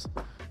it with shears.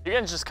 You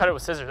can just cut it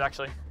with scissors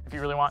actually, if you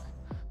really want.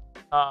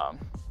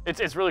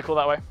 It's really cool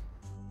that way.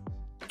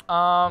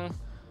 Let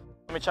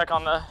me check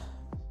on the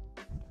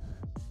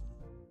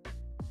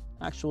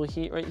actual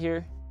heat right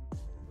here.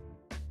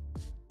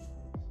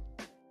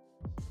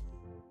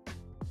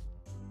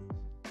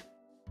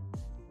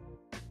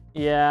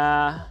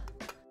 Yeah.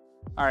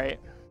 All right.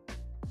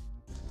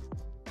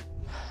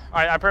 All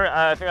right.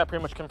 I think that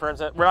pretty much confirms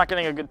it. We're not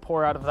getting a good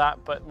pour out of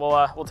that, but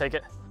we'll take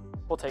it.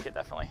 We'll take it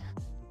definitely.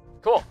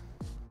 Cool.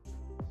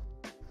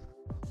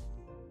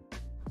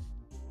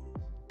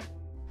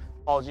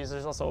 Apologies.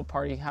 There's also a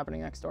party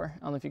happening next door. I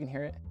don't know if you can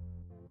hear it.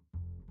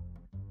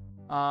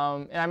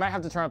 And I might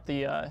have to turn up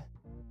the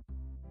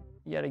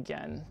yet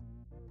again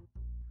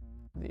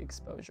the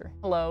exposure.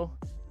 Hello.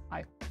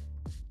 Hi.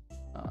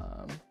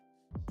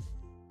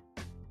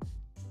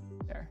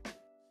 There,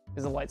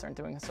 because the lights aren't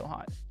doing it so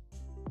hot.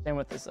 Same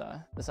with this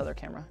this other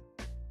camera.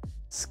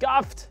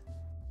 Scuffed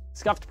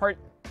part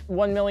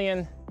 1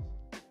 million.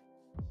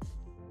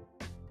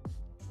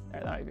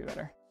 There, that might be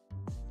better.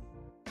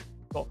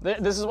 Cool.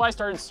 This is why I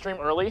started to stream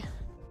early,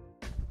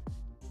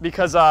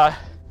 because I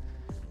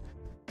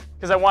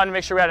wanted to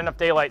make sure we had enough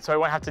daylight, so I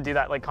wouldn't have to do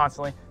that like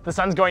constantly. The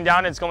sun's going down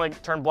and it's going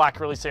to turn black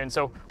really soon,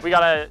 so we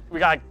gotta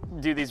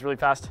do these really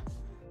fast.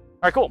 All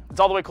right, cool. It's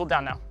all the way cooled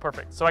down now.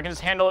 Perfect. So I can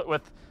just handle it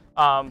with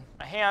my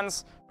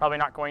hands. Probably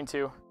not going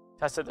to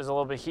test it. There's a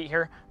little bit of heat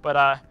here,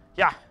 but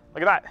yeah,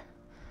 look at that.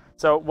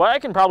 So what I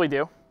can probably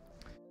do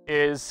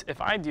is,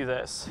 if I do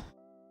this,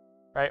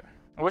 right?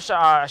 I wish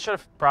I should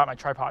have brought my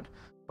tripod,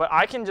 but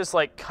I can just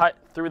like cut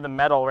through the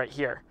metal right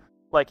here.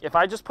 Like if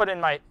I just put in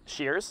my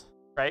shears,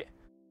 right,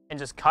 and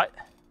just cut,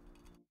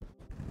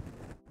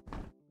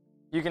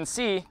 you can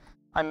see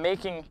I'm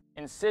making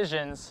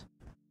incisions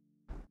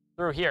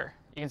through here.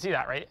 You can see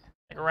that, right?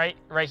 Like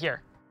right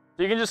here.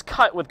 So you can just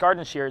cut with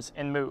garden shears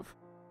and move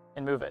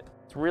it.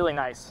 It's really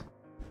nice.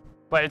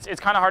 But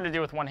it's kind of hard to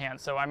do with one hand,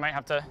 so I might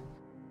have to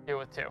do it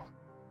with two.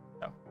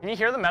 So, can you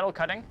hear the metal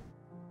cutting?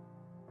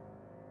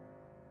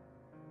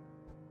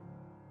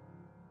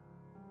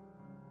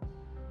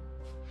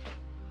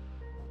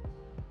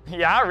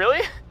 Yeah,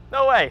 really?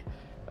 No way.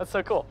 That's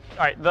so cool.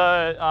 All right,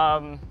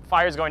 the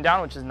fire's going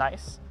down, which is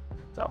nice.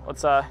 So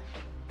let's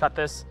cut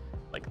this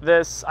like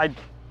this. I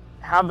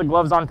have the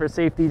gloves on for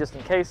safety, just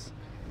in case.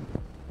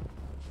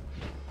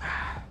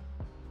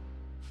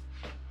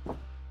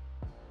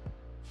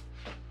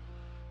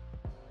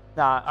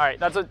 All right,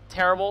 that's a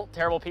terrible,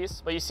 terrible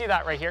piece. But you see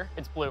that right here?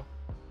 It's blue.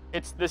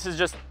 This is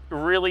just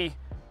really,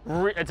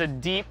 it's a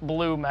deep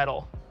blue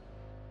metal.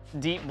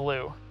 Deep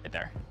blue right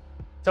there.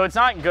 So it's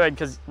not good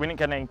because we didn't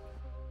get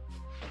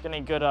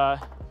any good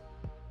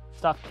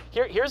stuff.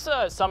 Here's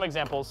some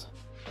examples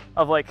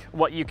of like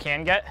what you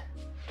can get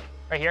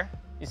right here.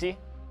 You see?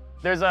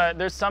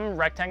 There's some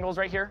rectangles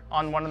right here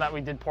on one that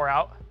we did pour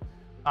out.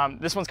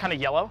 This one's kind of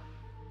yellow,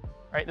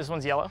 right? This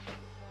one's yellow.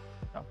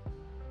 So,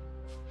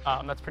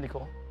 that's pretty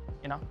cool,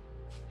 you know?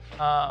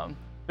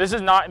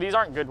 These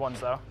aren't good ones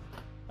though.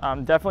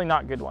 Definitely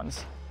not good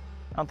ones.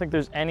 I don't think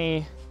there's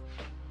any.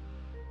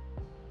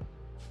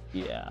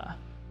 Yeah.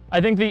 I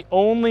think the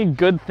only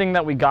good thing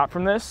that we got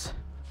from this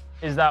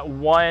is that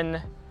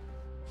one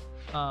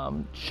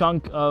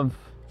chunk of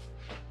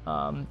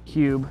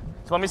cube.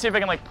 So let me see if I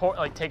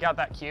can take out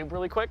that cube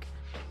really quick,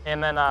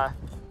 and then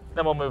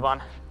we'll move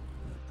on.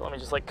 So let me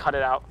just cut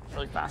it out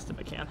really fast if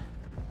I can.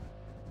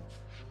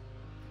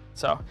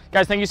 So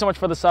guys, thank you so much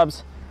for the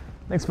subs.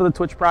 Thanks for the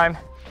Twitch Prime.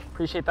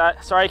 Appreciate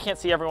that. Sorry I can't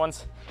see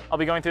everyone's. I'll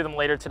be going through them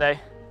later today,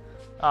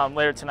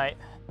 later tonight.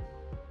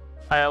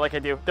 Like I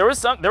do. There was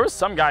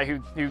some guy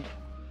who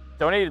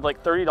donated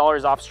like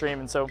 $30 off stream,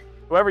 and so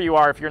whoever you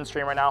are, if you're in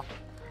stream right now,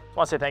 just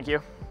want to say thank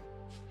you.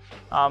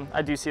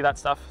 I do see that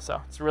stuff, so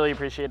it's really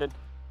appreciated.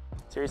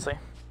 Seriously,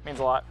 it means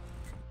a lot.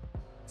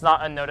 It's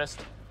not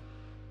unnoticed.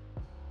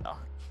 No.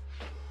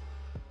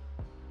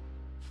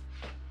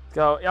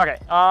 Go. Okay.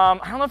 I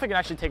don't know if I can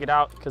actually take it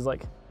out because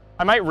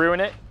I might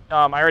ruin it.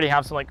 I already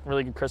have some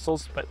really good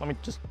crystals, but let me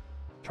just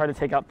try to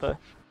take out the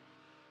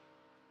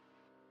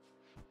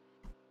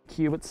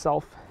cube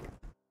itself.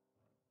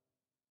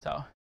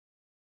 So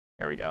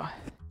here we go.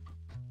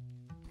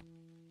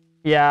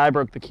 Yeah, I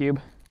broke the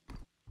cube.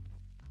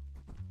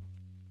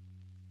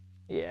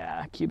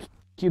 Yeah,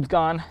 cube's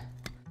gone.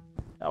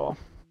 Oh well.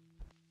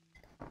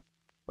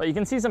 But you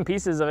can see some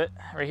pieces of it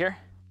right here.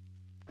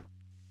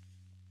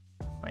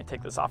 Let me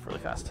take this off really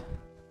fast.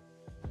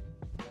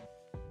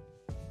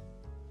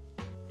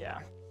 Yeah.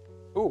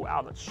 Ooh,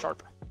 wow, that's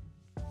sharp.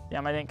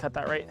 Damn, I didn't cut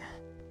that right.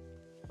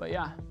 But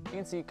yeah, you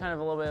can see kind of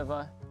a little bit of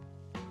a,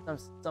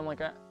 something like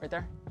that right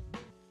there.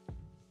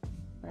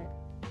 Right.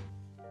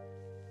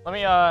 Let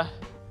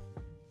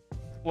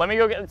me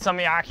go get some of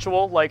the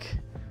actual, like,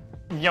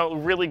 you know,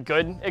 really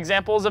good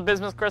examples of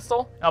bismuth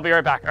crystal. I'll be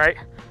right back, all right?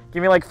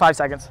 Give me like 5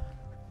 seconds.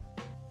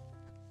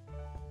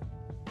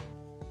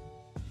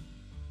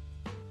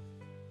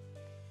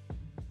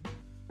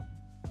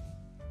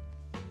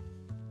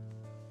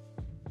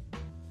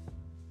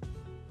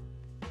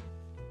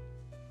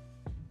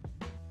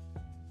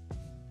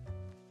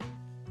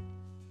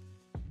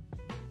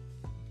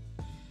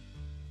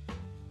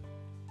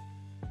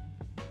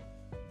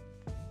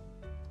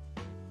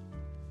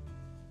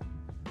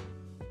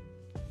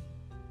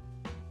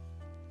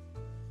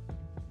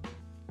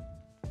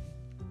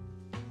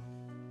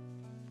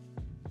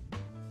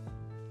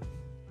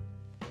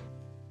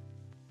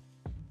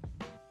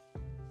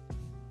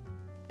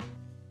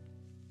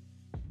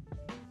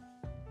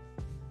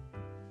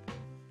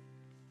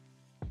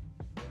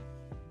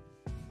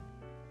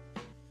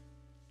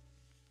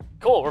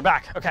 Cool, we're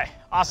back. Okay,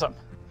 awesome.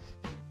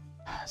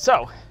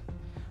 So,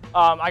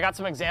 I got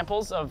some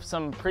examples of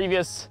some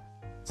previous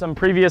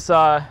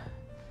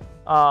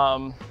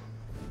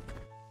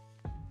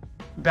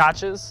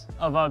batches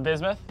of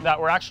bismuth that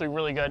were actually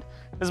really good.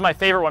 This is my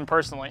favorite one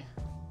personally,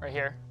 right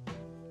here,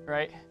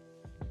 right?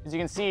 As you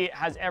can see, it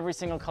has every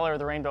single color of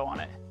the rainbow on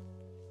it.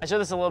 I showed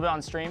this a little bit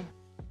on stream,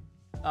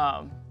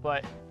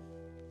 but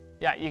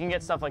yeah, you can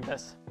get stuff like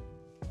this,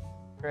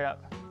 straight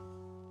up.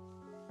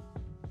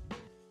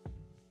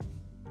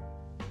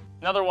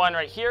 Another one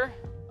right here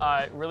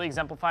really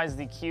exemplifies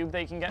the cube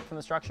that you can get from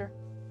the structure,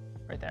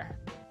 right there.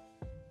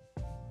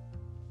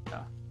 So,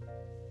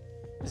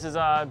 this is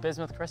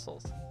bismuth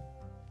crystals.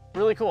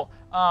 Really cool.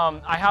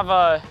 I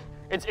have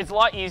it's a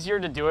lot easier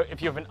to do it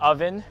if you have an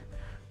oven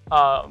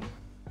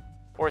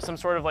or some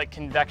sort of like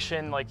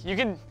convection. Like you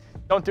can,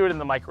 don't do it in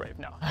the microwave,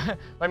 no. But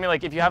I mean,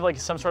 like if you have like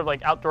some sort of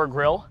like outdoor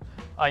grill,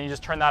 and you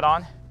just turn that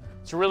on.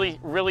 It's really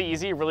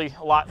easy, really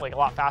a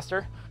lot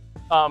faster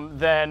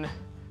than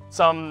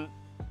some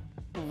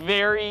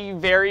very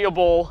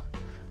variable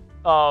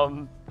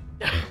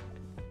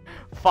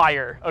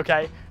fire.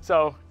 Okay,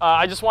 so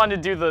I just wanted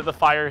to do the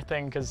fire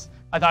thing because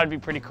I thought it'd be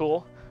pretty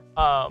cool.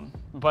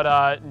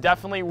 But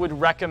definitely would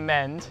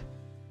recommend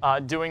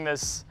doing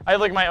this. I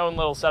have like my own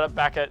little setup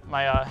back at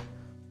my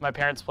my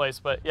parents' place,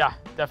 but yeah,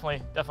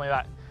 definitely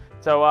that.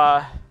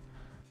 So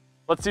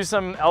let's do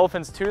some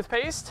elephant's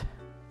toothpaste,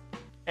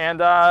 and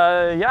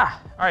yeah.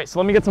 All right, so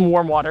let me get some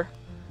warm water.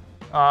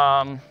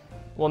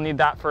 We'll need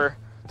that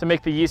to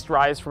make the yeast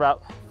rise for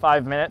about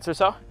 5 minutes or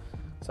so.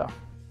 So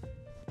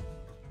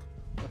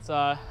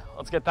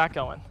let's get that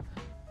going.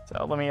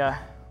 So let me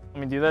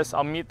do this.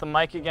 I'll mute the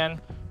mic again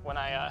when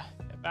I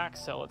get back.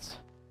 So let's.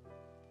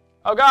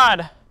 Oh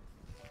God!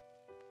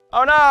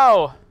 Oh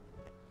no!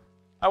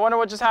 I wonder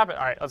what just happened.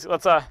 All right, let's do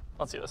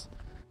this.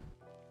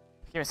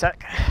 Give me a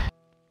sec.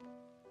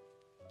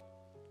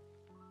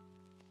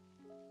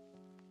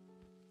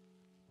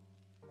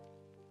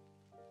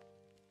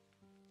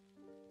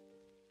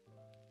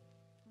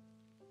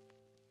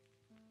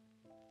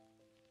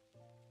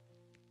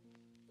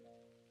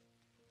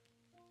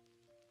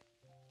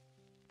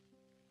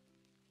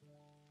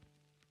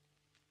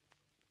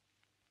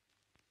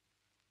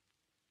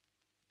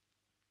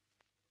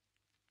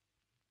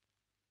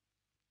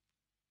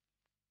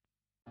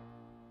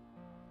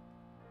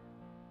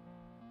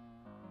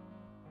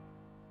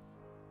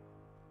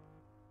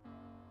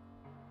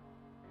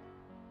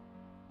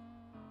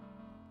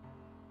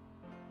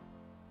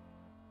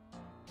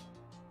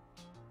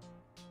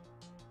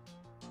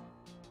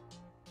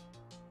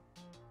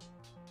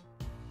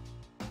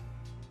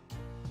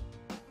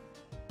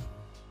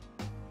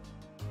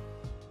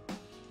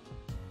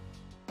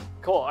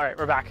 Cool, all right,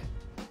 we're back.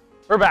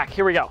 We're back,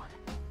 here we go.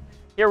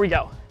 Here we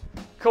go,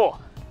 cool.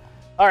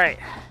 All right,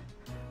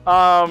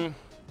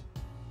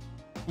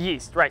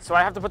 yeast, right, so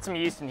I have to put some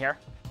yeast in here.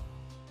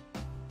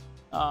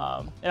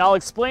 And I'll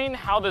explain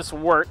how this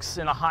works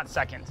in a hot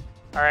second.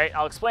 All right,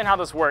 I'll explain how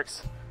this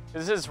works.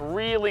 This is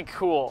really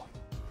cool.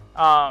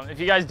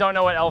 If you guys don't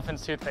know what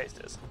elephant's toothpaste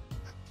is.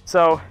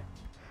 So,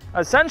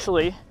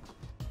 essentially,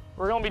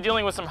 we're gonna be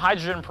dealing with some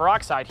hydrogen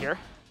peroxide here.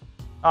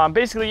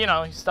 Basically, you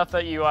know, stuff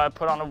that you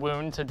put on a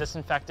wound to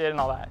disinfect it and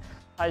all that.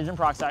 Hydrogen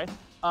peroxide.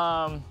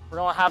 We're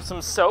gonna have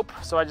some soap.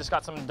 So I just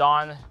got some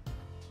Dawn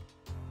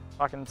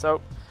fucking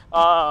soap.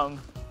 Where's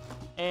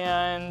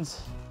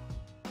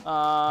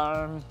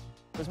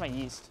my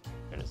yeast?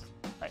 Here it is.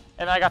 Right.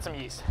 And I got some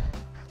yeast.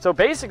 So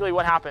basically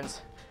what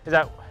happens is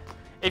that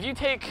if you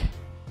take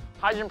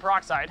hydrogen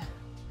peroxide,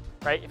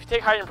 right? If you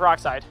take hydrogen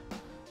peroxide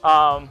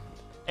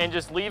and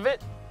just leave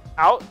it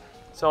out.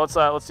 So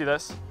let's do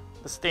this.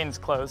 The stain is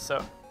closed, so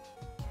if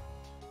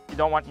you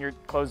don't want your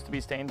clothes to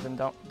be stained, then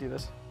don't do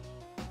this.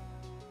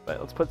 But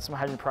let's put some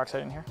hydrogen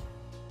peroxide in here.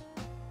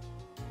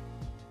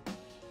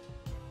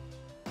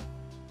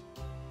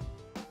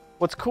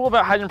 what's cool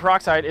about hydrogen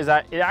peroxide is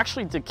that it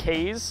actually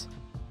decays.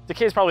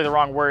 Decay is probably the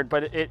wrong word,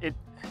 but it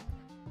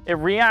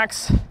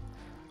reacts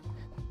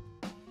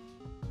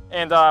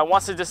and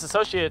wants to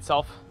disassociate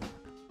itself.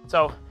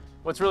 So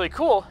what's really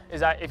cool is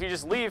that if you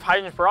just leave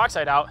hydrogen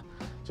peroxide out,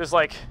 just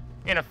like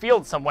in a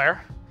field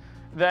somewhere,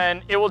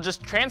 then it will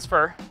just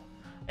transfer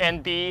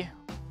and be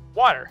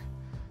water.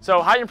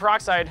 So hydrogen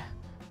peroxide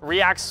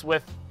reacts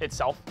with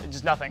itself. It's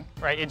just nothing,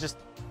 right? It just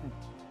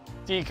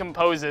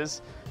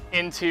decomposes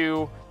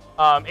into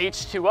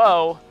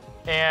H2O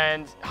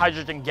and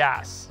hydrogen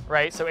gas,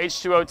 right? So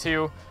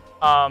H2O2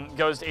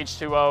 goes to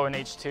H2O and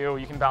H2.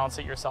 You can balance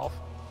it yourself.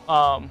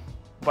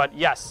 But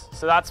yes,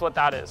 so that's what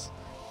that is.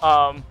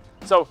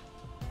 So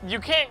you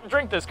can't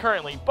drink this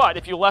currently, but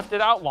if you left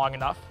it out long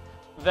enough,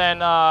 then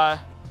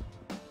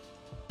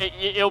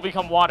it'll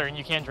become water and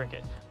you can drink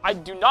it. I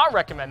do not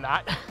recommend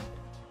that.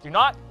 Do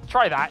not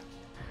try that.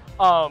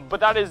 But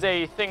that is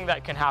a thing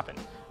that can happen.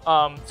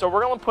 So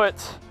we're going to put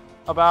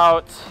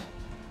about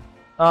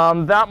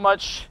that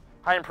much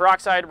hydrogen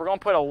peroxide. We're going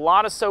to put a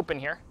lot of soap in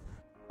here.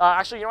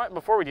 Actually, you know what?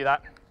 Before we do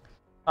that,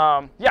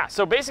 yeah,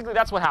 so basically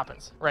that's what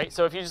happens, right?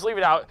 So if you just leave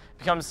it out, it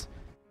becomes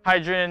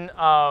hydrogen,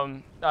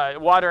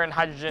 water and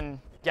hydrogen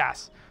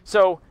gas.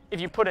 So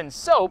if you put in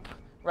soap,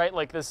 right,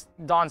 like this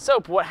Dawn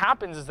soap, what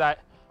happens is that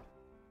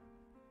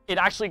it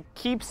actually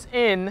keeps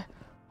in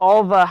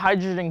all the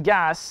hydrogen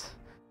gas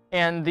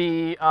and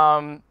the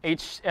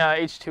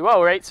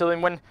H2O, right? So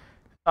then when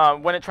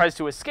it tries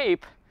to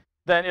escape,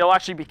 then it'll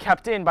actually be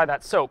kept in by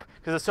that soap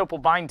because the soap will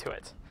bind to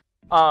it.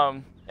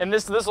 And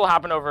this will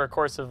happen over a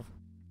course of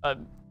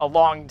a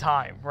long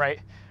time, right?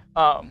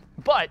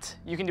 But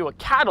you can do a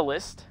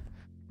catalyst,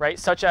 right,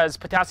 such as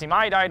potassium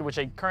iodide, which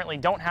I currently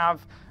don't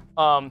have.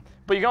 But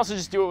you can also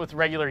just do it with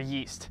regular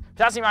yeast.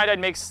 Potassium iodide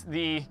makes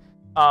the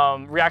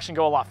reaction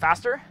go a lot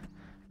faster,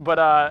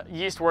 but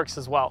yeast works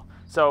as well.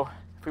 So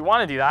if we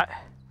want to do that,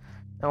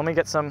 then let me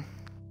get some.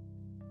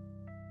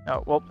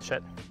 Oh, well,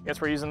 shit. I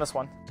guess we're using this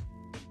one.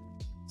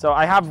 So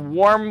I have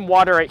warm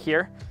water right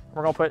here.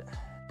 We're going to put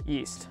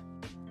yeast.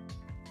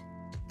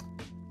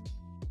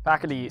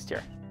 Packet of yeast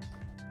here.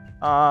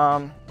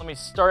 Let me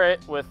start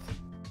it with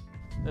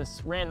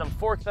this random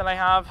fork that I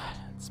have.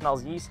 It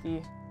smells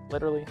yeasty,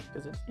 literally,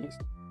 because it's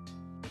yeast.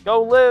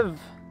 Go live!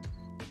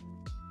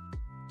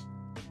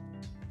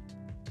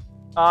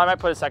 I might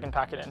put a second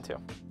packet in too.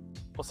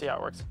 We'll see how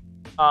it works.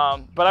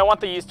 But I want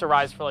the yeast to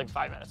rise for like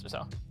 5 minutes or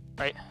so,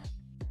 right?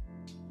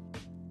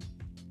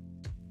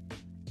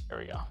 There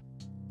we go.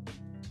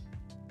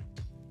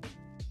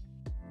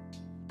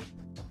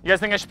 You guys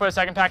think I should put a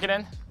second packet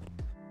in?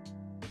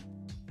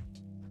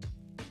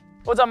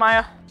 What's up,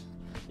 Maya?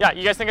 Yeah,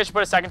 you guys think I should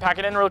put a second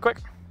packet in real quick?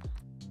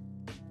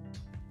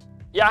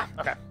 Yeah?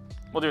 Okay.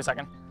 We'll do a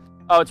second.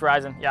 Oh, it's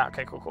rising. Yeah,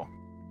 okay, cool, cool.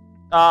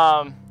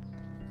 And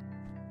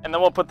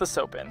then we'll put the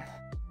soap in.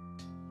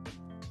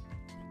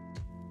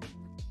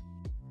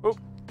 Oop.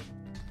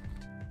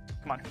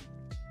 Come on.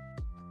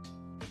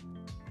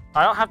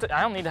 I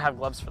don't need to have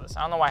gloves for this.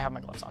 I don't know why I have my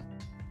gloves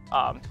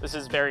on. This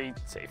is very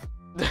safe.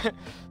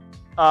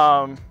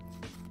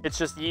 It's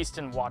just yeast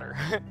and water.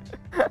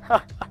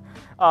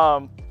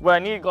 What I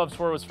needed gloves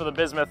for was for the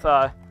bismuth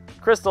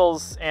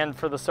crystals and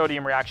for the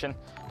sodium reaction.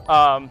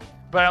 But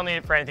I don't need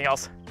it for anything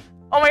else.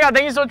 Oh my god,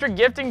 thank you so much for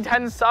gifting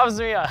 10 subs,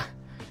 Mia.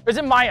 Is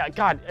it Maya?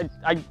 God,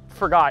 I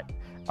forgot.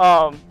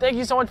 Thank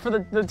you so much for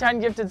the 10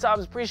 gifted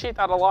subs. Appreciate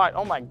that a lot.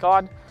 Oh my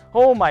god.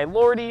 Oh my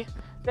lordy.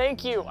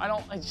 Thank you.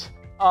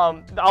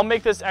 I'll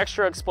make this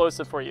extra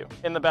explosive for you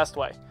in the best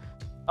way.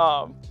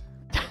 Oh,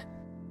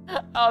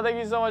 thank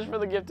you so much for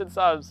the gifted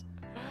subs.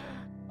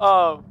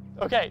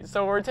 Okay,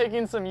 so we're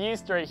taking some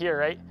yeast right here,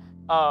 right?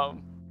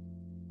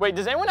 Wait,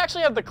 does anyone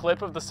actually have the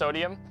clip of the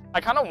sodium? I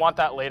kind of want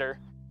that later.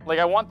 Like,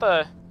 I want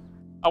to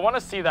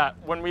see that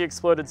when we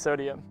exploded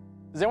sodium.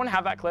 Does anyone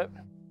have that clip?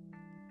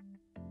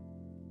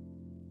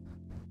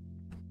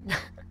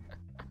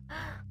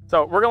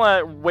 So we're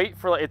gonna wait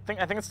for like,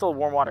 I think it's still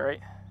warm water, right?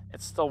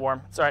 It's still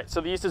warm. It's all right. So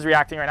the yeast is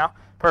reacting right now.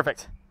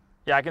 Perfect.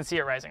 Yeah, I can see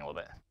it rising a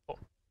little bit. Cool.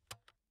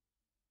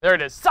 There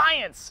it is.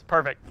 Science.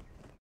 Perfect.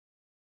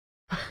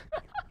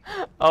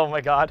 Oh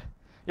my god.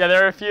 Yeah,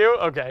 there are a few.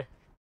 Okay.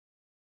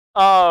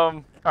 All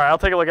right, I'll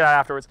take a look at that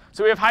afterwards.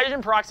 So we have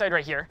hydrogen peroxide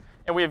right here,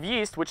 and we have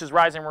yeast, which is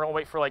rising. We're gonna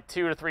wait for like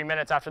 2 to 3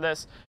 minutes after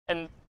this.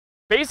 And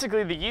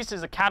basically, the yeast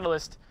is a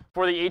catalyst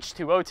for the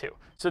H2O2.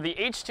 So the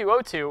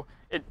H2O2,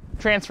 it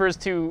transfers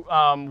to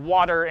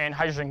water and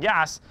hydrogen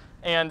gas,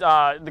 and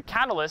the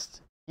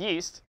catalyst,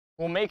 yeast,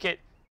 will make it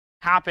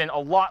happen a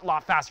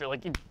lot faster,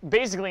 like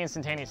basically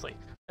instantaneously.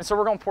 And so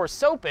we're gonna pour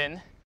soap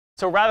in.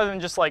 So rather than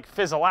just like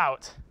fizzle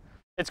out,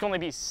 it's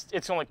going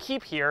to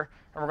keep here,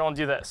 and we're going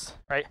to do this,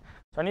 right?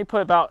 So I need to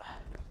put about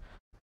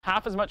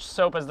half as much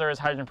soap as there is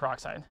hydrogen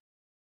peroxide.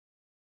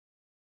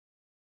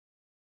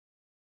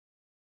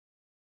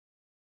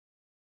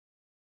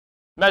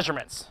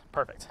 Measurements,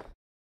 perfect.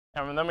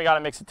 And then we got to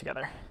mix it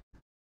together.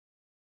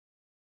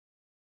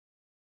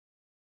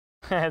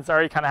 It's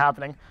already kind of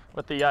happening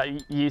with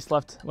the yeast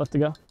left to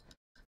go.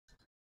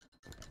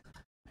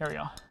 Here we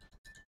go.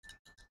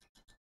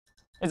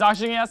 It's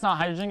oxygen gas, not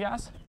hydrogen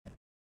gas.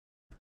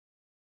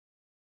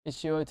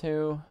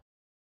 H2O2.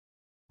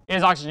 It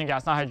is oxygen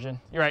gas, not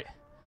hydrogen. You're right.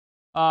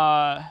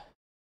 Trying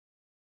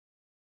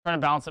to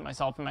balance it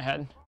myself in my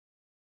head.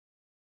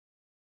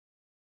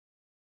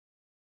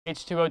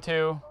 H2O2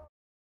 to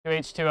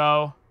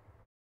H2O.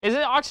 Is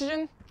it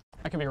oxygen?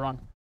 I could be wrong.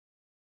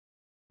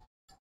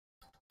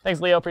 Thanks,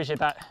 Leo. Appreciate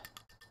that.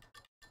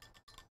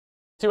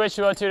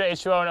 2H2O2 to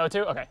H2O and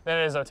O2? Okay, then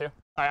it is O2. All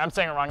right, I'm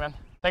saying it wrong then.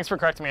 Thanks for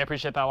correcting me. I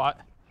appreciate that a lot.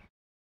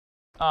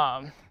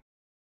 I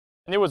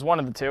knew it was one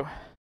of the two.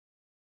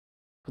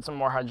 Put some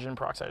more hydrogen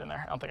peroxide in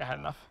there. I don't think I had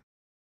enough.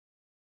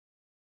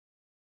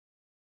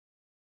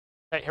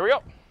 Okay, here we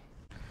go.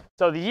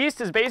 So the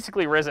yeast is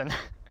basically risen,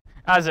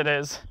 as it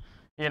is,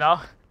 you know?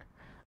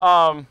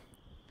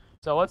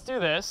 So let's do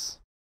this,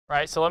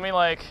 right? So let me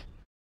like...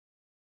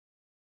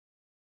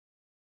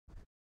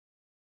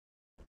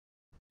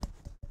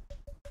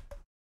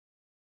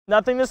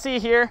 Nothing to see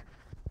here.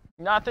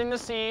 Nothing to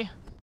see.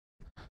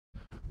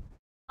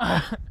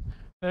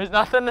 There's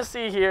nothing to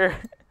see here.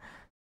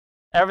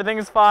 Everything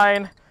is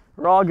fine.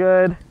 We're all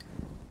good.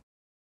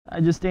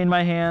 I just stained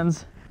my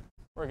hands.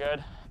 We're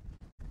good.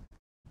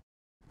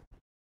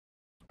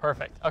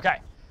 Perfect. Okay.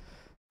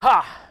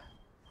 Ha!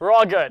 We're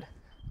all good.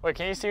 Wait,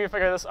 can you see me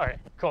figure this? All right,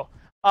 cool.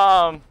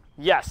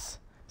 Yes.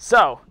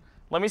 So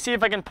let me see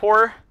if I can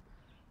pour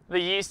the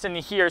yeast in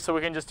here so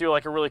we can just do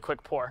like a really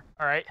quick pour.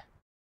 All right.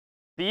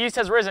 The yeast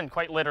has risen,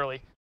 quite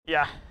literally.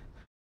 Yeah.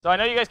 So I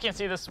know you guys can't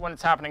see this when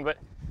it's happening, but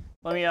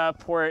let me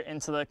pour it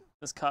into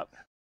this cup.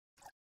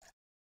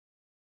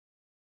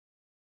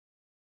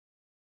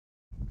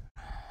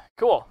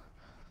 Cool.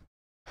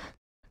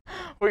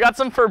 We got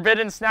some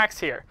forbidden snacks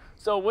here.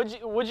 So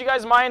would you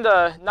guys mind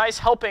a nice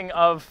helping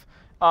of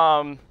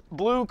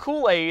blue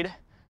Kool-Aid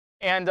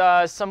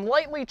and some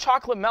lightly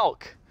chocolate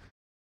milk?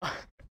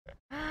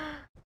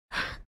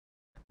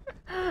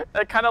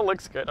 That kind of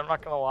looks good. I'm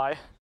not gonna lie.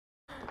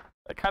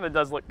 That kind of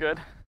does look good.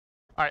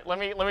 All right, let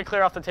me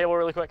clear off the table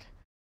really quick,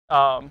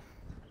 and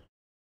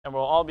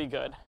we'll all be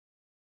good.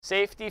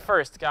 Safety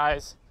first,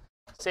 guys.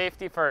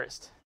 Safety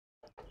first.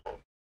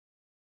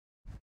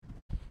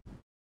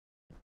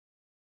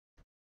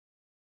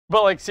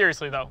 But like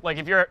seriously though, like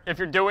if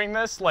you're doing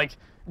this, like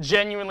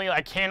genuinely,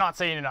 I cannot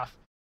say it enough.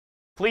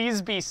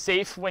 Please be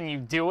safe when you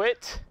do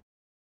it.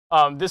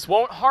 This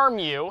won't harm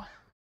you.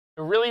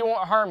 It really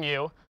won't harm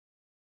you.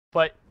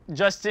 But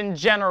just in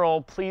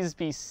general, please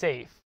be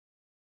safe.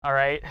 All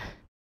right?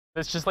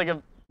 It's just like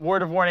a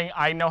word of warning.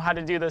 I know how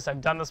to do this.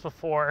 I've done this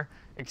before,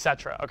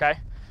 etc. Okay?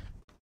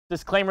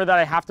 Disclaimer that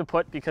I have to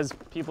put because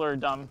people are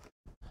dumb.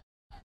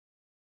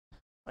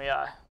 Let me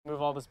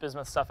move all this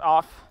bismuth stuff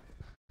off.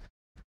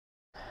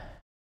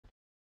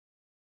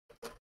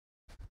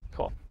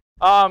 Cool.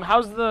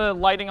 How's the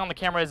lighting on the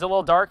camera? Is it a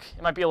little dark?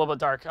 It might be a little bit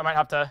dark. I might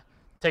have to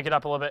take it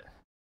up a little bit.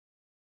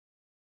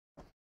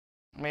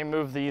 Let me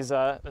move these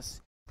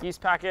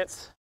yeast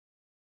packets.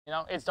 You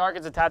know, it's dark.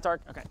 It's a tad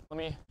dark. Okay, let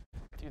me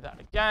do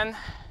that again.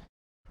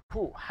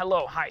 Ooh,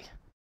 hello, hi.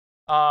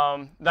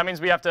 That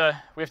means we have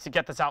to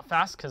get this out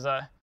fast because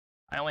I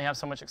only have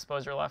so much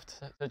exposure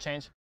left to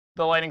change.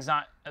 The lighting's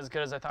not as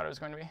good as I thought it was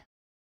going to be.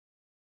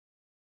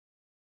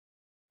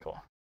 Cool.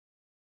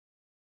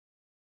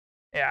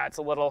 Yeah, it's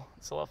a little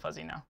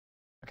fuzzy now.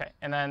 Okay,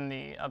 and then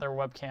the other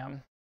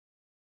webcam.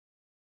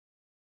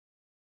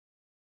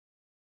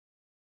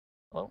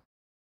 Hello?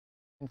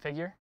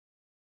 Configure.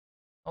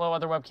 Hello,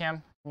 other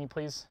webcam. Can you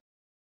please?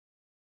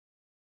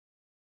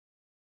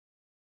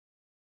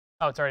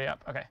 Oh, it's already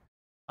up. Okay.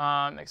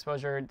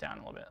 Exposure down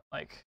a little bit,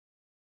 like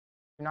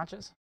 2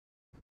 notches.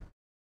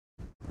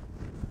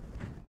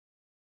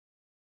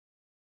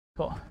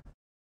 Cool.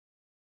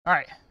 All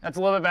right, that's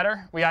a little bit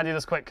better. We gotta do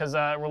this quick because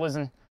we're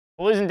losing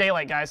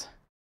daylight, guys.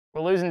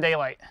 We're losing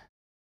daylight.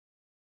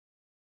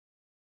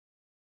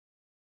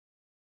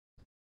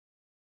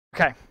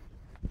 Okay.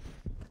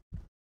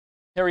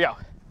 Here we go.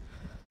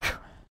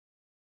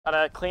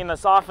 Gotta clean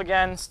this off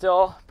again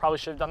still. Probably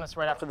should have done this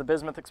right after the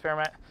bismuth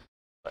experiment.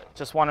 But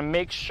just want to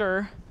make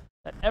sure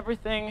that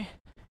everything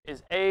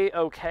is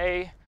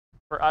A-okay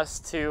for us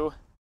to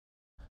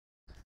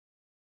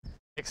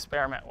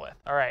experiment with.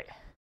 All right.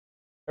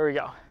 Here we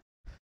go.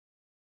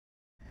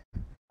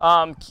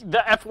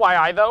 The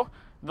FYI though,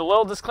 the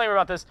little disclaimer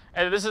about this,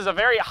 and this is a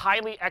very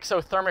highly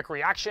exothermic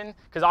reaction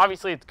because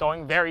obviously it's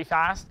going very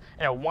fast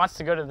and it wants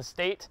to go to the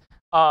state,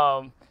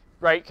 right?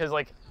 Because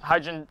like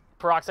hydrogen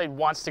peroxide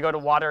wants to go to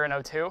water and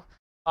O2.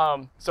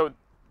 So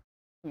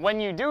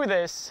when you do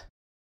this,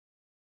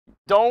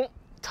 don't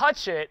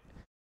touch it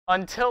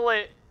until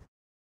it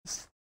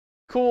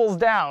cools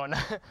down,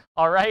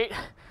 all right?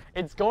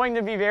 It's going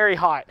to be very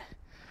hot.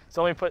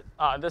 So let me put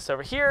this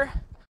over here.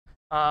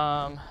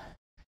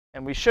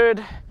 And we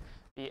should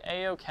be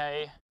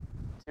A-okay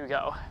to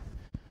go.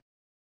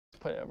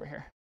 Put it over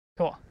here.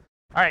 Cool. All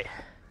right.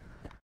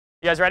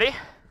 You guys ready?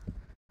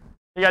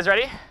 You guys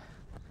ready?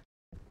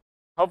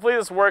 Hopefully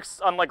this works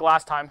unlike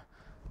last time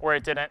where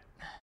it didn't.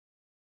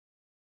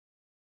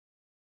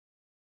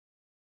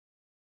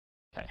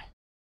 Okay.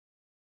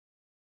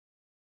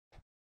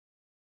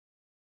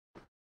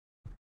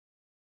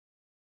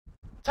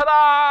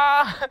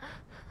 Ta-da!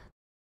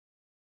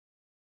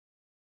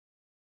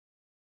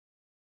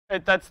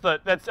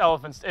 That's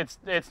elephants.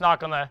 It's not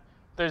gonna.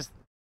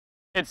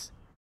 It's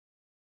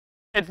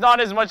not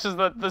as much as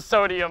the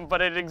sodium,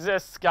 but it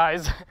exists,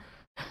 guys.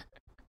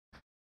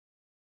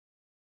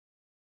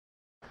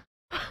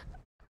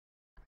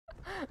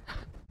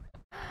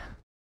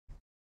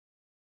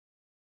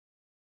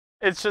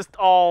 It's just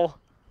all,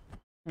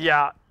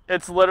 yeah.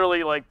 It's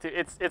literally like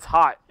it's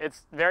hot.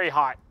 It's very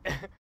hot.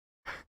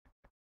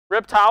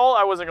 Rip towel.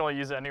 I wasn't gonna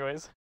use it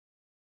anyways,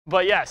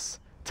 but yes.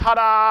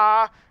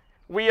 Ta-da!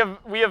 We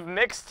have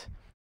mixed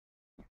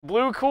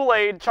blue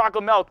Kool-Aid,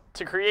 chocolate milk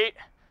to create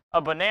a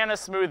banana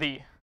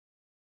smoothie.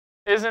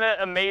 Isn't it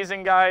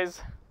amazing,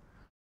 guys?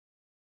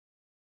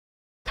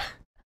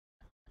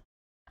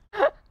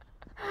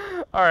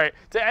 All right.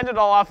 To end it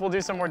all off, we'll do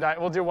some more diet.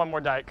 We'll do one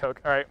more Diet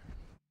Coke. All right.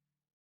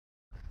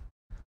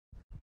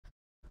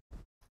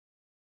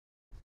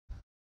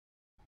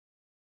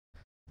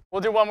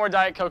 We'll do one more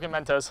Diet Coke and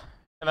Mentos,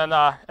 and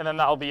then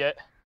that'll be it.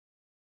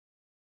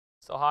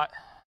 Still hot?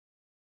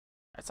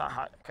 It's not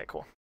hot. Okay,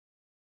 cool.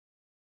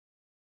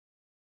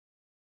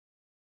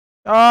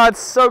 Oh, it's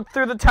soaked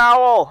through the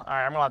towel. All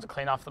right, I'm gonna have to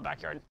clean off the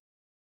backyard.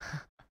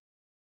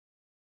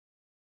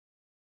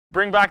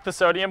 Bring back the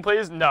sodium,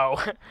 please. No,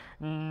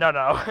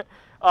 no.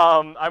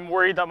 I'm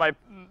worried that my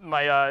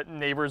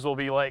neighbors will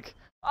be like,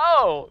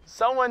 oh,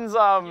 someone's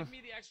Give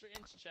me the extra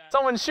inch, chat.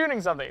 someone's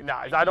shooting something. No,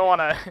 I don't want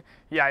to.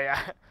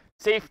 Yeah.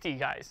 Safety,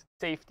 guys.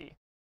 Safety.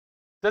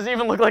 Doesn't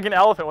even look like an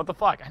elephant. What the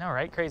fuck? I know,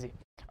 right? Crazy.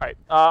 All right,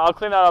 I'll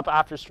clean that up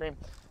after stream.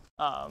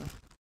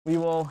 We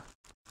will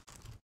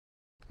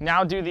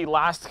now do the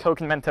last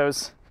Coke and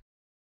Mentos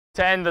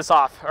to end this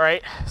off, all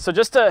right? So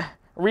just to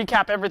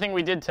recap everything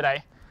we did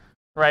today,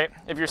 right?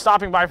 If you're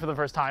stopping by for the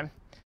first time,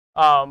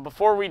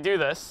 before we do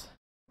this,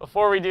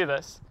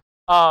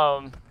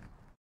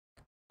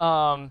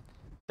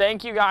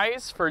 thank you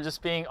guys for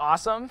just being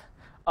awesome.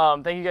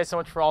 Thank you guys so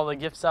much for all the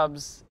gift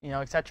subs, you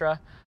know, etc.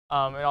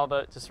 And all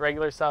the just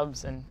regular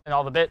subs and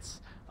all the bits.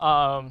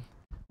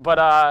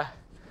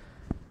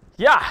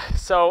 Yeah,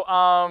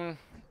 so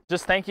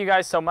just thank you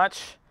guys so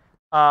much.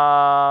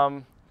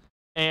 And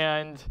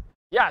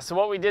yeah, so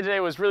what we did today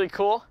was really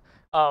cool.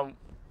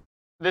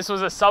 This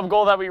was a sub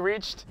goal that we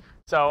reached.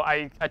 So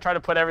I try to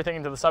put everything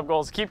into the sub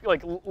goals. Keep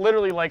like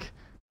literally like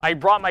I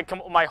brought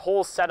my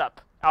whole setup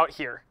out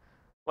here.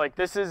 Like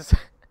this is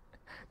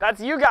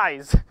that's you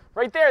guys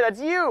right there. That's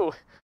you.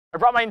 I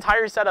brought my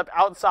entire setup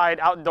outside,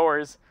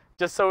 outdoors,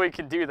 just so we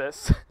could do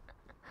this.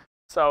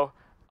 So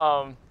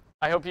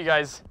I hope you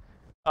guys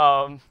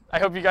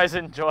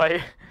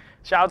enjoy.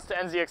 Shouts to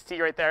NZXT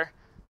right there.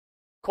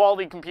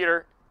 Quality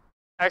computer,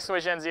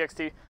 exclamation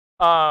NZXT.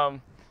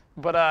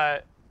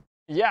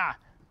 Yeah.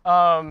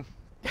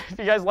 If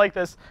you guys like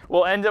this,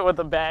 we'll end it with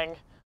a bang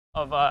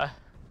of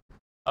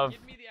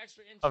Give me the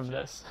extra inch,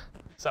 this.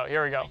 So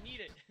here we go. I need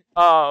it.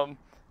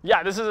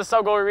 Yeah, this is a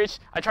sub goal we reached.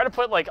 I try to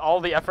put like all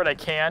the effort I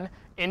can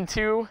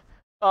into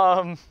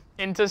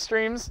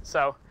streams.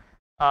 So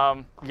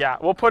yeah,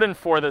 we'll put in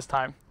 4 this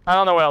time. I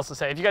don't know what else to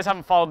say. If you guys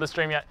haven't followed the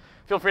stream yet,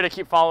 feel free to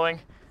keep following.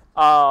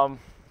 Or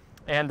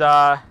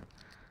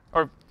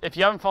if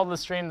you haven't followed the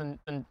stream,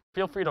 then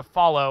feel free to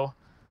follow.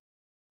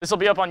 This will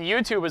be up on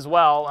YouTube as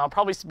well. I'll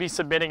probably be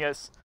submitting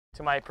this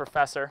to my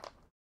professor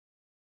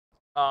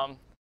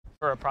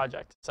for a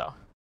project. So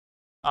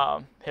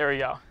here we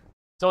go.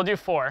 So we'll do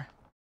 4.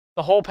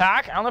 The whole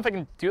pack? I don't know if I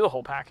can do the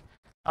whole pack.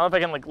 I don't know if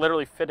I can like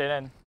literally fit it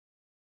in.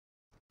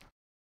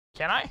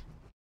 Can I?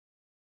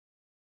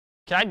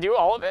 Can I do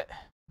all of it?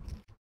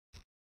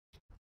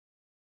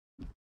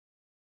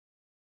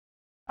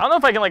 I don't know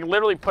if I can like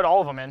literally put all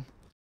of them in.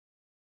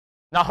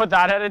 Not with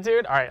that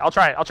attitude? All right, I'll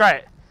try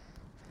it.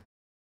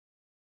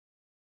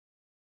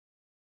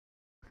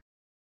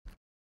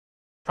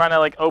 Trying to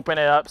like open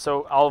it up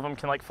so all of them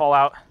can like fall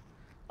out.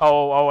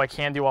 Oh, I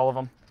can do all of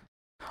them.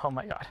 Oh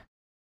my god.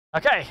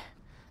 Okay.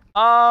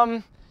 You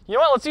know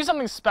what? Let's do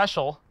something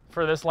special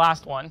for this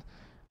last one.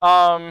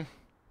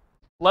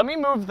 Let me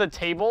move the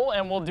table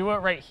and we'll do it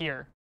right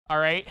here. All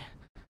right?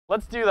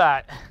 Let's do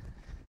that.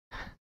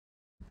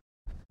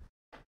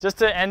 Just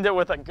to end it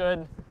with a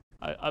good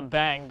a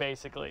bang,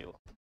 basically.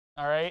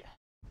 All right?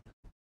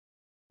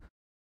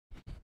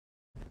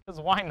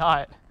 Because why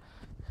not?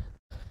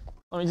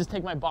 Let me just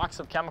take my box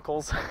of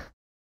chemicals,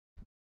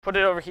 put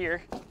it over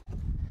here.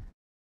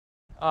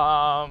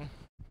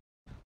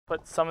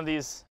 Put some of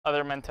these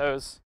other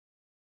Mentos,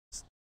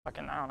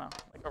 fucking, I don't know,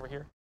 like over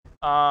here.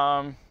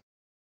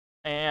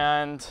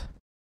 And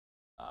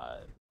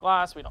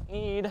glass we don't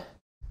need.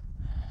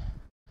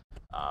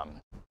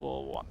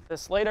 We'll want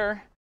this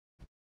later.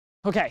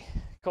 Okay,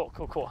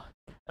 cool.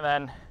 And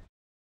then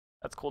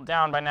that's cooled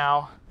down by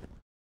now.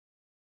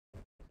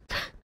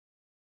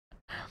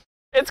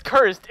 It's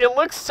cursed. It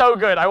looks so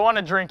good. I want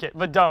to drink it,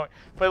 but don't.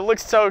 But it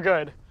looks so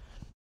good.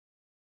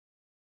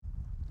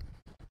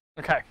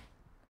 Okay.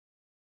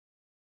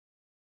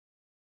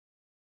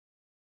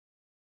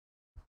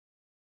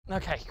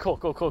 Okay, cool.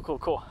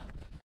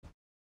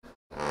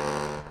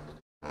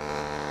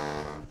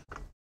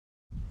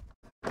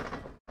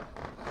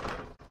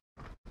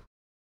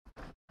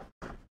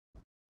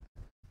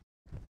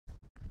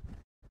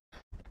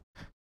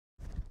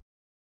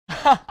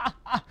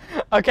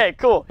 Okay,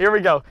 cool. Here we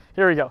go.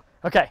 Here we go.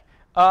 Okay.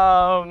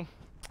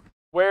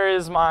 Where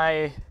is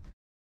my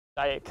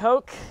Diet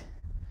Coke?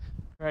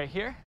 Right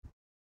here.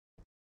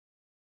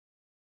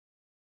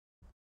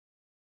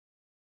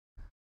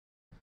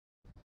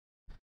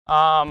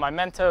 My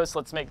Mentos,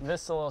 let's make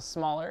this a little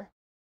smaller.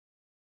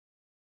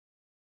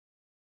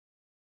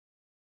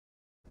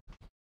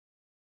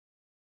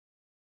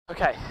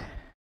 Okay.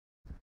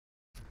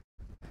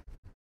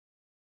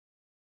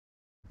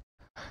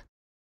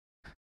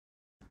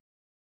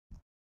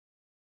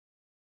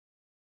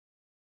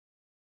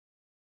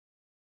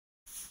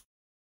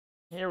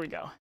 Here we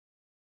go.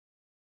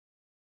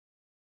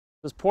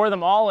 Just pour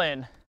them all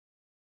in.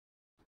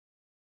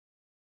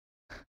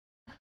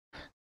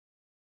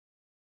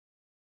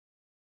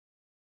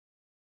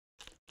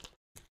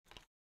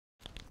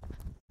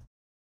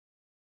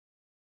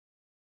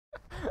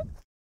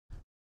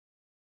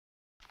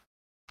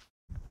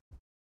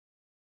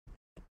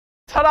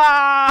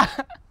 Ta-da!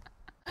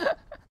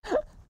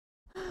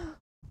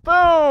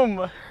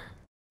 Boom!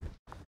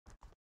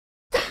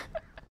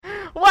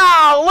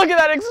 Wow, look at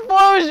that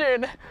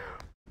explosion!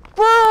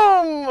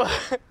 Boom!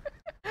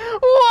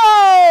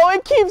 Whoa,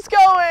 it keeps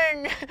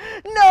going!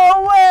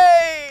 No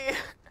way!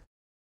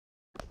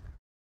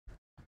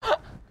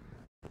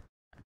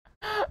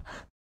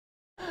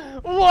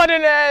 What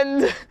an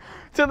end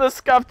to the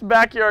scuffed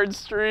backyard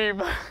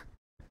stream.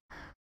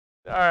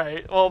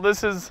 Alright, well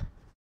this is...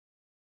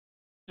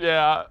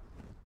 Yeah.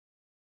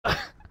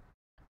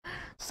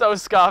 So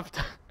scuffed.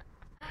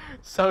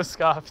 So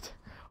scuffed.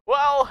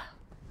 Well,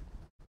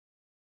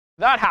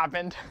 that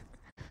happened.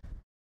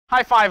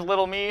 High five,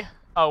 little me.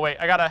 Oh, wait,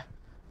 I gotta...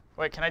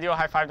 Wait, can I do a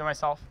high five to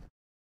myself?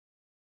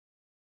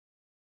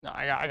 No,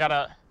 I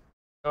gotta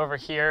go over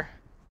here.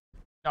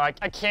 No, I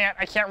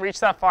can't reach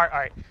that far. All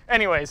right,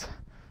 anyways,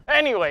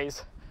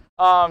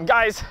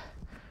 guys,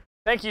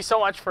 thank you so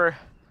much for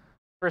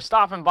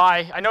stopping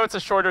by. I know it's a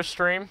shorter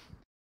stream.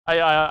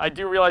 I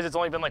do realize it's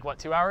only been like, what,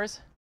 2 hours?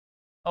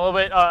 A little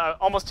bit,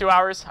 almost 2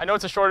 hours. I know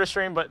it's a shorter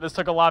stream, but this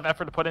took a lot of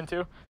effort to put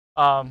into,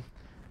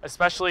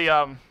 especially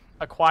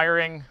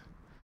acquiring.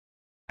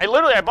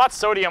 I bought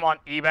sodium on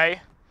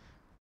eBay.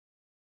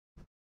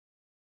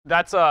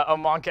 That's a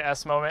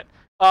Monka-S moment.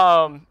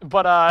 Yeah,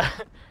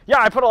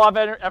 I put a lot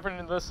of effort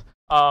into this.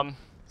 I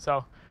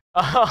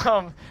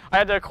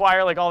had to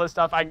acquire like all this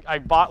stuff. I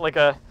bought like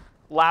a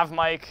lav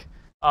mic.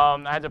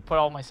 I had to put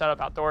all my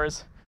setup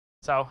outdoors.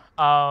 So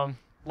a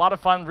lot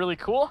of fun, really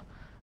cool.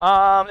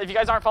 If you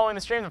guys aren't following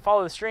the stream, then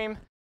follow the stream.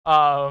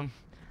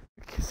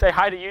 Say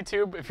hi to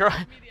YouTube. If you're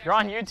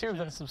on YouTube,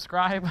 then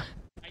subscribe,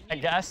 I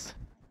guess.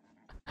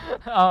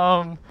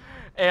 On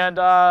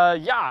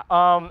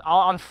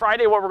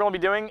Friday, what we're going to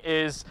be doing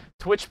is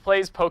Twitch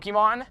plays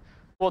Pokemon.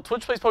 Well,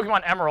 Twitch plays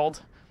Pokemon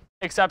Emerald,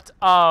 except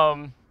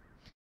we're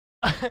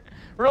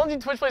going to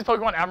do Twitch plays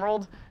Pokemon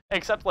Emerald,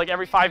 except like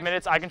every 5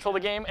 minutes I control the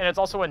game, and it's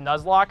also a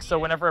Nuzlocke, so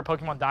whenever a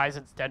Pokemon dies,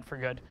 it's dead for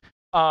good.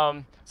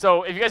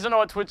 So if you guys don't know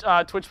what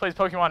Twitch plays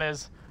Pokemon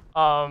is,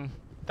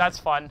 that's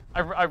fun.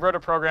 I wrote a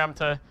program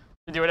to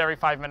do it every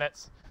 5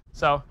 minutes.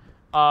 So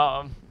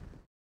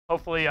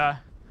hopefully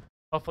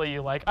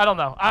you like. I don't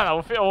know.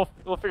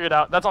 We'll figure it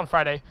out. That's on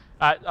Friday.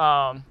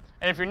 And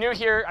if you're new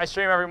here, I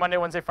stream every Monday,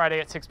 Wednesday, Friday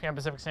at 6 p.m.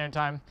 Pacific Standard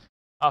Time,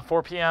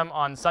 4 p.m.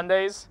 on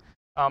Sundays.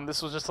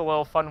 This was just a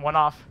little fun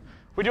one-off.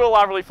 We do a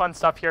lot of really fun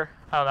stuff here.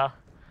 I don't know.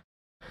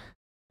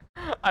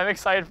 I'm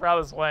excited for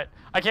how this went.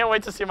 I can't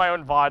wait to see my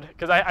own VOD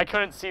because I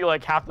couldn't see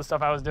like half the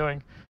stuff I was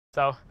doing.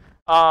 So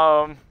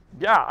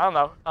yeah, I don't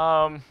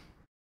know.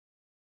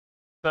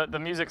 The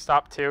music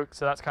stopped too,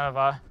 so that's kind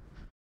of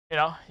you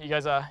know, you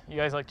guys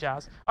like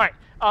jazz. All right.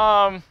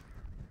 All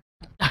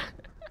right.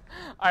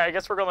 I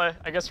guess we're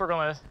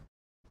gonna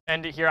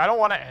end it here. I don't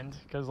want to end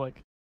because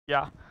like,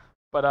 yeah,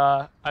 but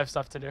I have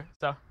stuff to do.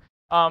 So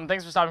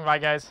thanks for stopping by,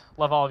 guys.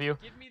 Love all of you.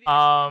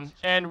 And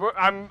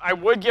I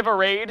would give a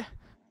raid,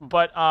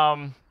 but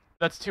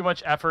that's too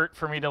much effort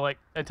for me to like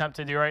attempt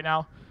to do right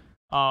now.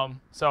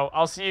 So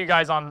I'll see you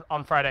guys on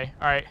Friday.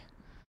 All right.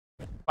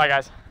 Bye,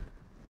 guys.